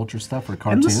pop culture stuff or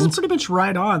cartoons. And this is pretty much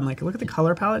right on. Look at the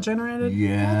color palette generated.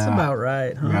 Yeah. That's about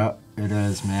right, huh? Yeah, it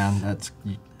is, man.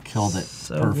 You killed it.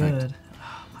 So Perfect. good.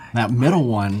 That middle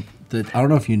one, I don't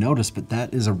know if you noticed, but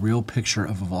that is a real picture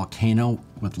of a volcano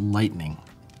with lightning.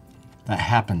 That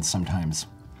happens sometimes.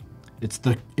 It's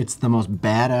the most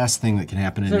badass thing that can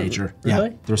happen in nature. Really?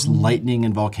 Yeah, there's lightning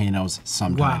in volcanoes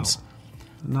sometimes. Wow.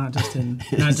 Not just in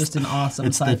awesome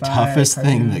It's sci-fi the toughest thing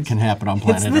cartoons. that can happen on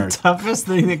planet It's the Earth. toughest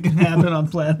thing that can happen on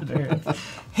planet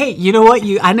Earth. Hey, you know what?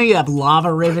 I know you have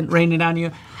lava raining down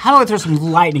you. How about throw some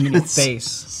lightning in your face?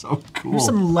 So cool. Here's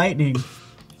some lightning.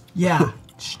 Yeah,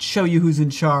 show you who's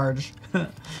in charge.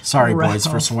 Sorry, Ralph. boys,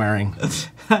 for swearing.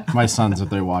 My sons,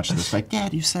 if they watch this,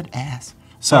 Dad, you said ass.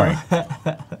 Sorry.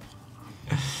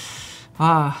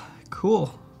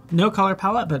 Cool. No color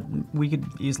palette, but we could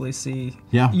easily see.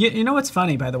 Yeah. You know what's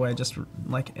funny, by the way, just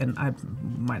like, and I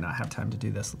might not have time to do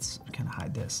this. Let's kind of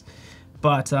hide this.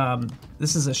 But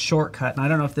this is a shortcut, and I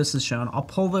don't know if this is shown. I'll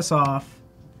pull this off,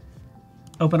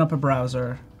 open up a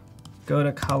browser, go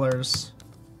to colors,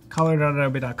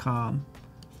 color.adobe.com.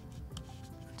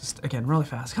 Just, again, really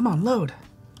fast. Come on, load.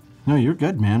 No, you're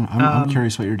good, man. I'm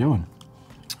curious what you're doing.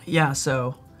 Yeah,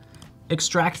 so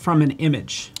extract from an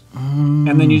image.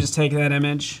 And then you just take that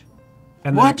image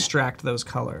and then extract those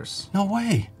colors. No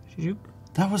way.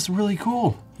 That was really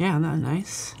cool. Yeah, isn't that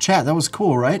nice? Chat, that was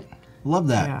cool, right? Love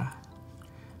that. Yeah.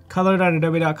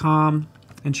 Color.adobe.com,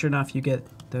 and sure enough, you get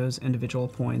those individual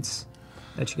points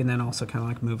that you can then also kind of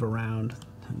like move around.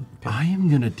 I am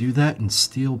going to do that and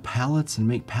steal palettes and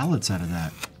make palettes out of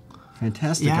that.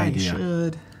 Fantastic idea. Yeah, you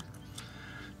should.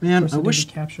 Man, I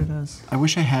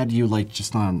wish I had you like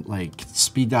just on like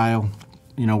speed dial,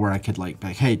 you know, where I could like,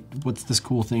 hey, what's this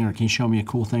cool thing? Or can you show me a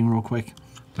cool thing real quick?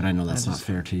 But I know that's not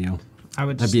fair to you.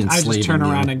 I'd just turn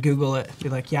around and Google it. Be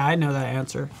like, yeah, I know that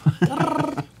answer.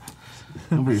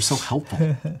 Oh, but you're so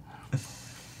helpful.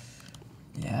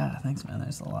 Yeah, thanks, man.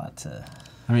 There's a lot to...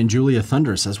 I mean, Julia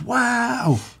Thunder says,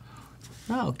 wow.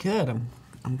 Oh, good.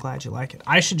 I'm glad you like it.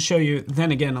 I should show you,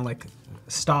 then again, like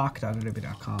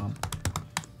stock.adobe.com.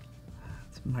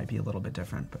 It might be a little bit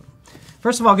different, but...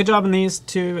 First of all, good job on these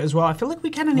two as well. I feel like we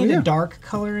kind of need a dark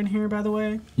color in here, by the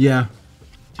way. Yeah.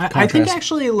 I think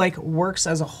actually like works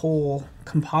as a whole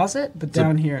composite, but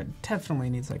down here it definitely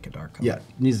needs like a dark color. Yeah,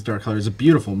 it needs a dark color. It's a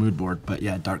beautiful mood board, but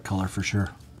yeah, dark color for sure.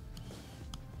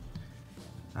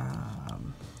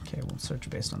 Okay, we'll search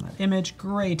based on that image.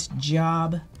 Great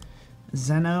job,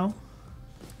 Zeno.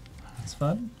 That's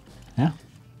fun. Yeah.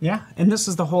 Yeah, and this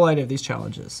is the whole idea of these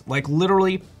challenges. Like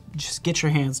literally, just get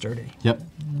your hands dirty. Yep.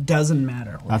 Doesn't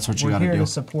matter. That's what you got to do. We're here to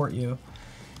support you.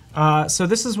 So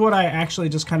this is what I actually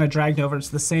just kind of dragged over. It's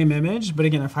the same image, but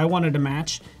again, if I wanted to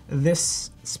match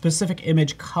this specific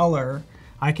image color,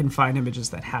 I can find images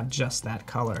that have just that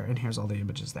color. And here's all the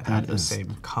images that have the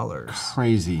same colors.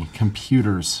 Crazy.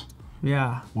 Computers.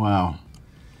 Yeah. Wow.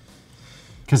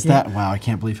 Because wow, I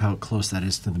can't believe how close that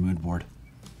is to the mood board.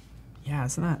 Yeah,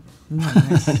 isn't that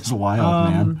nice? That is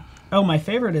wild, man. Oh, my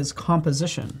favorite is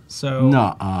composition. So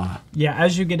yeah,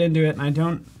 as you get into it, and I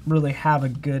don't really have a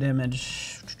good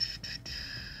image.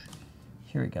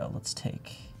 Here we go. Let's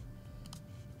take.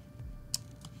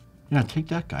 Yeah, take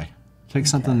that guy. Take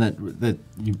something that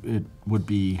it would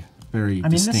be very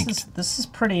distinct. This is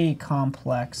pretty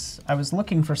complex. I was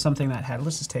looking for something that had.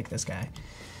 Let's just take this guy.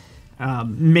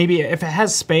 Maybe if it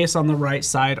has space on the right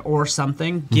side or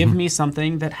something, give me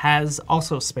something that has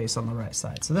also space on the right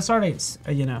side. So this already,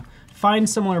 you know, find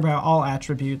similar by all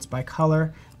attributes, by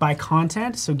color, by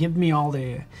content. So give me all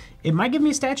the, it might give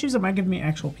me statues, it might give me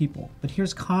actual people. But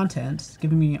here's content, it's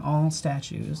giving me all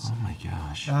statues. Oh my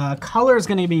gosh. Color is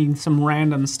gonna be some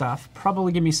random stuff.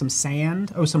 Probably give me some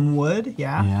sand, some wood,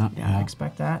 yeah, I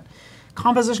expect that.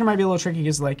 Composition might be a little tricky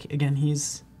because like, again,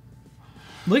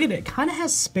 look at it, kind of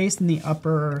has space in the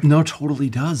upper. No, totally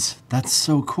does. That's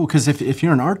so cool. Because if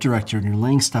you're an art director and you're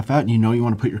laying stuff out and you know you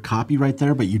want to put your copy right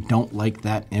there, but you don't like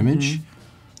that image,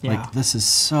 like this is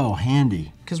so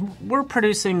handy. Because we're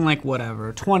producing like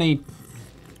whatever, 20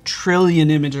 trillion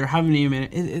images or how many images.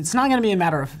 It's not going to be a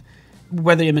matter of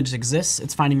whether the image exists,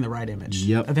 it's finding the right image.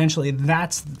 Yep. Eventually,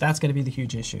 that's going to be the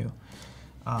huge issue.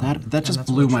 That just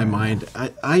blew my mind.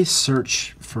 I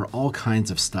search for all kinds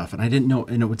of stuff, and I didn't know,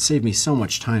 and it would save me so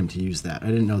much time to use that. I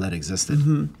didn't know that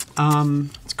existed.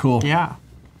 It's cool. Yeah,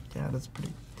 that's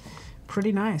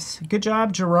pretty nice. Good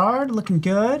job, Gerard. Looking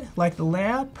good. Like the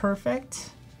layout,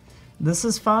 perfect. This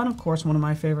is fun. Of course, one of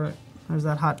my favorite. There's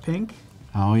that hot pink.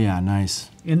 Oh yeah,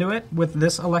 nice. Into it with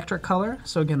this electric color.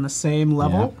 So again, the same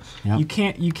level. Yep.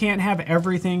 You can't have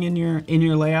everything in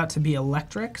your layout to be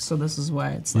electric. So this is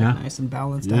why it's like nice and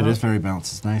balanced out. It is very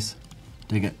balanced. It's nice.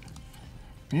 Dig it.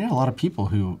 Yeah, a lot of people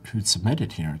who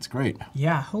submitted here. It's great.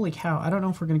 Yeah, holy cow! I don't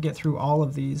know if we're gonna get through all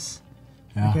of these.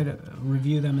 Yeah. I could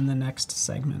review them in the next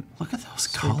segment. Look at those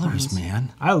colors,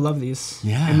 man. I love these.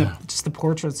 Yeah. And just the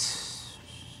portraits.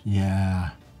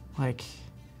 Yeah. Like.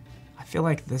 I feel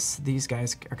like these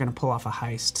guys are gonna pull off a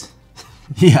heist.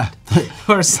 Yeah.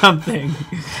 Or something.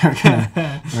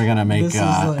 We're gonna make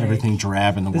like, everything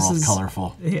drab in the world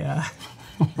colorful. Yeah.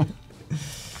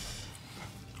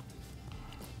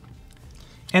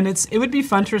 And it would be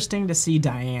interesting to see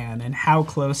Diane and how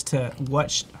close to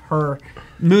what her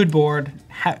mood board,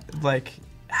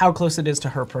 how close it is to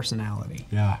her personality.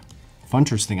 Yeah.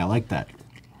 Funteresting, I like that.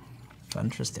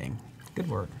 Funteresting. Good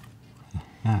word.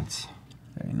 That's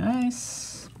very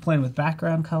nice. playing with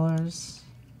background colors.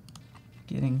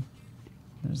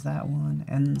 There's that one.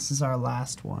 And this is our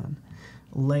last one.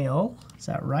 Lael, is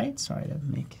that right? Sorry to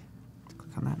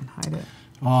click on that and hide it.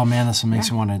 Oh man, this one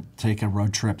makes me want to take a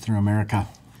road trip through America.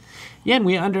 Yeah, and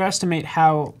we underestimate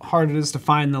how hard it is to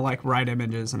find the like right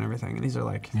images and everything. And these are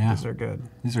like, these are good.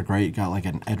 These are great. You got like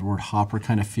an Edward Hopper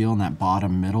kind of feel in that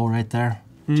bottom middle right there.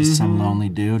 Just some lonely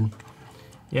dude.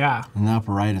 Yeah. And the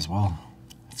upper right as well.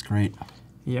 It's great.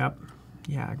 Yep.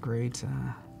 Yeah, great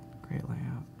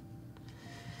layout.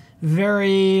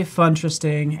 Very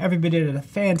fun-interesting. Everybody did a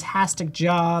fantastic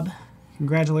job.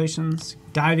 Congratulations.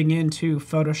 Diving into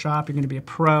Photoshop. You're going to be a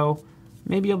pro.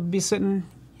 Maybe you'll be sitting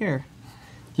here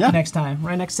next time,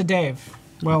 right next to Dave.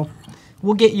 Well,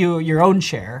 we'll get you your own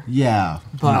chair. Yeah,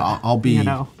 but I'll be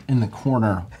in the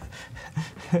corner.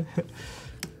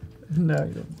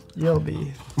 No, you'll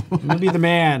be the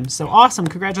man. So awesome.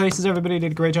 Congratulations, everybody.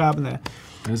 Did a great job in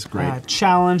the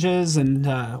challenges, and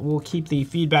we'll keep the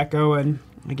feedback going.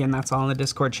 Again, that's all on the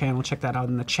Discord channel. Check that out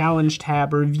in the challenge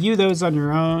tab. Review those on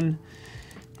your own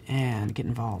and get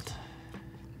involved.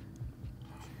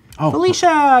 Oh,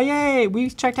 Felicia, yay!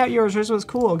 We checked out yours. Yours was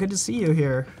cool. Good to see you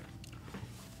here.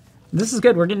 This is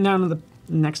good. We're getting down to the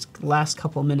last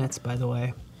couple minutes, by the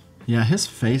way. Yeah, his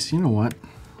face, you know what?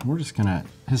 We're just gonna,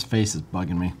 his face is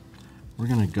bugging me. We're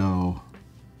gonna go,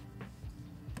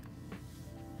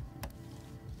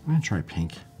 I'm gonna try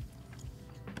pink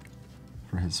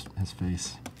for his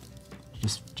face.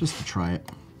 Just to try it.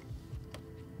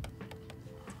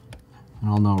 And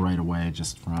I'll know right away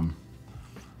just from,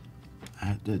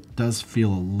 it does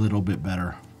feel a little bit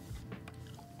better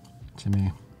to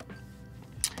me.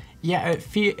 Yeah, it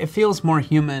feels more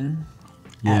human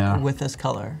with this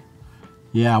color.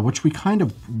 Yeah, which we kind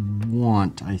of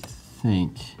want, I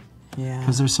think. Yeah.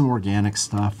 Because there's some organic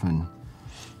stuff and...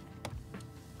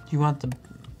 You want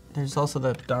there's also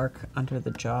the dark under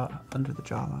the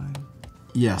jawline.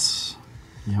 Yes.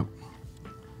 Yep.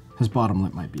 His bottom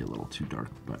lip might be a little too dark,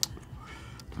 but...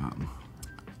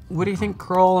 What do you think,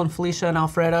 Kroll and Felicia and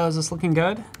Alfredo? Is this looking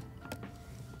good?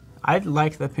 I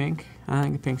like the pink. I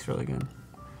think the pink's really good.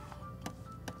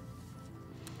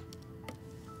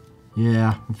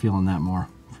 Yeah, I'm feeling that more,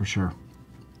 for sure.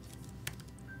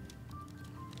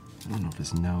 I don't know if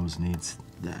his nose needs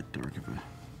that dark of a...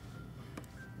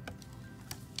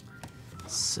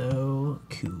 So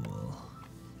cool.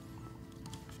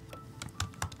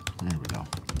 There we go.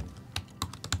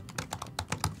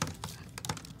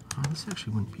 Oh, this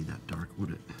actually wouldn't be that dark,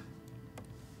 would it?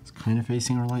 It's kind of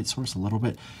facing our light source a little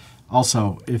bit.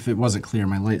 Also, if it wasn't clear,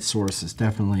 my light source is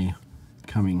definitely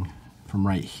coming from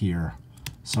right here.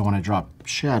 So when I drop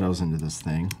shadows into this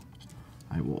thing,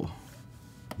 I will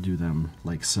do them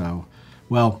like so.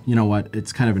 Well, you know what?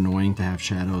 It's kind of annoying to have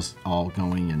shadows all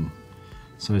going, and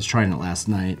so I was trying it last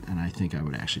night, and I think I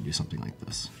would actually do something like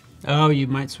this. Oh, you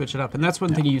might switch it up. And that's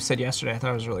one thing you said yesterday I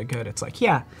thought was really good. It's like,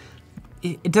 yeah,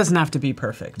 it doesn't have to be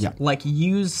perfect. Yeah. Like,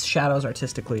 use shadows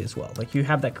artistically as well. Like, you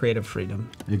have that creative freedom.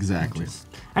 Exactly.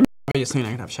 Obviously,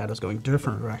 I could have shadows going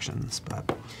different directions,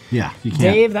 but... Yeah, you can't.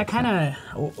 Dave, that kind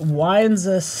of winds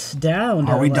us down.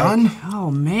 Are we done? Oh,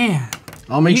 man.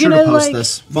 I'll make sure to post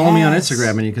this. Follow me on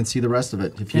Instagram and you can see the rest of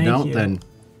it. If you don't, then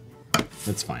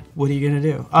that's fine. What are you going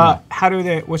to do?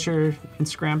 What's your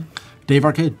Instagram? Dave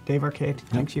Arcade. Dave Arcade.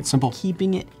 Thanks you simple. For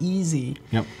keeping it easy.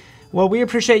 Yep. Well, we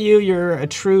appreciate you. You're a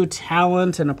true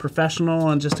talent and a professional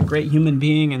and just a great human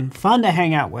being and fun to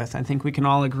hang out with. I think we can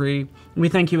all agree. We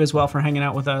thank you as well for hanging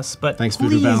out with us. But thanks,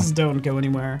 please don't go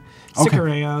anywhere. Stick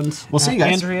around. We'll see you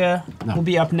guys. Andrea will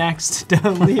be up next.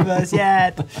 Don't leave us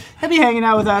yet. He'll be hanging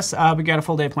out with us. We got a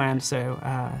full day planned, so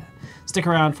stick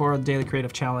around for the Daily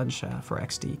Creative Challenge for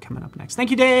XD coming up next.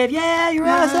 Thank you, Dave. Yeah, you're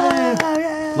awesome.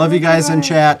 Yeah, love you guys in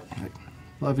chat.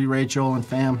 Love you, Rachel and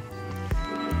fam.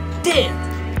 Dave.